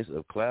effectiveness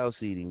of cloud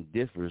seeding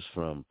differs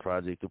from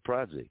project to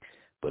project,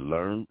 but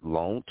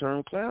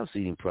long-term cloud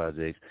seeding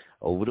projects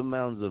over the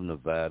mountains of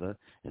Nevada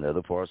and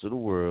other parts of the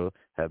world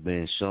have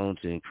been shown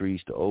to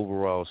increase the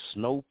overall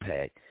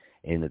snowpack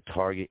in the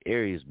target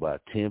areas by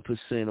 10%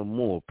 or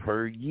more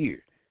per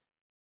year.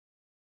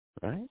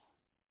 Right?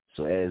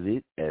 So as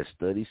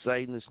studies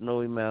citing the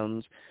snowy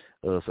mountains,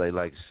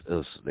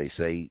 they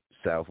say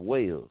South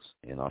Wales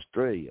in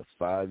Australia, a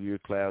 5-year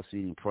cloud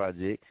seeding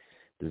project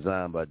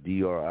designed by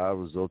DRI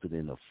resulted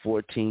in a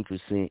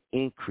 14%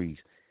 increase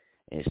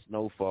in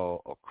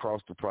snowfall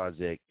across the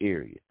project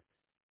area.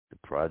 The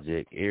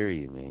project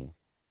area, man.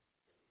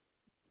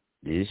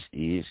 This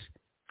is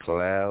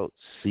cloud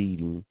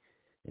seeding,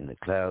 and the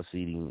cloud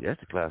seeding, that's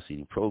the cloud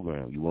seeding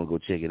program. You want to go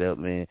check it out,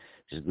 man,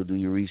 just go do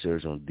your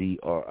research on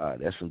DRI.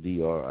 That's from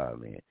DRI,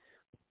 man.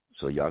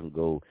 So y'all can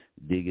go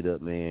dig it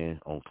up, man,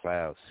 on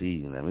cloud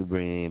seeding. Let me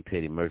bring in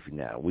Petty Murphy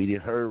now. We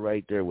did heard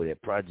right there what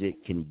that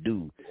project can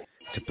do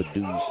to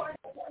produce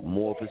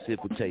more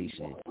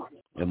precipitation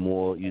and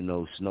more,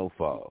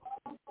 snowfall.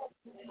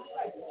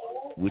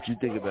 What you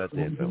think about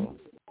that, fellow?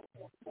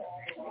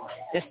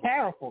 It's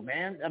powerful,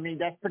 man. I mean,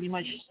 that's pretty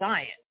much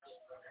science.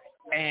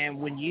 And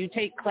when you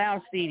take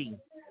cloud seeding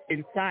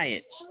in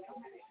science,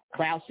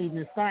 cloud seeding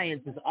in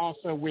science is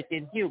also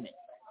within human.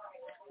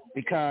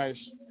 Because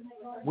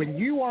when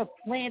you are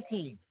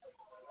planting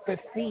the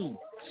seeds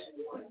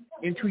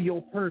into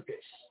your purpose,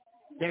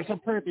 there's a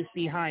purpose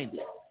behind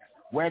it.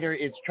 Whether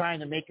it's trying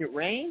to make it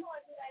rain,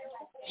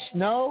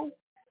 snow,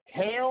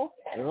 hail,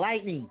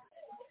 lightning,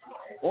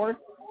 or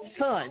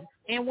sun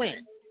and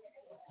wind.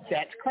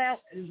 That's cloud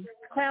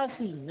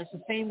seeding. That's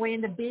the same way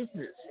in the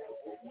business.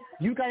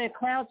 You got to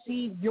cloud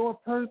seed your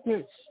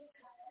purpose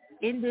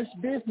in this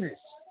business.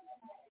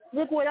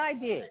 Look what I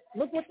did.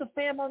 Look what the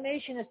Famo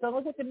Nation has done.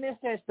 Look what the Mist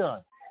has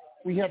done.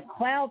 We have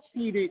cloud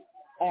seeded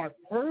our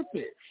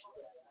purpose.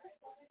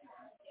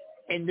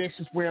 And this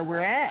is where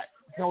we're at.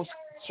 Go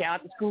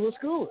shout out to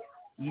School.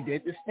 You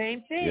did the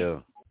same thing. Yeah.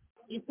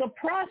 It's a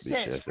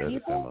process,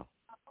 people.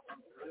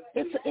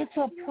 It's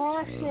a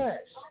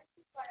process.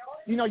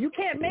 You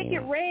can't make it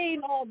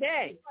rain all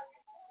day.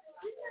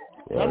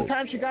 Right.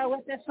 Sometimes you got to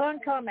let that sun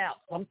come out.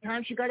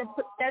 Sometimes you got to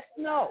put that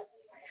snow.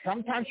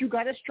 Sometimes you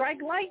got to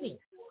strike lightning.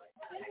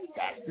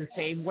 That's the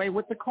same way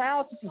with the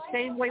clouds. It's the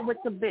same way with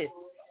the business.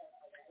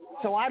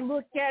 So I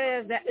look at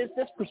it as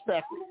this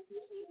perspective.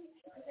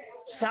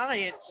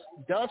 Science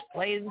does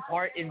play a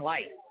part in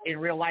life, in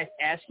real life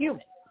as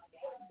human.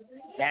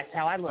 That's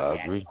how I look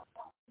at it.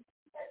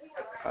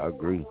 I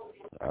agree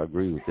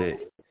with that.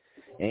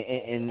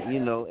 And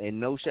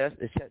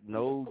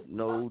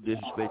no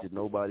disrespect to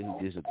nobody who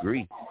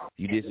disagree. If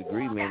you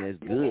disagree, man, that's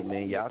good,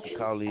 man. Y'all can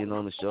call in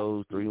on the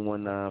show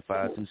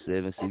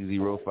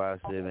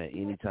 319-527-6057 at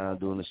any time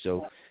during the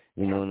show.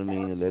 You know what I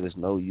mean? And let us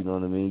know. You know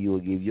what I mean? You will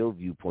give your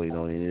viewpoint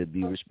on it, and it'll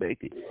be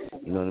respected.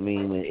 You know what I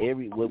mean?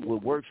 And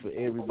what works for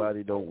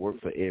everybody don't work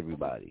for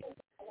everybody.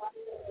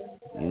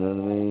 You know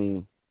what I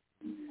mean?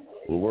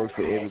 What works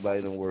for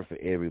everybody don't work for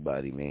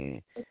everybody,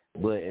 man.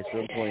 But at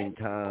some point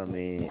in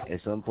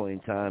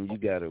time, you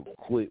gotta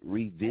quit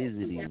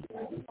revisiting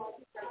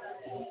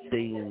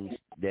things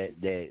that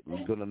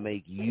are gonna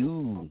make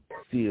you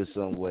feel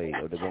some way,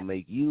 or they're gonna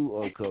make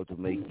you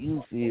uncomfortable, make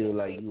you feel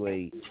like you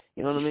ain't.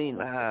 You know what I mean?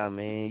 Nah,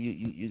 man.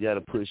 You gotta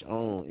push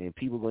on, and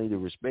people gonna either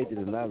respect it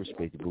or not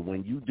respect it. But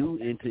when you do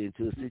enter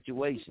into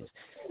situations,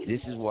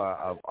 this is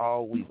why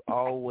we've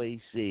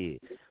always said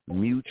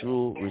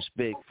mutual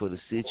respect for the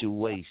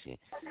situation.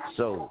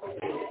 So,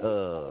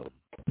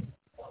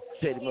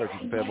 Teddy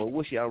Murphy, Famo,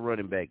 what's y'all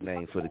running back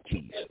name for the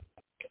Keys?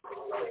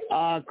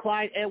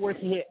 Clyde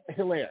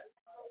Edwards-Hilaire.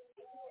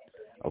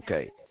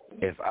 Okay.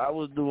 If I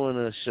was doing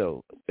an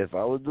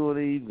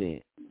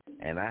event,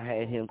 and I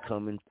had him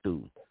coming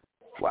through,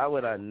 why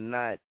would I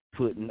not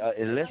put,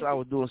 unless I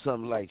was doing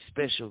something like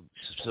special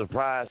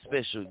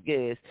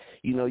guest,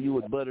 you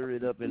would butter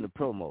it up in the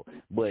promo.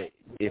 But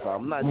if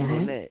I'm not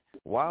doing that,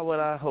 why would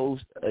I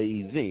host an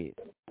event,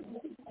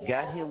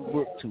 got him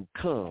booked to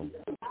come,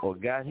 or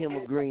got him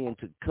agreeing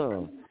to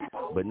come,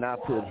 but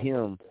not put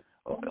him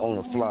on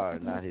a flyer,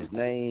 not his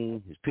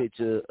name, his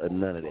picture, or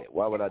none of that?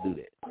 Why would I do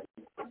that?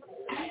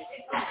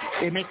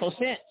 It makes no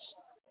sense.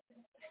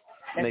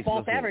 That's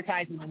false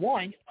advertising,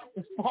 one.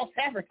 It's false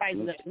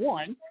advertising, that's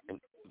one.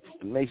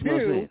 It makes no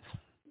sense.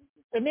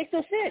 It makes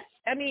no sense.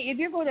 I mean, if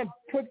you're going to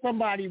put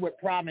somebody with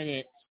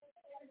prominence,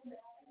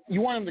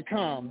 you want them to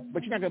come,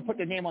 but you're not going to put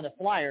their name on the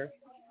flyer,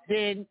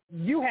 then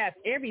you have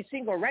every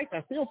single right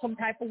to feel some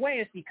type of way.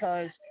 It's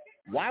because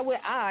why would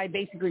I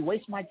basically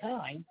waste my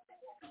time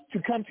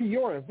to come to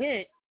your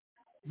event,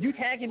 you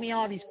tagging me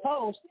on these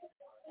posts,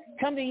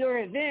 come to your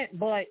event,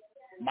 but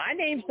my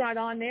name's not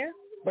on there.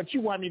 but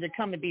you want me to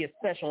come and be a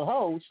special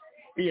host,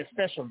 be a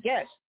special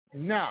guest.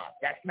 No,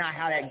 that's not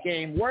how that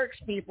game works,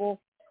 people.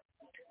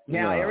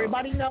 Now,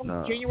 everybody knows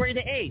January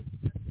the 8th.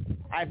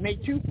 I've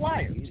made 2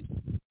 flyers.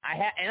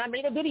 And I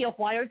made a video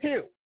flyer,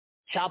 too.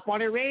 Chop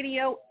on It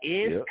Radio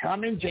is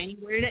coming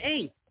January the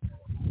 8th.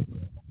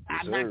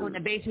 I'm not going to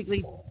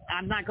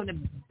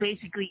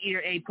basically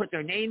either put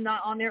their name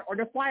not on there or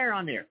the flyer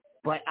on there.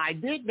 But I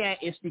did that.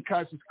 It's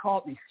because it's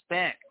called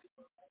respect.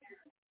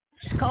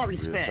 It's called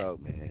respect. Real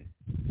talk, man.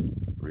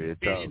 Real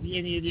talk. If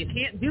you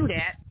can't do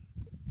that,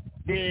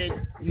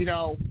 then,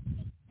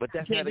 but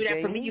that's you can't how the do that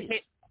game for me.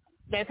 is.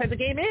 That's how the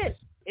game is.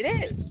 It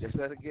is. That's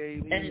how the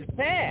game is. And it's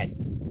sad.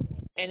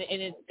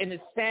 And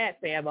it's sad,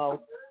 Samo,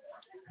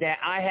 that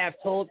I have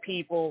told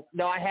people,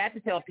 I had to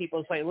tell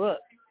people, say, look,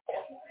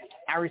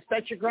 I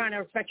respect your grind, I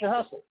respect your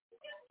hustle.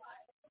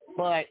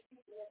 But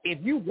if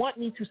you want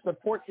me to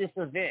support this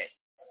event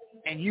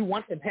and you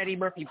want the Petty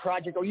Murphy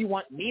Project or you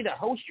want me to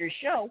host your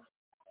show,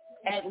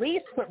 at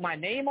least put my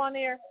name on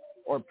there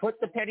or put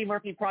the Petty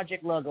Murphy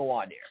Project logo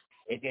on there.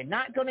 If you're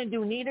not going to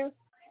do neither,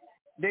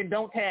 then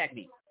don't tag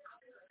me.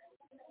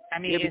 I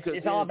mean,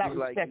 it's all about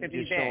respect.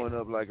 You just showing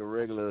up like a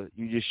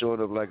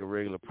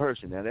regular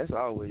person. Now that's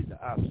always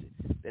the opposite.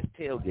 That's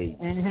tailgating.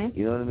 Mm-hmm.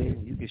 You know what I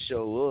mean? You can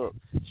show up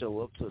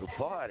to the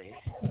party,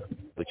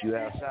 but you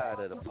outside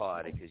of the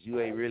party because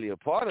you ain't really a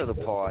part of the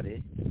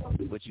party,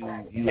 but you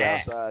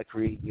outside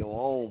creating your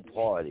own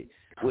party.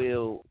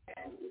 Well,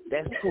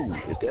 that's cool.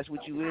 If that's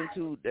what you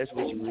into, that's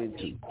what you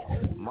into.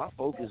 My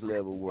focus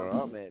level where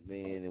I'm at,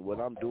 man, and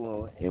what I'm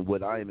doing and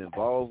what I am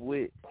involved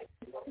with,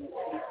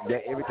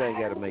 that everything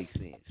got to make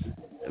sense.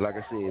 Like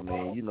I said,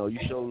 man, you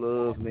show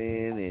love,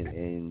 man,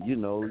 and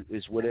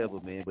it's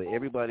whatever, man. But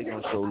everybody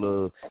gonna show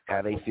love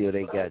how they feel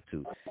they got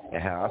to,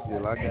 and how I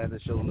feel I got to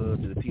show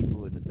love to the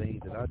people and the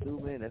things that I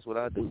do, man. That's what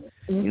I do.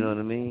 You know what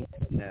I mean?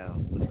 Now,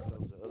 when it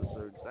comes to other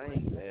certain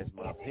things, that's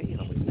my opinion.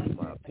 I'm gonna give you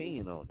my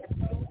opinion on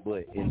it.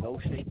 But in no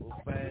shape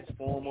or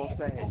form or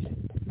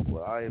fashion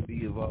will I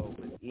be involved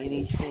with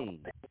anything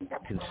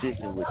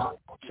consistent with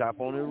Chop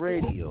on the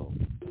Radio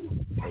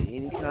at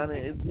any kind of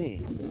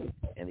event,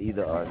 and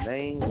either our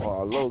name or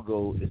our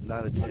logo is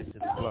not attached to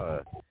the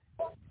flyer,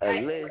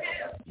 unless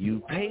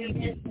you pay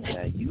me.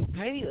 Now you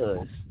pay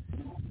us,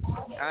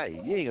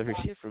 you ain't gonna hear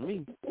shit from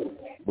me.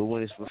 But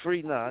when it's for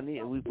free,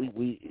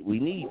 we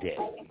need that.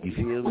 You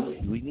feel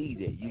me? We need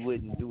that. You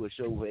wouldn't do a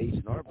show with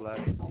H&R Block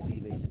and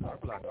leave H&R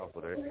Block off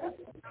of there.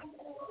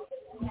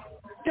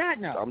 God,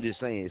 no. I'm just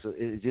saying. So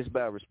it's just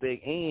about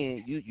respect,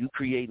 and you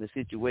creating a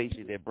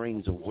situation that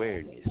brings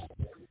awareness.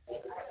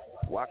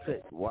 Why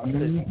cut?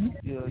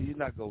 You're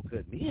not gonna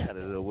cut me out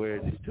of the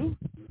awareness too.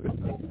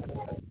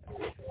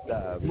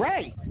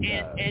 Right.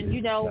 And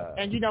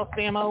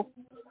Samo,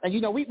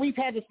 and we've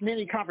had this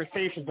many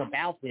conversations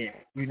about this.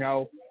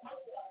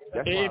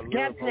 That's why I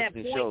love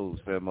hosting shows,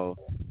 Famo.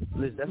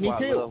 Listen, that's why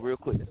I love, real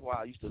quick, that's why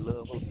I used to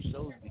love hosting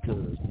shows,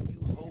 because when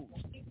you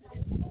host,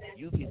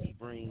 you get to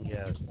bring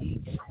out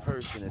each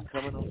person that's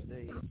coming on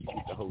stage. You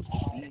get to host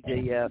the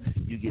DJ out.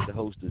 You get to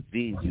host the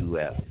venue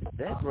out.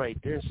 That right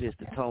there sets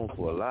the tone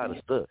for a lot of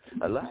stuff.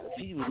 A lot of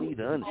people need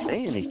to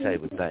understand these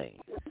type of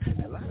things.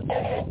 A lot of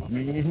people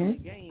need to play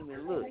the game,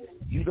 and look,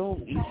 you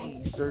don't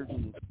need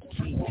certain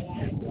key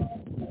people,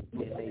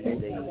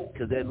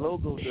 because that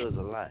logo does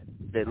a lot.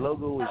 That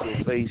logo is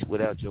your face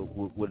without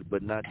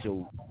but not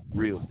your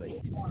real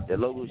face. That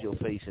logo is your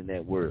face in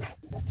that world.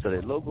 So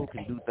that logo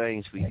can do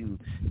things for you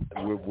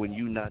when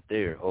you're not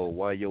there, or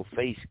while your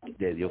face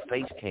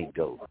can't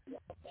go.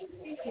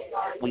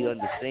 We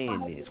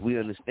understand this. We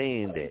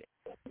understand that.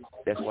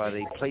 That's why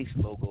they place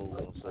logos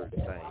on certain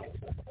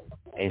things.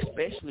 And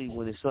especially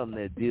when it's something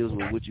that deals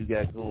with what you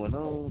got going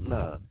on,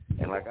 nah.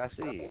 And like I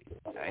said,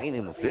 I ain't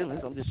in my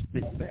feelings. I'm just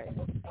spitting back.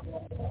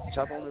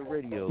 Chop on the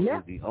Radio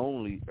is the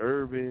only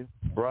urban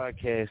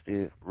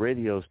broadcasting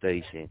radio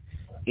station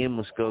in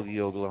Muskogee,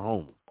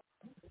 Oklahoma.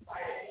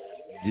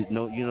 You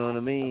know what I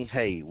mean?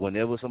 Hey,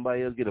 whenever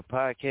somebody else get a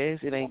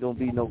podcast, it ain't gonna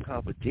be no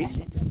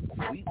competition.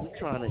 We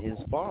trying to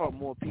inspire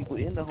more people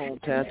in the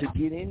hometown to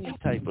get in these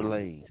type of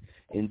lanes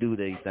and do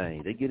their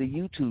thing. They get a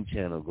YouTube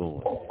channel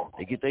going.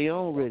 They get their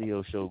own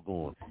radio show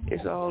going.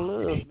 It's all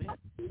love, man.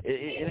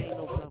 It ain't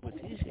no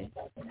competition.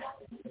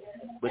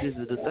 But this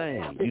is the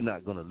thing. You're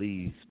not going to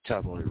leave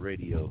Chop on the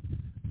Radio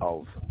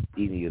off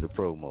any of the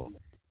promo.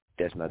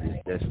 That's not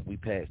this. We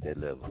passed that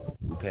level.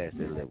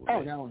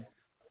 Oh, no.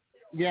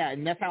 Yeah,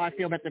 and that's how I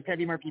feel about the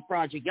Petty Murphy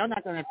Project. Y'all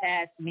not going to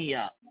pass me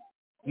up.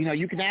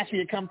 You can ask me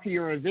to come to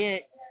your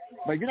event,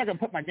 but you're not going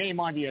to put my name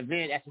on the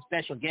event as a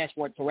special guest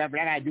whatsoever.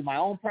 I got to do my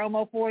own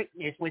promo for it.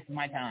 It's wasting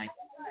my time.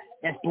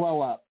 That's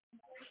blow up.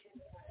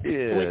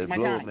 Yeah,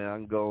 blow up, man. I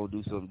can go and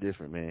do something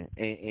different, man.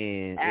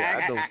 And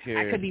I don't care.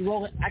 I could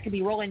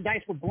be rolling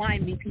dice with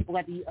blind people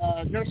at the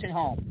nursing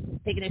home,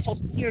 taking their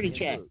Social Security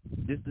check.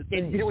 This the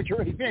thing. And do what you're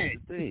already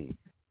doing.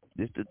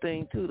 This the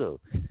thing too, though.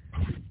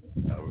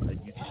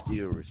 You can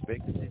still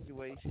respect the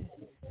situation.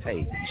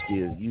 hey,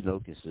 you still,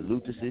 can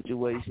salute the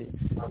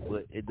situation,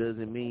 but it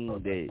doesn't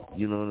mean that,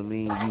 you know what I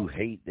mean, you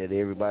hate that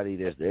everybody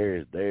that's there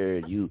is there,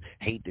 you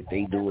hate that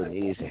they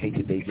doing this, hate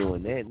that they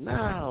doing that.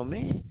 No,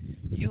 man.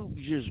 You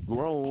just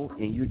grown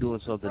and you're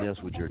doing something else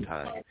with your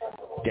time.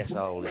 That's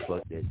all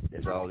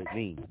that's all it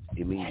means.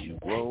 It means you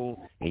grown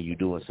and you're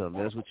doing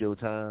something else with your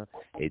time.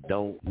 It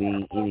don't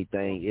mean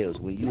anything else.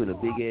 When you in a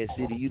big ass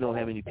city, you don't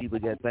have any people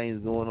got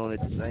things going on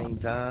at the same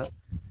time.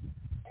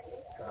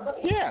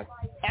 Yeah,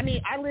 I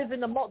mean, I live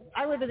in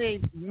a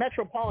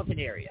metropolitan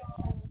area.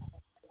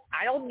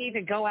 I don't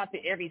even go out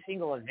to every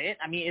single event.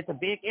 I mean, it's a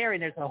big area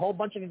and there's a whole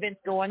bunch of events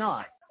going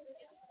on.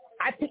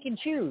 I pick and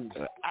choose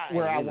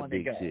where I want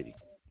to go. City.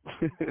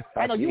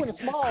 I know you in a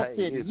small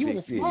city. You in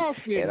a small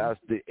city, and I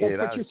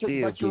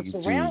still choose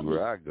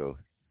where I go.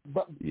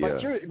 But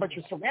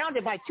you're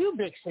surrounded by two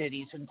big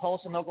cities in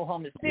Tulsa and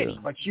Oklahoma City.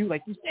 Yeah. But you,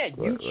 like you said,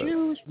 you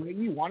choose where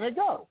you want to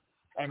go,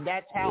 and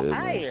that's how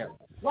I am.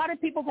 A lot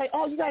of people say,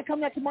 "Oh, you gotta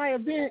come out to my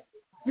event.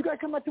 You gotta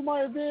come out to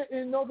my event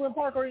in Overland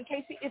Park or in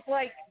KC." It's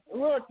like,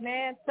 look,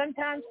 man.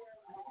 Sometimes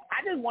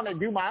I just want to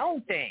do my own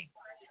thing,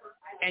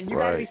 and you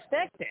gotta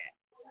respect that.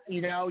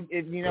 You know,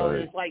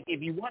 it's like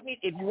if you want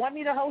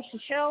me to host a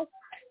show,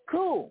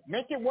 cool,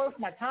 make it worth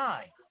my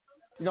time.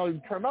 You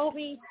know, promote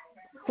me,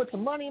 put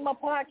some money in my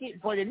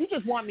pocket. But if you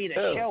just want me to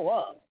show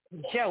up,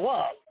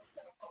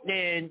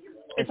 then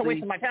it's a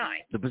waste of my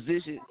time. The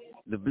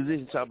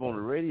position Top on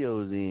the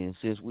Radio is in,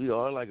 since we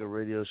are like a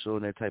radio show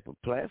and that type of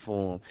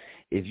platform,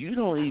 if you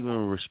don't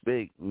even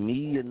respect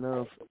me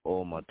enough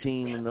or my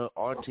team enough,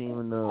 our team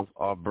enough,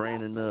 our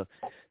brand enough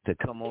to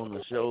come on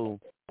the show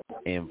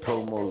and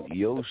promote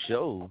your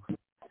show,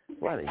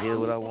 why the hell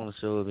would I want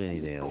to show up any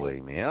damn way,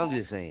 man? I'm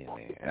just saying,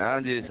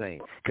 man.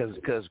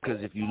 Because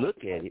if you look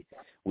at it,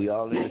 we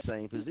all in the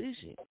same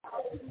position.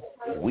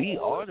 We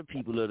are the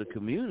people of the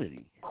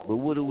community. But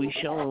what are we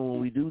showing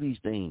when we do these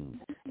things?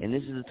 And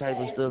this is the type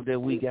of stuff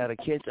that we got to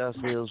catch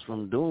ourselves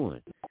from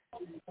doing.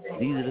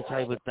 These are the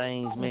type of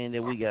things, man,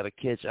 that we got to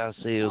catch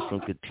ourselves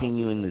from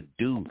continuing to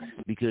do,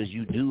 because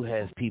you do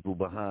have people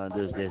behind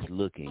us that's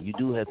looking. You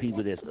do have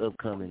people that's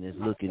upcoming that's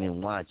looking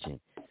and watching.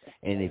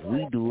 And if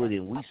we do it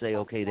and we say,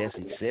 okay, that's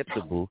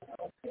acceptable,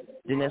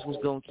 then that's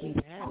what's going to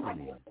keep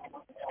happening.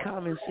 It's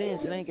common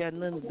sense. It ain't got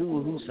nothing to do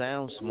with who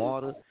sounds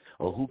smarter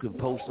or who can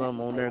post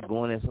something on there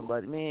going at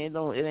somebody. Man,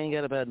 it ain't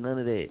got about none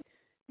of that.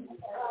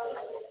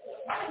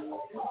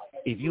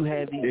 If you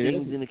have these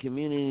things in the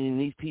community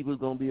and these people are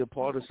going to be a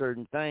part of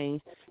certain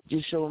things,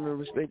 just show them the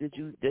respect that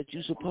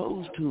you're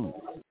supposed to.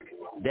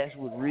 That's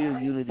what real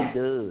unity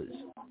does.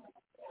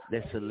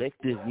 That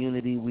selective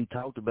unity, we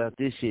talked about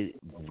this shit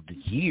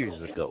years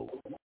ago.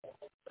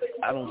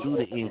 I don't do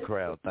the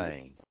in-crowd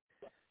thing.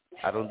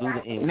 I don't do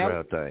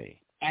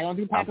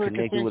popular I'm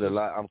connected with a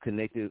lot. I'm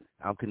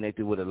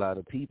connected with a lot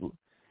of people,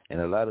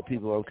 and a lot of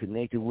people I'm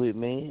connected with,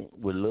 man,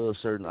 would love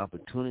certain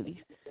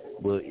opportunities.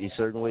 But in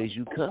certain ways,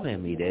 you come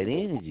at me, that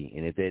energy.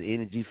 And if that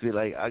energy feel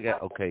like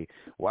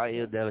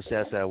YL Dallas,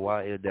 shouts out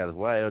YL Dallas.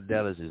 YL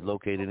Dallas is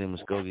located in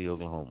Muskogee,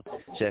 Oklahoma.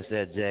 Shouts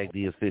out Jag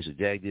the Official.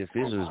 Jag the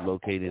Official is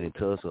located in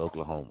Tulsa,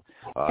 Oklahoma.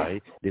 All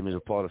right? Them is a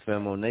part of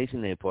Famo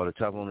Nation. They're part of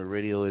Top on the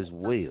Radio as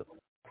well.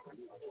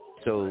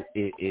 So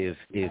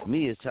if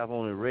me as Top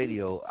on the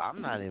Radio, I'm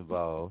not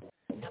involved,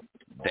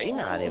 they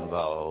not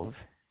involved,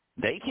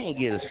 they can't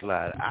get a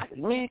slide.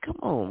 Man, come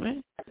on,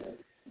 man.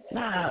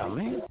 Nah,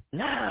 man.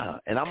 Nah.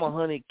 And I'm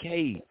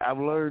 100K. I've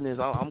learned this.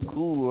 I'm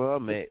cool where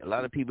I'm at. A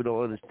lot of people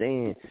don't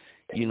understand,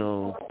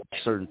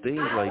 certain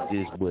things like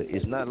this, but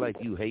it's not like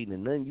you hating or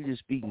nothing. You're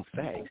just speaking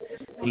facts.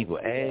 People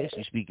ask,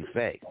 you speaking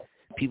facts.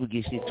 People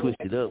get shit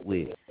twisted up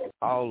with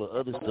all the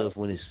other stuff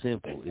when it's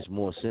simple. It's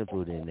more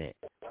simple than that.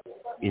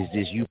 It's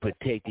just you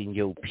protecting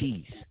your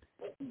peace.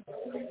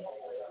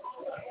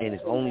 And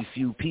it's only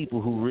few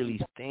people who really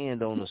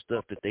stand on the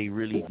stuff that they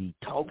really be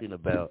talking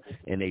about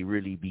and they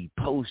really be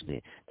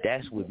posting.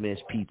 That's what mess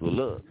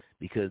people up,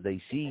 because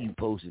they see you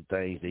posting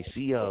things, they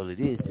see all of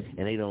this,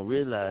 and they don't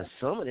realize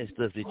some of that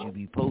stuff that you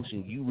be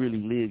posting, you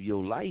really live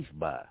your life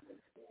by.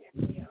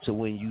 So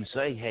when you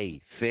say, hey,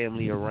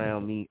 family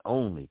around me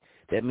only,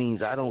 that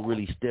means I don't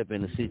really step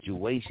in a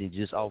situation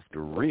just off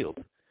the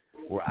rip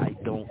where I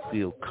don't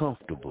feel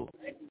comfortable.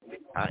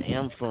 I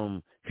am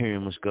from here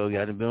in Muskogee.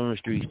 I've been on the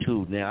streets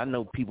too. Now, I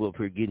know people up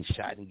here getting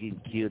shot and getting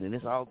killed, and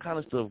there's all kind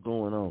of stuff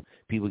going on.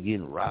 People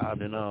getting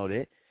robbed and all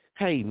that.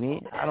 Hey,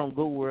 man, I don't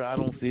go where I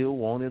don't feel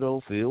wanted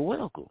or feel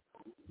welcome.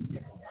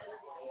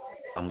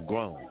 I'm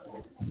grown.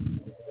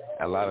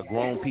 A lot of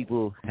grown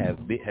people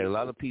a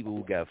lot of people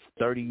who got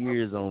 30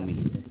 years on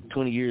me,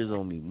 20 years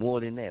on me,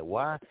 more than that.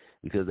 Why?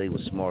 Because they were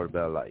smart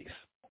about life.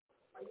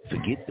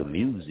 Forget the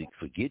music.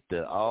 Forget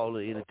all the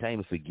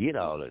entertainment. Forget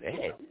all of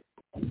that.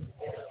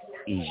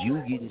 Is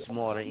you getting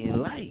smarter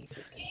in life.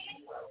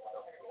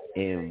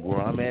 And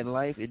where I'm at in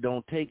life, it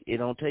don't take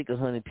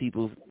 100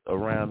 people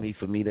around me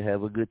for me to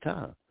have a good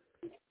time.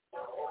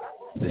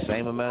 The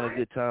same amount of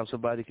good time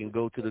somebody can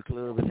go to the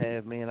club and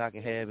have, man, I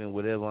can have in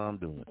whatever I'm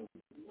doing.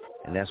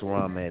 And that's where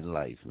I'm at in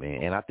life,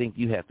 man. And I think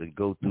you have to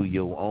go through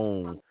your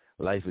own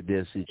life or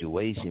death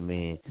situation,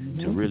 man,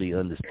 to really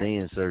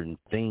understand certain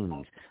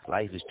things.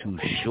 Life is too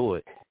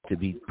short to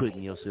be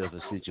putting yourself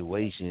in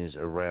situations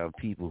around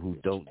people who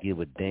don't give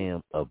a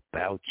damn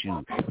about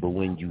you. But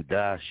when you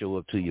die, show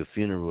up to your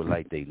funeral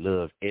like they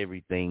loved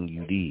everything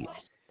you did.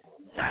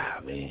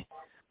 Man,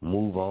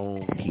 move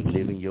on. Keep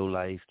living your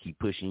life. Keep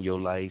pushing your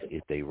life.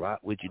 If they rock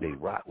with you, they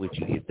rock with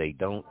you. If they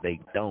don't, they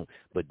don't.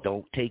 But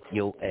don't take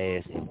your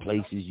ass in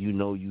places you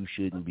know you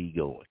shouldn't be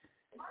going.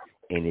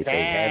 And if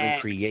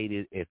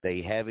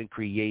they haven't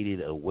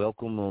created a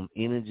welcome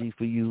energy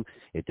for you,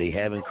 if they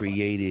haven't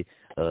created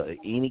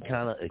any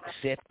kind of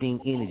accepting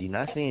energy,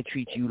 not saying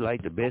treat you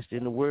like the best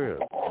in the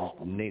world,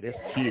 that's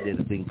a kid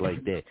that thinks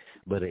like that,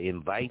 but an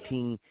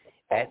inviting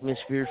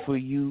atmosphere for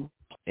you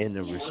and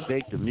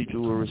the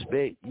mutual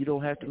respect, you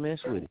don't have to mess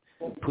with it.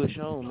 Push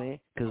on, man,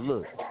 because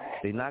look,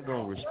 they're not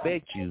going to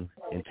respect you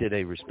until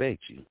they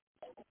respect you.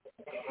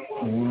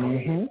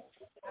 Mm-hmm.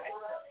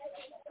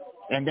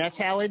 And that's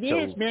how it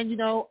is, man. You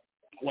know,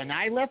 when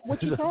I left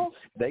Wichita,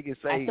 they can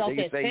say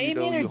you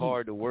know you're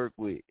hard to work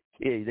with.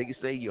 Yeah, they can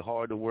say you're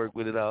hard to work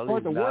with and all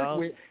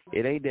this.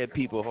 It ain't that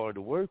people are hard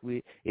to work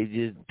with. It's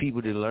just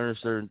people that learn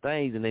certain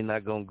things and they're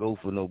not gonna go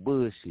for no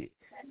bullshit.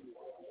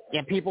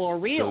 Yeah, people are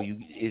real. So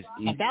it's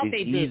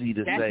easy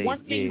to say.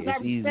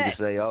 It's easy to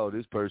say, oh,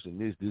 this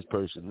person this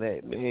person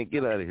that. Man,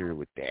 get out of here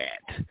with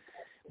that.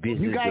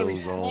 Business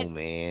goes on,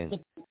 man.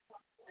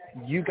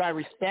 You got to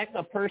respect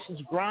a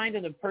person's grind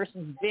and a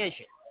person's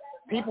vision.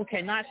 People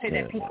cannot say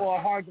that people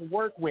are hard to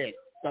work with.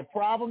 The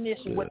problem is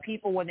with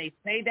people when they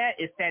say that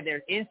is that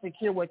they're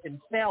insecure with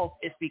themselves.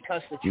 It's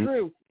because the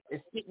truth is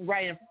sitting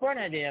right in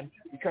front of them,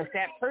 because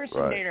that person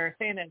they're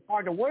saying that's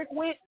hard to work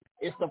with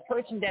is the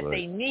person that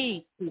they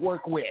need to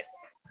work with.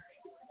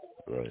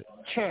 Right.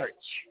 Church.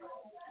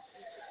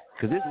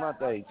 Because this is my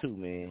thing, too,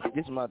 man.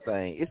 This is my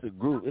thing. It's a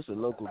group. It's a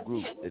local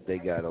group that they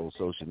got on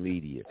social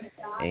media.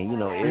 And, you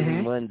know,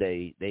 every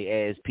Monday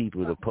they ask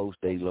people to post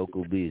their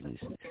local business.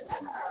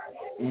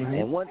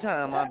 And one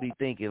time I'll be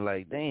thinking,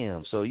 like,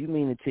 damn, so you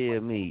mean to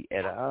tell me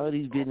out of all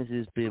these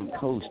businesses been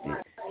posted,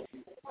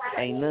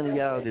 ain't none of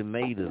y'all that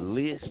made a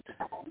list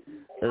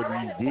of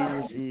these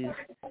businesses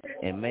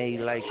and made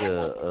like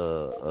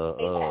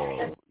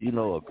a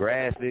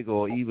graphic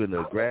or even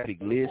a graphic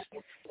list,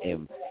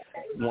 and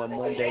one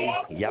Monday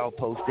y'all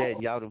post that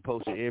and y'all done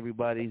posted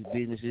everybody's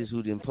businesses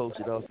who done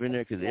posted off in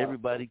there, because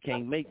everybody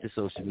can't make the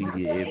social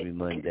media every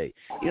Monday.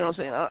 You know what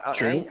I'm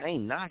saying? I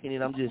ain't knocking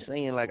it. I'm just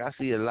saying, like, I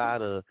see a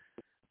lot of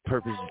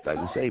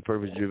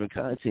purpose-driven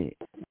content.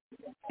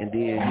 And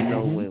then, you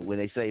know, when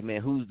they say,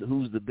 man, who's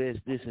the best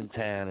this in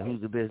town and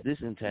who's the best this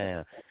in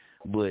town,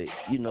 but,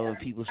 you know, and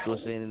people start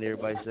saying and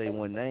everybody say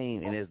one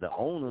name, and as the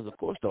owners, of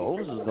course, the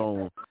owners is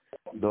going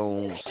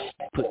to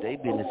put their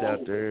business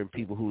out there, and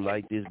people who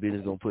like this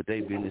business going to put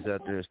their business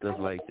out there and stuff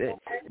like that.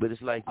 But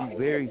it's like you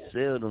very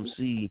seldom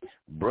see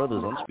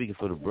brothers, I'm speaking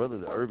for the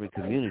the urban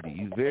community,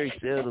 you very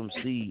seldom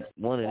see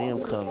one of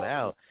them come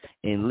out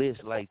and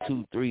list like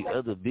 2-3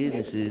 other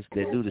businesses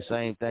that do the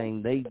same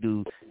thing they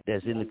do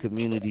that's in the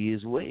community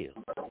as well.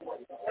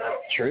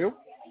 True.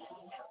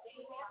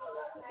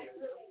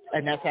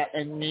 And that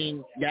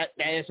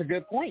is a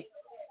good point.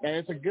 That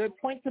is a good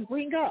point to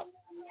bring up.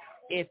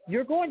 If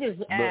you're going to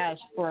ask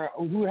for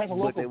who has a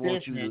local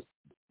business,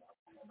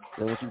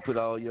 they want you to put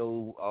all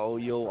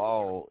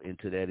your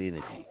into that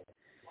energy.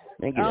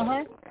 Man, get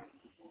out.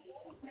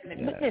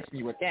 Miss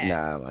me with that.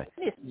 Nah, man.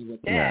 Miss me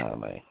with that. Nah,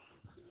 man.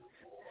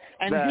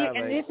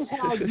 And this is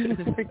how you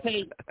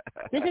reciprocate.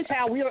 This is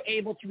how we are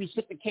able to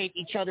reciprocate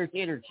each other's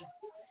energy.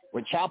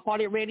 When Child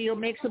Party Radio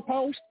makes a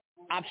post,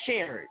 I've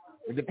shared it.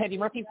 When the Petty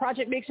Murphy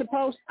Project makes a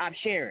post, I've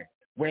shared it.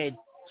 When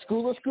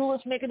School is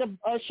making a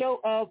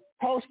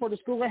post for the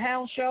School of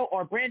Hound show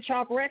or Branch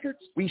Off Records,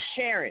 we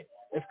share it.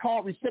 It's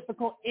called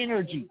reciprocal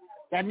energy.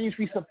 That means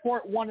we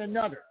support one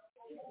another.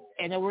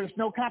 And there was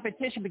no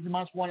competition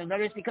amongst one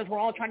another. It's because we're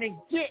all trying to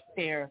get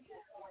there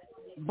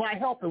by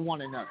helping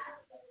one another.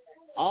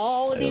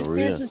 All of these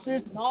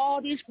businesses and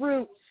all these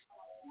groups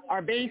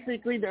are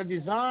basically, they're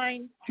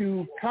designed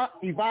to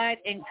divide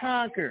and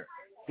conquer.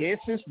 This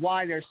is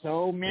why there's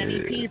so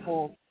many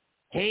people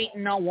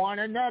hating on one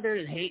another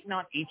and hating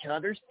on each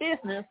other's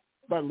business.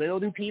 But little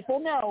do people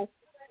know,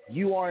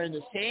 you are in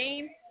the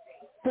same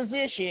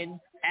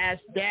position as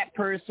that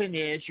person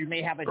is. You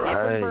may have a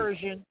different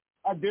version,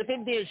 a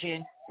different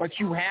vision, but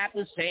you have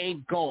the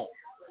same goal.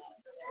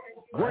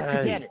 Work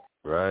together.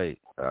 Right.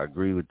 I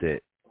agree with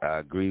that.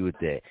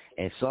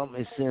 And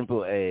something as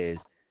simple as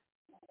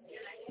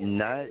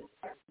not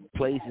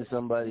placing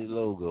somebody's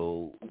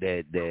logo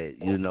that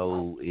you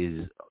know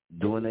is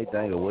doing their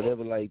thing or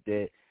whatever like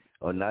that,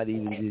 or not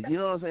even just, you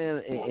know what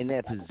I'm saying, in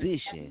that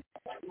position.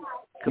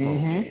 Come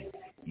on, man.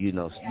 You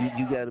know,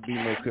 you got to be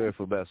more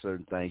careful about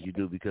certain things you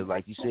do, because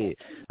like you said,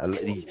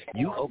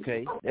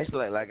 that's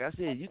like I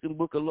said, you can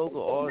book a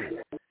local artist.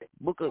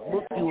 Book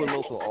you a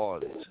local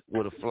artist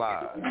with a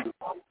flyer,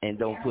 and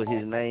don't put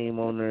his name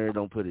on there,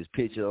 don't put his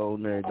picture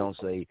on there,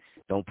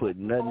 don't put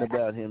nothing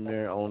about him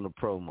there on the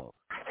promo.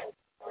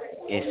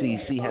 And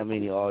see how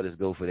many artists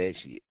go for that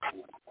shit.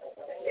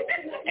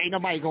 Ain't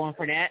nobody going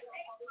for that.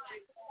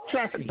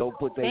 Trust me. Don't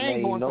put their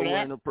name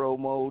nowhere in the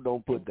promo.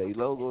 Don't put their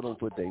logo. Don't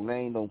put their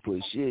name. Don't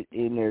put shit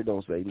in there.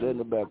 Don't say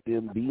nothing about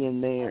them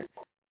being there.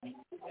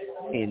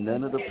 And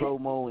none of the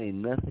promo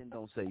and nothing.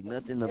 Don't say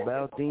nothing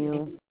about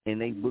them.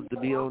 And they booked to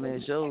be on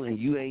that show, and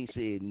you ain't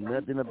said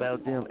nothing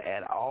about them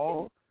at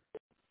all.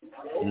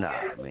 Nah,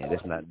 man,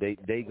 that's not.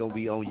 They gonna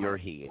be on your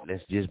head.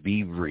 Let's just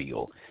be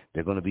real.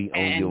 They're gonna be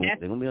on your.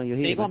 They're gonna be on your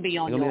head. They're gonna be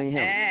on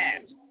your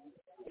ass.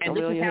 And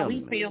this is how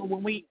we feel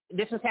when we.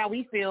 This is how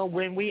we feel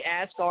when we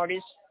ask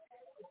artists,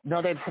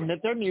 they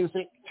submit their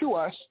music to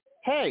us.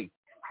 Hey,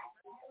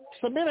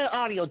 submit an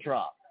audio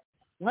drop.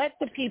 Let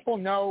the people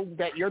know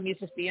that your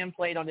music's being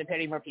played on the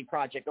Petty Murphy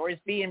Project, or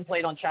it's being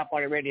played on Chop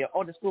Party Radio,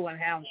 or the School and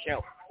Hound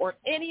Show, or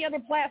any other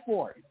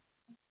platform.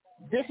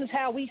 This is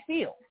how we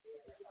feel.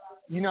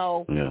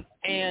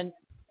 And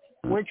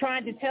we're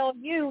trying to tell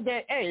you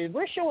that, hey,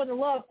 we're showing the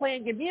love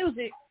playing your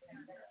music.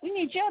 We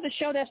need y'all to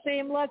show that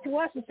same love to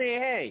us and say,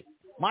 hey,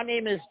 my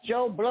name is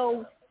Joe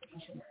Blow,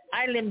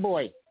 Island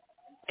Boy,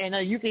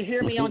 and you can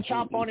hear me on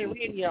Chop On It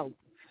Radio.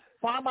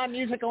 Find my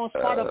music on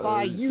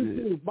Spotify,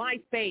 YouTube,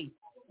 MySpace,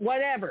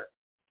 whatever.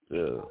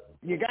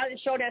 You got to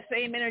show that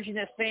same energy,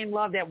 that same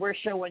love that we're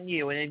showing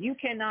you. And if you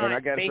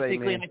cannot, basically, say,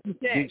 man, like you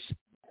said,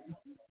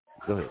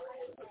 go ahead.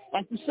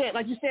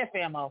 Like you said,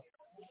 Famo,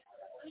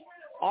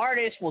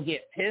 artists will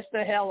get pissed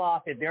the hell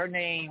off if their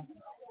name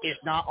is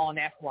not on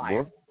that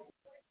flyer.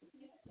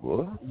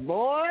 What?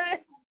 Boy,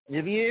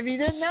 if you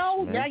didn't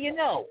know, now you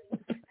know.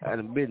 I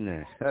done been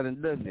there. I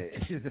done done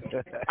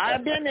that.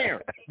 I've been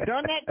there.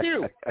 Done that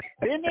too.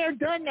 Been there,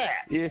 done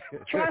that. Yeah.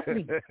 Trust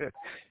me.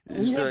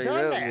 We have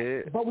done that.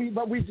 Man. But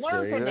we've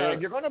learned from that.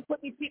 If you're gonna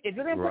put these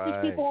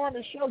people on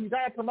the show, you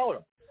gotta promote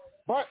them.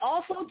 But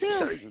also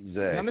too,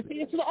 exactly. I'm gonna say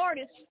this to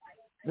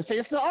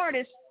the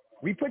artist.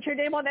 We put your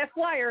name on that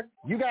flyer,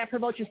 you gotta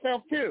promote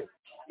yourself too.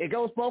 It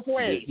goes both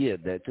ways. Yeah,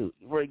 that too.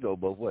 It go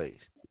both ways.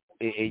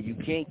 And you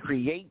can't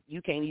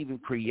even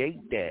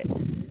create that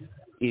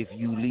if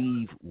you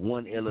leave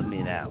one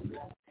element out.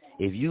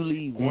 If you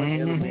leave one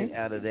element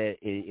out of that,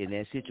 in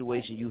that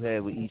situation you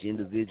have with each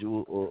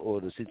individual or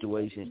the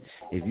situation,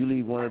 if you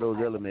leave one of those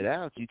elements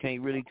out, you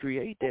can't really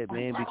create that,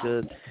 man,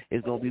 because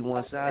it's going to be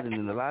one-sided.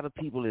 And a lot of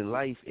people in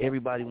life,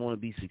 everybody want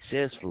to be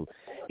successful.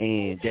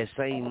 And that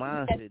same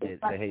mindset that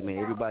say, hey, man,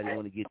 everybody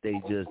want to get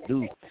their just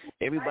due.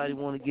 Everybody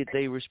want to get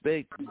their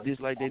respect just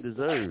like they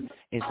deserve.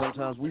 And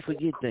sometimes we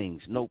forget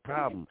things, no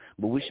problem.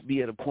 But we should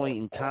be at a point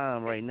in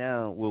time right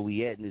now where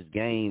we at in this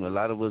game. A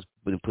lot of us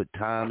been put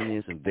time in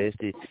this,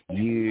 invested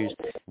years.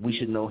 We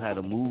should know how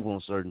to move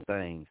on certain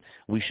things.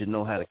 We should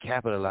know how to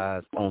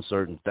capitalize on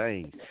certain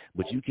things.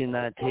 But you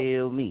cannot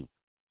tell me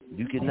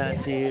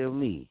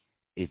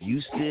if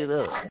you sit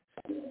up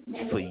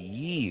for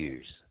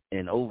years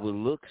and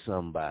overlook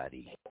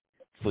somebody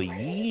for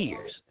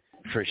years,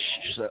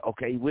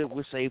 okay,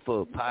 we'll say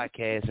for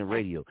podcast and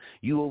radio,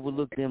 you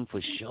overlook them for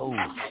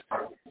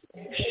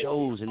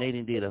shows, and they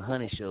did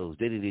 100 shows,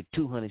 they did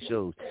 200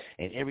 shows,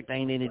 and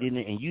everything they did in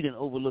there, and you didn't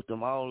overlook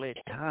them all that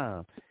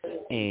time,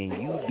 and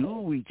you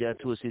do reach out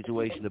to a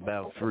situation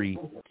about free.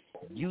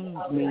 You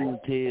mean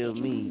to tell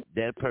me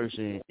that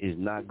person is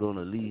not going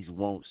to at least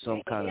want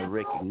some kind of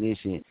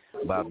recognition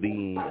by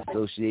being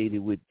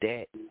associated with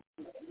that,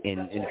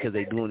 and because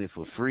they're doing it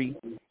for free?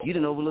 You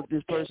didn't overlook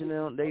this person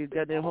now, they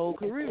got their whole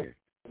career.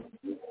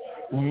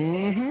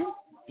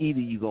 Either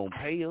you gonna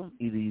pay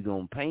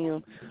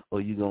them,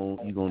 or you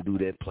gonna do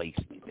that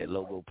placement, that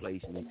logo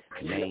placement,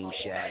 name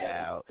shout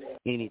out,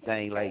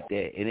 anything like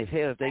that. And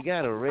if they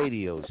got a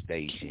radio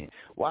station,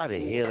 why the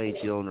hell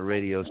ain't you on the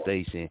radio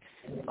station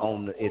in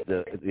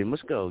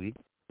Muskogee,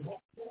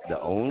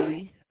 the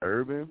only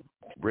urban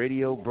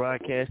radio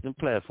broadcasting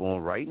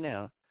platform right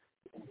now?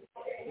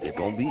 There's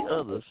gonna be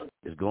others.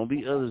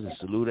 And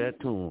salute that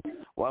to them.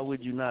 Why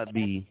would you not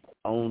be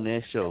on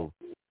that show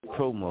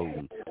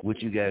promoting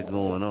what you got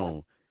going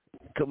on?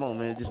 Come on,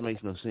 man, it just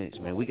makes no sense,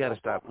 man. We gotta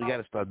stop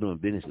doing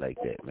business like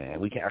that,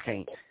 man. I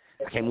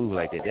can't move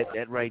like that.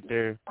 That right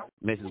there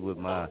messes with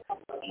my.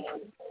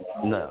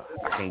 No,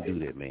 I can't do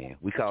that, man.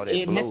 We call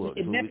that blow up.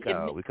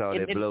 We call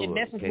that blow up.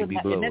 It can't be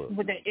blow up. It messes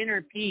with the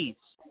inner peace,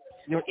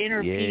 your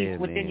inner peace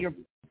within your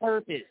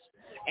purpose,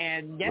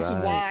 and this is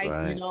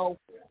why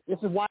this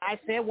is why I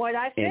said what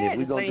I said.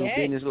 And if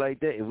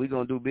we're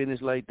gonna do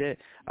business like that,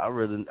 I'd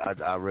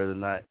rather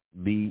not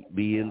be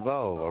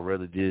involved. I'd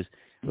rather just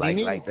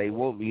like they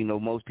want me.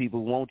 Most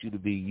people want you to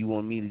be. You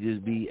want me to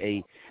just be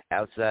a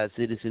outside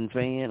citizen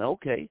fan?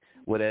 Okay.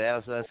 Well, that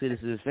outside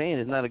citizen fan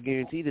is not a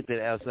guarantee that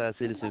outside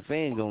citizen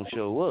fan gonna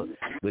show up.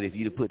 But if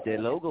you'd have put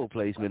that logo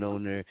placement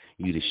on there,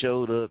 you'd have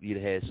showed up.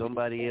 You'd have had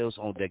somebody else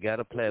on that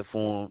got a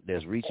platform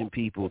that's reaching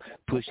people,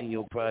 pushing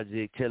your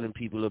project, telling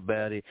people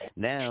about it.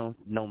 Now,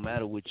 no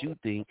matter what you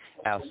think,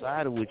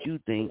 outside of what you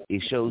think,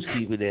 it shows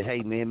people that, hey,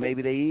 man,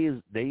 maybe they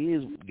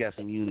is got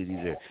some unity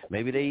there.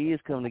 Maybe they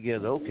is coming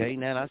together. Okay,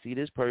 now I see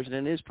this person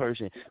and this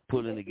person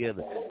pulling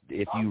together.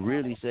 If you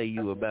really say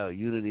you about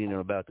unity and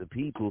about the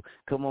people,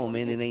 come on,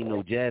 man, it ain't no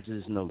no jabs,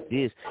 there's no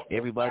this.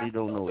 Everybody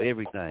don't know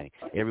everything.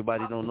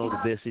 Everybody don't know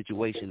the best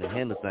situation to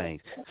handle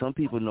things. Some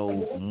people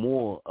know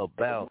more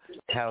about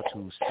how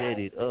to set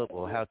it up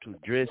or how to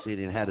dress it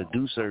and how to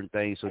do certain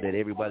things so that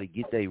everybody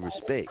get their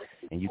respect.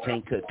 And you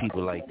can't cut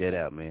people like that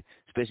out, man.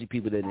 Especially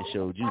people that done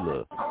showed you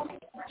love.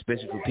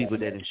 Especially for people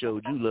that done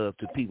showed you love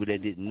to people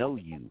that didn't know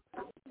you.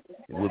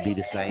 It would be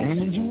the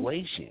same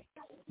situation.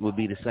 Would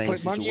be the same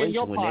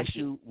situation when that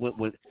shoe,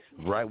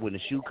 when the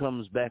shoe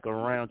comes back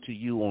around to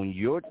you on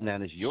now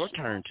it's your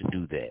turn to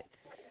do that.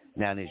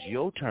 Now it's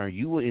your turn.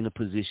 You were in a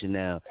position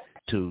now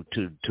to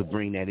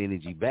bring that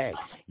energy back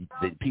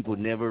that people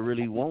never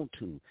really want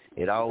to.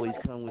 It always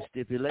comes with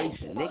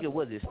stipulation. Nigga,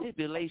 was it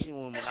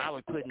stipulation when I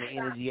was putting the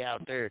energy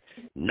out there?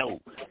 No.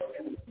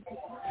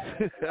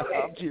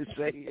 I'm just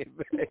saying,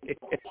 man.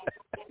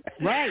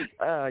 Right.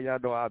 Y'all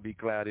know I'll be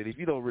clowning. If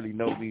you don't really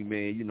know me,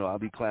 man, you know I'll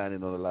be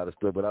clowning on a lot of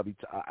stuff. But I'll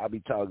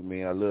be talking,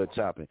 man. I love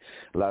chopping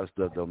a lot of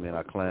stuff, though, man.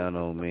 I clown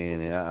on,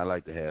 man, and I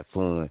like to have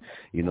fun.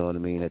 You know what I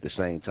mean? At the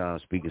same time,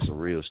 speaking some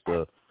real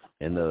stuff.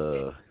 And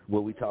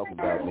what we talking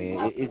about,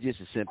 man, it's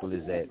just as simple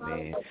as that,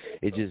 man.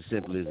 It's just as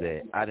simple as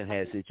that. I done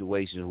had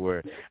situations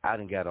where I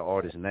done got an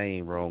artist's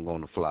name wrong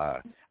on the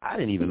flyer. I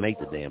didn't even make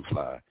the damn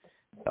flyer.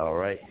 All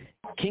right?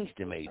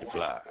 Kingston made the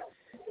flyer.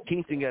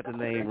 Kingston got the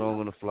name wrong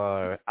on the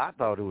flyer. I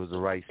thought it was the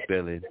right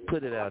spelling.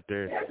 Put it out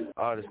there.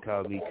 Artists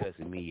called me,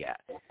 cussing me out.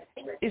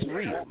 It's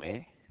real,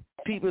 man.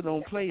 People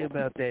don't play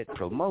about that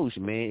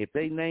promotion, man. If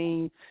they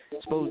name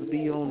supposed to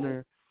be on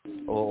there,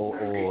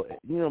 or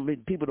you know,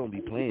 people don't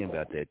be playing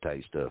about that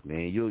type stuff,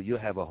 man. You'll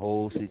have a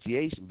whole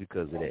situation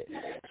because of that.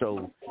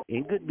 So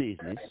in good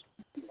business,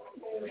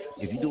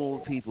 if you're doing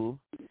with people,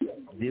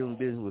 dealing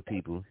business with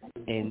people,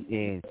 and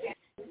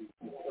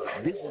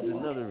this is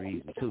another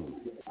reason too.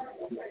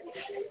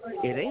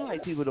 It ain't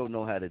like people don't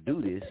know how to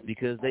do this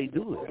because they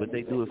do it, but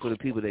they do it for the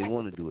people they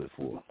want to do it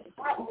for.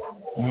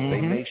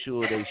 They make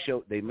sure they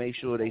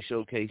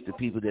showcase the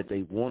people that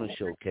they want to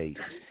showcase,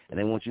 and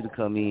they want you to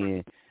come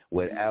in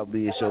without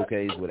being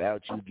showcased,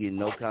 without you getting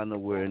no kind of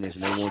awareness,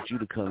 and they want you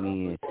to come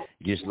in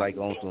just like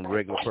on some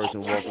regular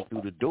person walking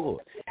through the door,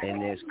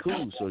 and that's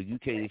cool. So you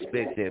can't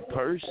expect that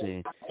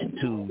person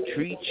to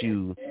treat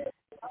you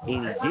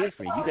any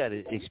different. You got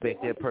to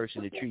expect that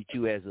person to treat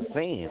you as a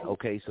fan.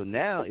 Okay, so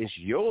now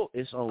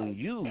it's on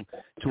you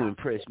to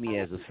impress me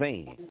as a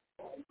fan.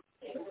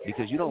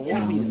 Because you don't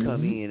want me to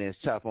come in as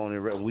Chop on the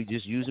radio. We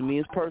just using me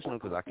as personal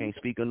because I can't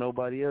speak on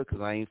nobody else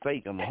because I ain't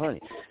fake. I'm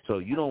 100. So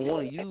you don't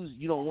want to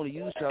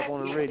use Chop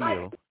on the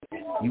radio.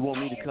 You want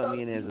me to come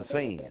in as a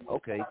fan.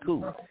 Okay,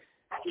 cool.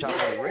 Chop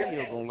on the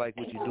radio gonna like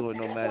what you're doing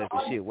no matter if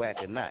the shit whack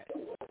or not.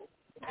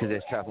 Because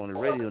that's Chop on the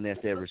radio and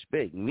that's that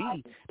respect.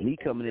 Me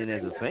coming in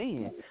as a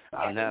fan,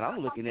 now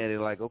I'm looking at it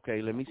like, okay,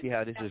 let me see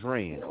how this is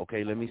ran.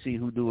 Okay, let me see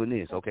who doing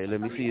this. Okay,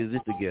 let me see, is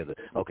this together?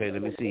 Okay,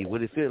 let me see,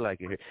 what it feel like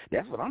in here?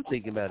 That's what I'm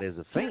thinking about as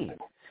a fan.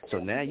 So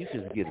now you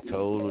just get a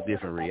total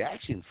different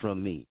reaction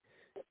from me.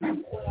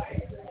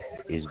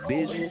 It's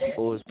business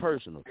or it's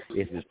personal.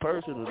 If it's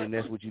personal, then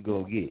that's what you're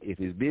going to get. If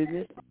it's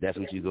business, that's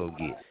what you're going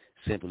to get.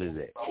 Simple as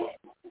that.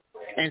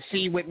 And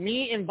see, with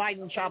me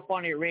inviting Chop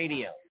on It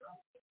Radio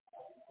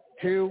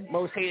to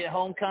Most Hated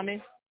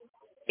Homecoming,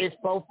 it's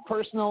both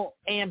personal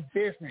and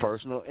business.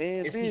 Personal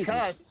and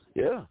business.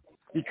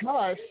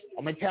 Because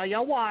I'm going to tell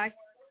y'all why.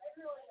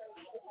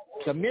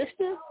 The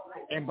Mister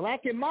and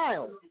Black and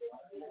Mild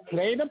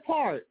played a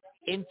part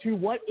into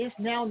what is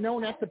now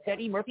known as the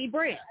Petty Murphy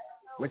brand,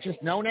 which is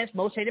known as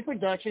Most Hated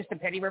Productions, the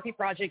Petty Murphy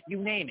Project, you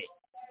name it.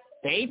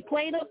 They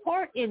played a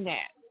part in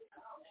that.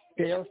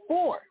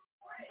 Therefore,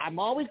 I'm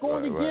always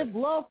going to give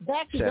love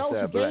back to those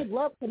who gave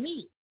love to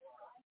me.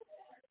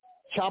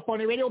 Chop on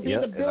the Radio, be in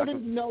the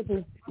building,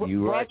 to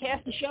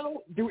broadcast the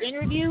show, do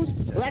interviews.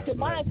 Black and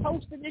Mild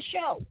hosting the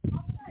show.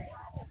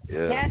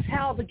 Yeah. That's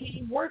how the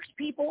game works,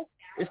 people.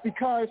 It's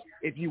because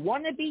if you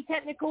want to be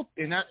technical,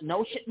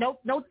 no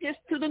diss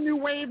to the new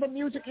wave of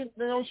music and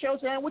those shows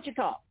in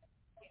Wichita.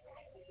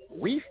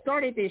 We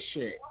started this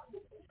shit.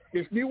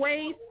 This new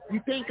wave,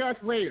 you thank us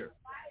later.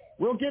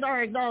 We'll get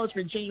our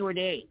acknowledgement January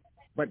 8th.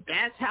 But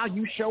that's how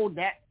you show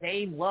that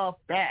same love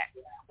back.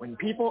 When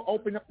people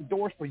open up the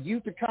doors for you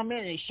to come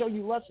in and show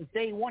you love since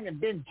day one and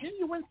been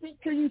genuine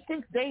to you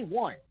since day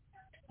one,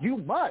 you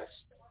must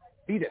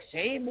be the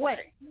same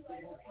way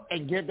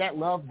and give that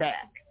love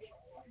back.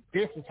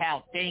 This is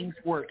how things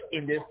work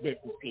in this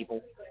business,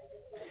 people.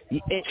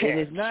 And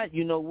it's not,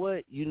 you know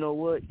what,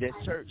 that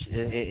church,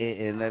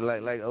 and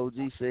like OG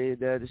said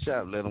there at the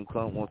shop, let them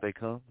come. Won't they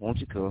come? Won't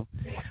you come?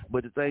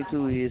 But the thing,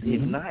 too, is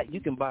if not,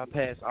 you can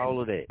bypass all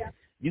of that.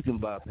 You can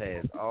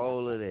bypass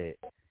all of that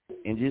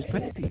and just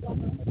pay people.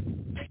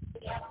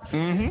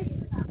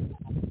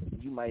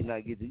 You might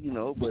not get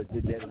to, but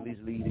that at least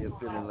leave them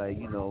feeling like,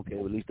 okay,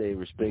 well, at least they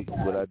respect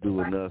what I do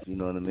enough, you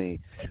know what I mean?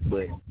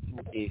 But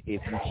if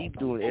you keep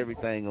doing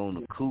everything on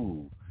the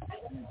cool,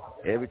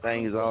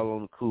 everything is all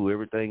on the cool,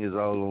 everything is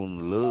all on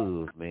the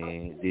love,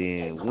 man,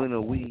 then when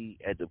are we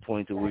at the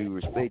point that we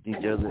respect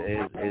each other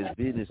as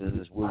business, and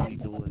that's what we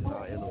doing in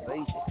our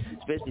elevation?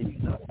 Especially if you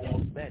know,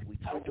 back, we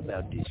talked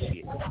about this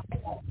shit.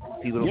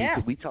 People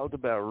don't, we talked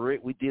about,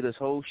 we did a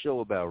whole show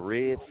about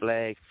red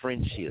flag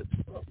friendships.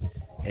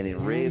 And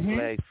in red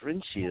flag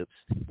friendships,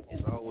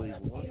 it's always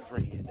one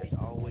friend that's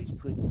always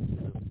put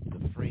into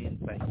the friend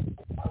bank.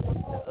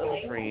 The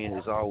other friend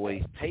is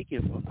always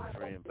taken from the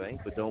friend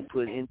bank, but don't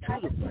put into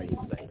the friend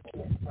bank.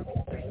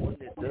 The one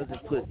that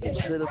doesn't put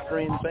into the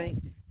friend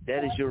bank,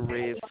 that is your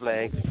red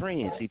flag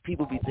friend. See,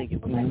 people be thinking,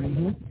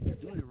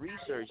 do the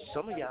research.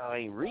 Some of y'all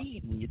ain't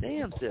reading your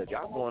damn self.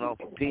 Y'all going off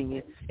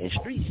opinion and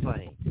street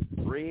slang.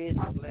 Red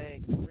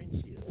flag friendship.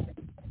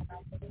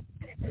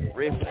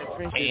 Red flag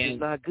friendship is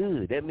not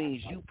good. That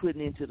means you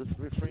putting into the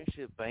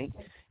friendship bank,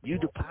 you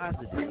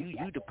deposited.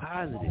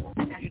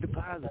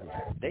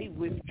 They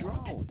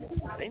withdrawn.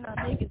 They not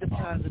making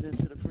deposit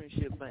into the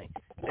friendship bank.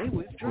 They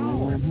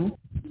withdrawn.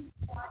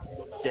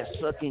 That's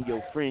sucking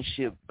your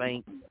friendship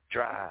bank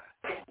dry.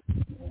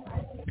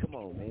 Come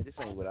on, man. This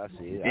ain't what I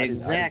said. I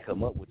didn't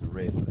come up with the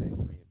red flag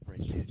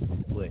friendships.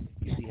 But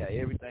you see how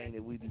everything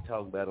that we be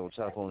talking about on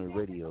Chop On the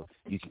Radio,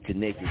 you can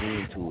connect it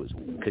into us.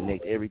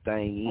 Connect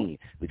everything in.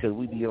 Because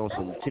we be on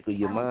some tickle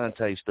your mind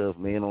type stuff,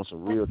 man, on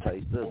some real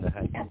type stuff. Now,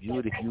 how you view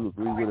it, if you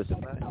agree with us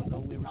or not, you know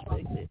we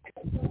respect that.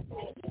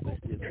 But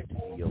still,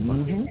 tickle your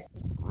mind.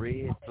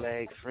 Red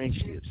flag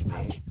friendships,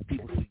 man.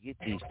 People forget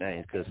these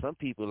things because some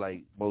people,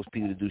 like most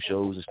people that do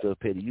shows and stuff,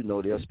 Petty, you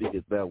know, they'll speak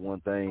about one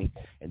thing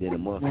and then a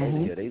month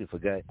later, they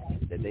forgot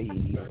that they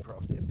didn't even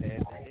cross their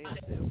path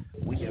themselves.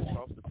 We have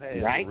crossed the path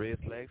of red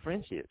flag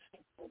friendships.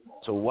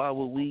 So why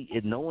would we,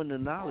 in knowing the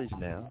knowledge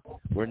now,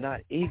 we're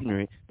not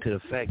ignorant to the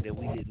fact that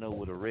we didn't know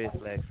what a red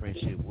flag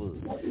friendship was.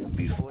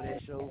 Before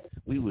that show,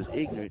 we was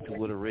ignorant to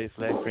what a red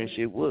flag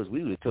friendship was.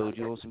 We would have told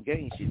you on some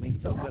game shit,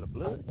 nigga, talk about the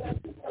blood.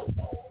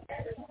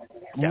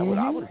 That's what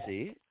I would have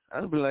said.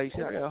 I'd be like,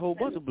 shit, I got a whole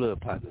bunch of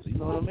blood partners. You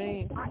know what I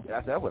mean?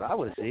 That's what I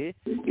would have said.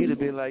 He'd have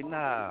been like,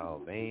 nah,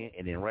 man.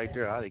 And then right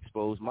there, I'd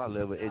expose my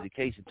level of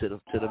education to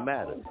the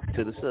matter,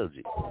 to the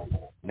subject.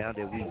 Now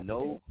that we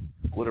know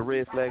what a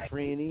red flag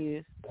friend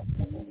is,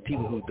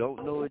 people who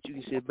don't know it, you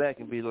can sit back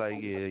and be like,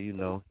 yeah, you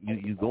know,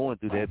 you going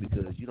through that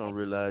because you don't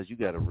realize you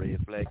got a red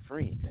flag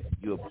friend.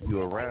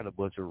 You're around a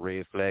bunch of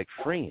red flag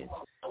friends.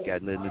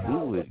 Got nothing to do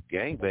with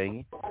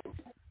gangbanging.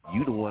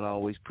 You the one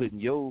always putting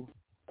your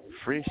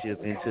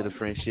friendship into the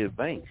friendship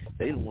bank.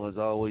 They the ones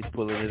always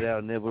pulling it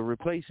out, never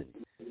replacing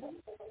it.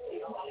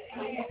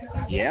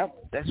 Yep,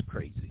 that's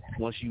crazy.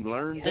 Once you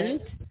learn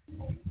that,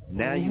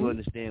 now you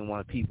understand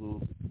why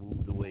people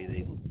move the way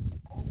they move.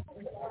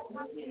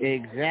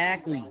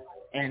 Exactly,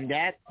 and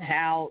that's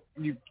how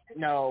you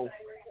know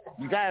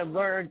you gotta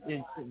learn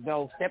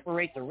to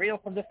separate the real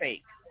from the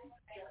fake.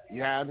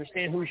 You gotta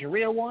understand who's your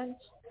real ones,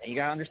 and you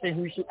gotta understand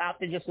who's out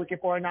there just looking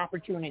for an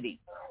opportunity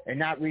and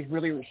not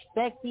really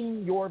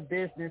respecting your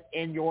business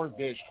and your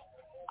vision.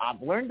 I've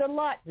learned a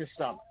lot this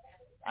summer.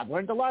 I've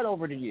learned a lot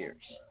over the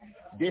years.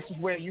 This is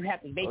where you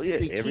have to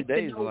basically every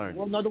day is learning.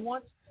 One of the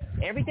ones.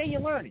 Every day you're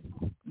learning.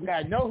 You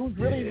gotta know who's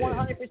really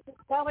 100%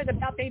 solid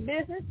about their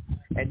business,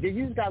 and then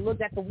you gotta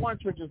look at the ones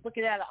who are just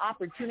looking at an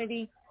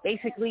opportunity.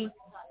 Basically,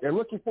 they're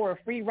looking for a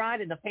free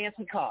ride in a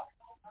fancy car.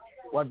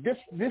 Well, this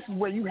is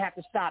where you have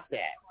to stop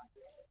that.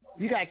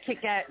 You gotta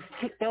kick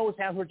those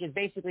out who are just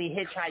basically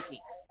hitchhiking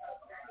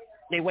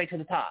their way to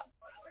the top,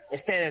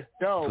 instead of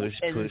those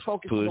and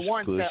focus on the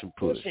ones that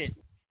push,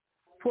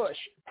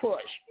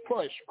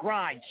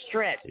 grind,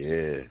 stretch,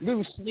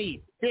 lose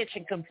sleep, bitch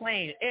and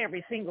complain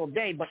every single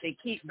day, but they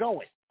keep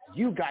going.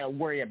 You gotta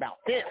worry about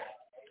this.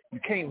 You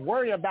can't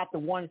worry about the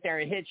ones that are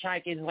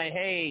hitchhiking like,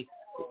 hey,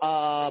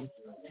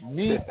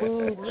 need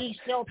food, need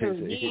shelter,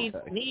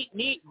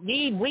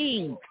 need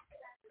weed.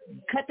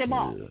 Cut them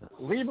off.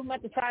 Leave them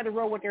at the side of the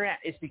road where they're at.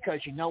 It's because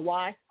you know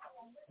why?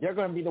 They're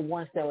going to be the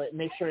ones that will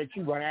make sure that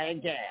you run out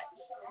of gas.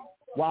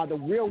 While the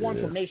real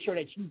ones will make sure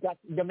that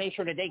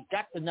they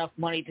got enough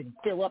money to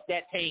fill up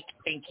that tank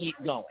and keep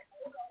going.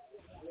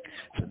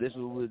 So this is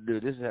what we'll do.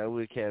 This is how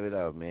we'll cap it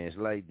out, man. It's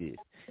like this.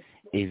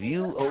 If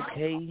you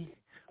okay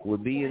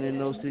with being in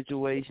those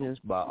situations,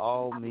 by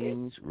all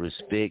means,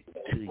 respect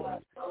to you.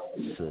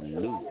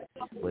 Salute.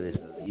 But it's,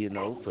 you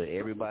know, for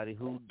everybody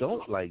who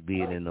don't like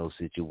being in those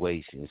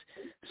situations,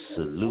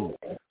 salute.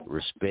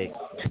 Respect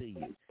to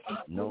you.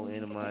 No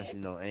animosity,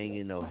 no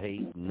anger, no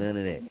hate, none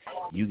of that.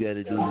 You got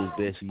to do what's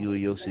best for you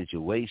and your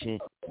situation.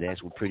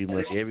 That's what pretty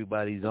much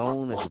everybody's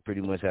on. That's what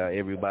pretty much how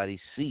everybody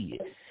see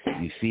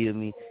it. You feel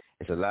me?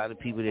 It's a lot of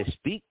people that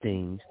speak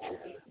things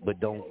but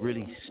don't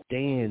really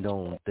stand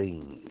on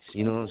things.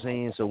 You know what I'm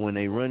saying? So when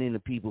they run into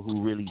people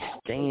who really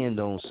stand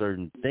on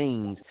certain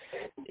things,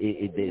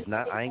 it's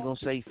not, I ain't going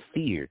to say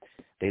fear.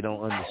 They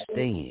don't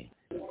understand.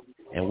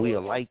 And we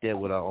are like that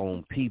with our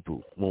own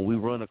people. When we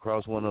run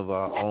across one of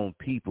our own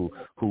people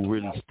who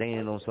really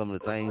stand on some of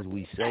the things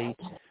we say,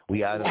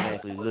 we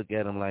automatically look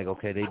at them like,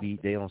 okay,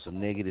 they on some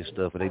negative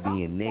stuff, or they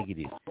being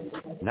negative.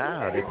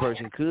 Nah, that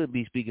person could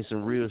be speaking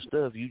some real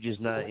stuff. You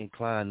just not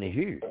inclined to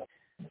hear it.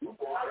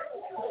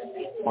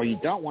 or you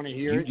don't want to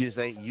hear it.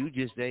 You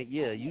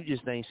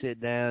just ain't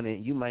sit down,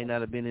 and you might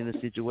not have been in the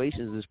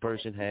situations this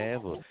person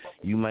have, or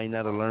you might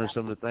not have learned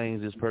some of the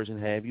things this person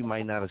have. You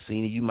might not have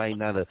seen it. You might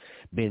not have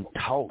been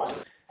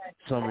taught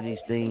some of these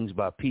things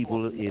by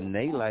people in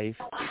their life.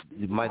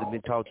 You might have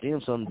been taught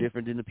them something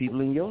different than the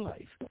people in your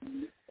life.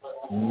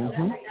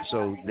 Mm-hmm.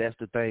 So that's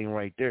the thing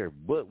right there.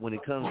 But when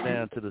it comes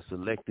down to the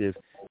selective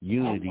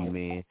unity,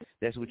 man,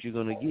 that's what you're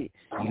going to get.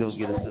 You're going to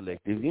get a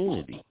selective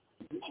unity.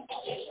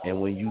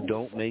 And when you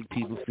don't make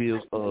people feel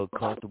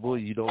comfortable,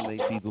 you don't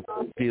make people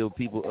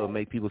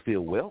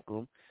feel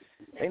welcome,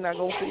 they're not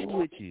going to fool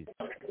with you.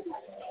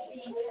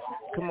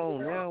 Come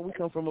on now, we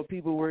come from a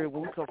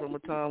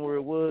time where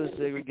it was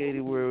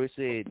segregated, where it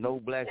said no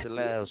blacks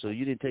allowed, so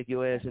you didn't take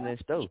your ass in that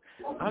stove.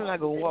 I'm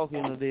not going to walk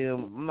into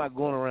them. I'm not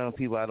going around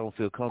people I don't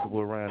feel comfortable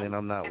around and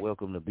I'm not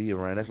welcome to be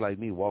around. That's like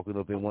me walking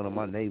up in one of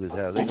my neighbor's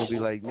house. They're going to be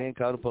like, man,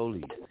 call the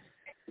police.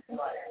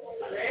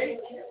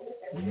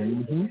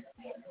 Mm-hmm.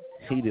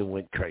 He done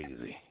went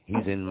crazy.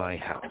 He's in my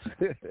house.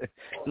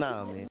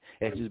 Nah, man,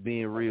 that's just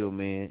being real,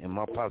 man. And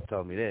my pop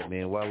taught me that,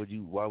 man. Why would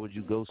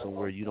you go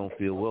somewhere you don't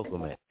feel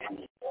welcome at?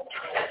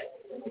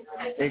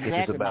 Exactly.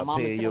 If it's about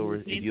paying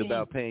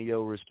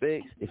your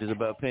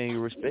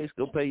respects,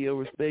 go pay your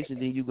respects,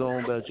 and then you go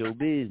on about your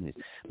business.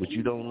 But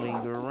you don't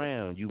linger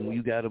around.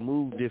 You got to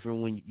move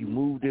different when you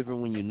know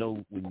different,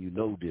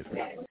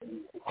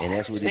 and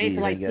that's what it is.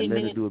 It ain't got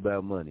nothing to do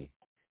about money.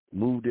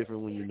 Move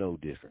different when you know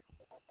different.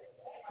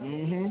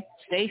 Mm-hmm.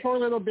 Stay for a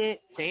little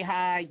bit, say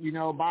hi,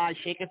 bye,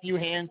 shake a few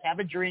hands, have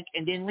a drink,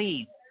 and then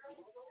leave.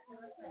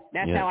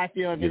 That's how I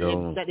feel.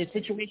 That the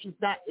situation's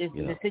not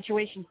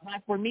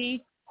for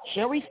me.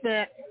 Show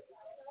respect.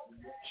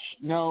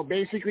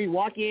 Basically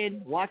walk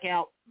in, walk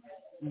out,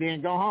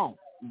 then go home.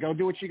 Go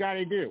do what you got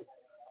to do.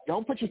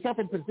 Don't put yourself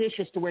in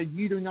positions to where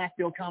you do not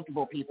feel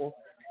comfortable, people.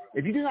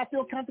 If you do not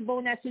feel comfortable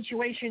in that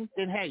situation,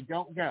 then, hey,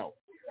 don't go.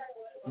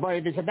 But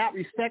if it's about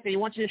respect and you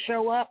want you to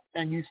show up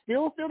and you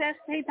still feel that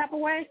same type of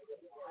way,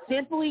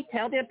 simply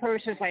tell that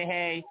person, like,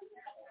 hey,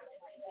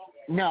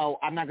 no,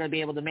 I'm not going to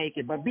be able to make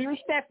it. But be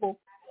respectful.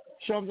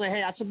 Show them, like,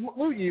 hey, I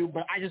salute you,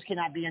 but I just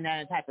cannot be in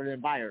that type of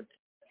environment.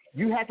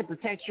 You have to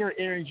protect your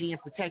energy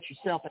and protect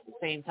yourself at the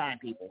same time,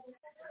 people.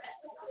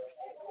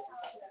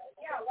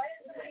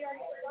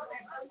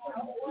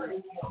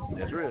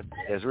 That's real, man.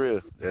 That's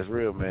real.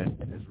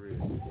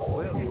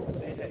 Well,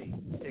 man, hey,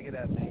 check it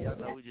out, man. Y'all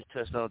know we just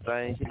touched on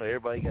things.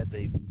 Everybody got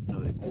their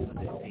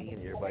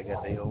opinion. Everybody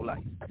got their own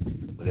life.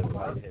 Whatever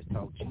life has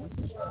taught you,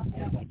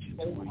 and get you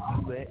to where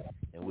you at,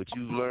 and what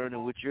you've learned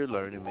and what you're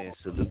learning, man,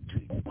 salute to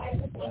you.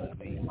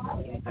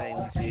 Anything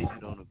we said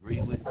you don't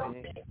agree with,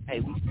 man, hey,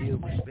 we still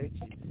respect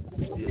you.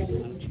 We still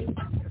salute you.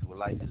 That's what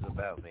life is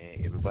about,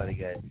 man. Everybody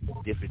got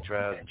different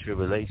trials and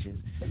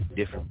tribulations,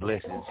 different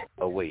blessings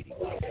awaiting.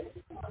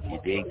 You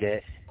dig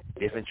that?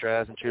 Different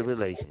trials and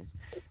tribulations,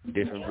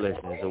 different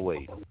blessings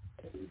awaiting.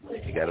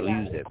 You got to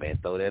use that, man.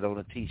 Throw that on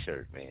a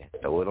T-shirt, man.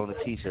 Throw it on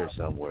a T-shirt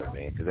somewhere,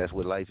 man, because that's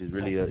what life is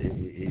really,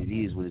 it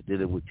is when it's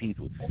dealing with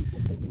people.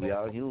 We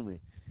all human,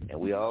 and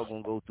we all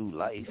going to go through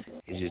life.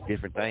 It's just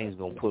different things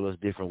going to pull us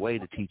different way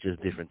to teach us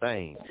different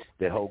things.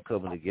 That whole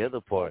coming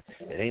together part,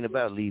 it ain't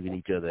about leaving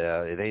each other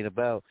out. It ain't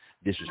about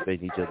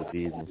disrespecting each other's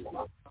business.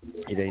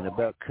 It ain't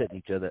about cutting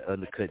each other,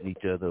 undercutting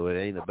each other, or it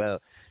ain't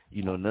about,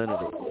 none of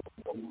that.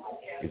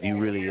 If you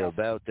really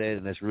about that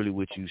and that's really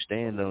what you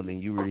stand on,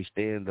 then you really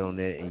stand on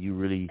that and you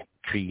really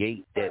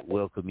create that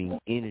welcoming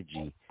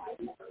energy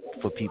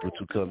for people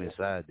to come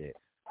inside that.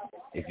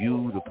 If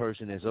you, the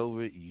person that's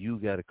over it, you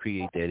got to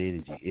create that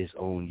energy. It's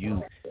on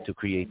you to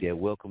create that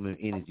welcoming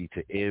energy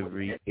to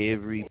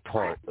every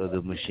part of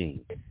the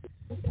machine.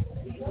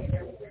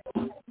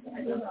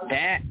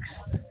 Facts.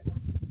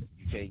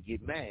 You can't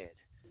get mad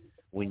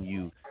when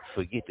you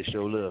forget to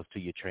show love to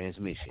your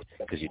transmission,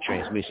 because your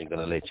transmission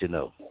going to let you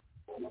know.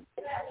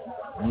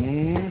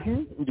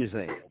 Mm-hmm. I'm just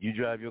saying, you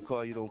drive your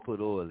car, you don't put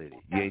oil in it.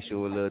 You ain't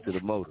showing love to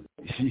the motor.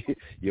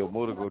 Your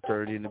motor going to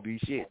turn into be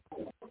shit.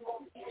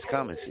 It's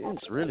common sense,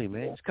 really,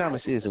 man. It's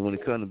common sense. And when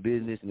it comes to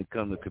business and it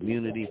comes to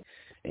community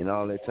and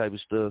all that type of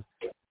stuff,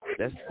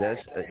 that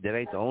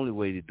ain't the only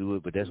way to do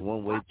it, but that's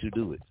one way to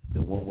do it.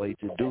 The one way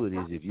to do it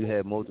is if you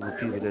have multiple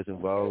people that's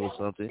involved with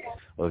something,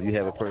 or if you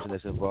have a person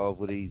that's involved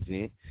with an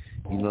event,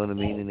 you know what I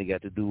mean, and they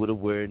got to do with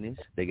awareness.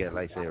 They got,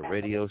 like, say, a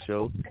radio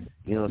show,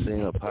 you know what I'm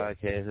saying, a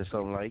podcast or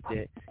something like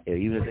that, and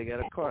even if they got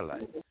a car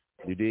light.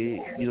 You did,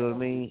 you know what I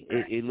mean?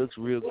 It looks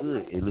real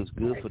good. It looks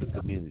good for the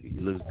community.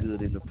 It looks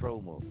good in the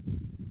promo.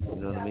 You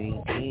know what I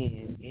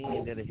mean?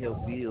 And that'll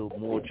help build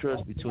more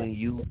trust between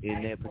you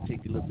and that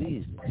particular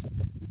business.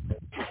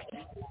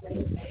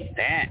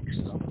 Facts.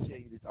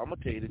 I'm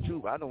gonna tell you the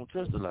truth. I don't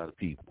trust a lot of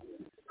people,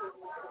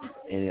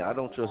 and I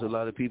don't trust a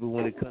lot of people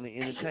when it comes to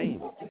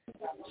entertainment.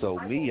 So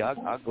me, I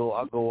go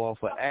off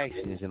of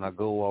actions, and I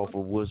go off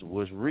of what's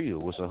real,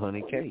 what's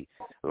 100K.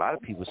 A lot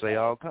of people say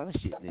all kind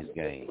of shit in this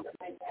game.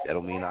 That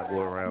don't mean I go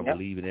around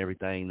believing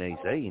everything they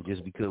say, and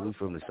just because we're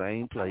from the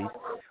same place,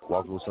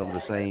 walking with some of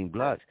the same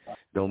blocks,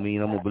 don't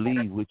mean I'm gonna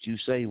believe what you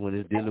say when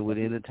it's dealing with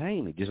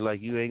entertainment. Just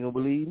like you ain't gonna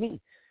believe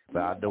me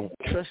but I don't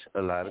trust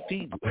a lot of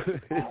people.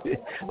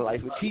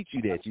 Life will teach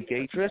you that. You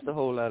can't trust a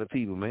whole lot of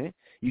people, man.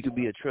 You can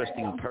be a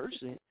trusting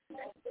person,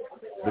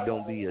 but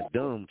don't be a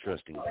dumb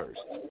trusting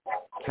person.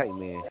 Hey,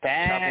 man,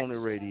 Top on the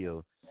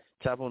radio.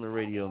 Top on the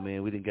radio,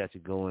 man. We done got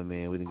you going,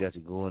 man. We done got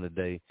you going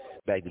today.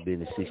 Back to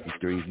Business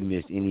 63. If you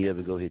missed any of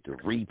it, go hit the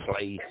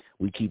replay.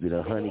 We keep it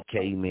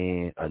 100K,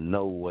 man. A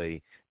no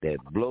way. That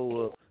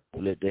blow up,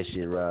 let that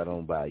shit ride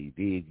on by you.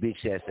 Big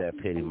shouts out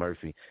Petty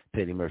Murphy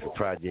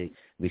Project.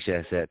 Big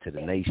shouts out to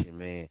the nation,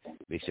 man.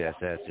 Big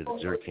shouts out to the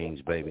Jerk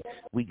Kings, baby.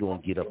 We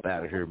gonna get up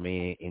out of here,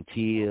 man.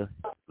 Until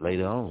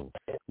later on.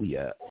 We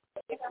out.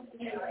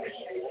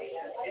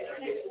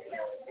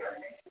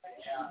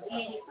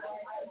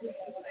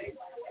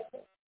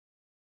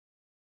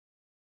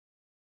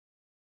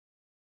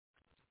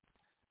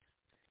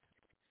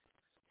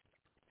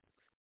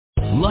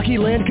 Lucky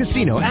Land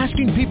Casino,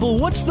 asking people,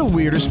 what's the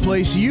weirdest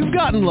place you've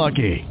gotten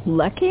lucky?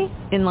 Lucky?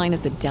 In line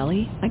at the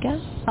deli, I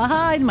guess?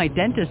 Aha, in my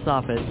dentist's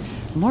office.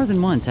 More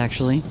than once,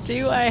 actually.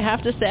 Do I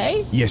have to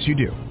say? Yes, you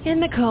do. In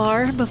the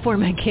car before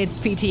my kids'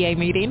 PTA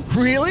meeting.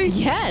 Really?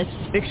 Yes.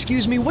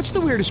 Excuse me, what's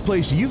the weirdest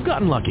place you've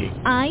gotten lucky?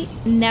 I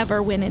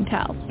never win and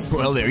tell.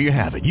 Well, there you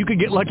have it. You can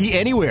get lucky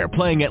anywhere,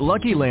 playing at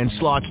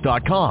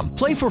LuckyLandSlots.com.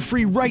 Play for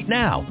free right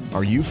now.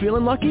 Are you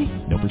feeling lucky?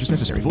 No purchase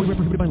necessary. Void where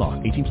prohibited by law.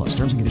 18+.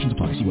 Terms and conditions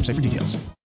apply. See website for details.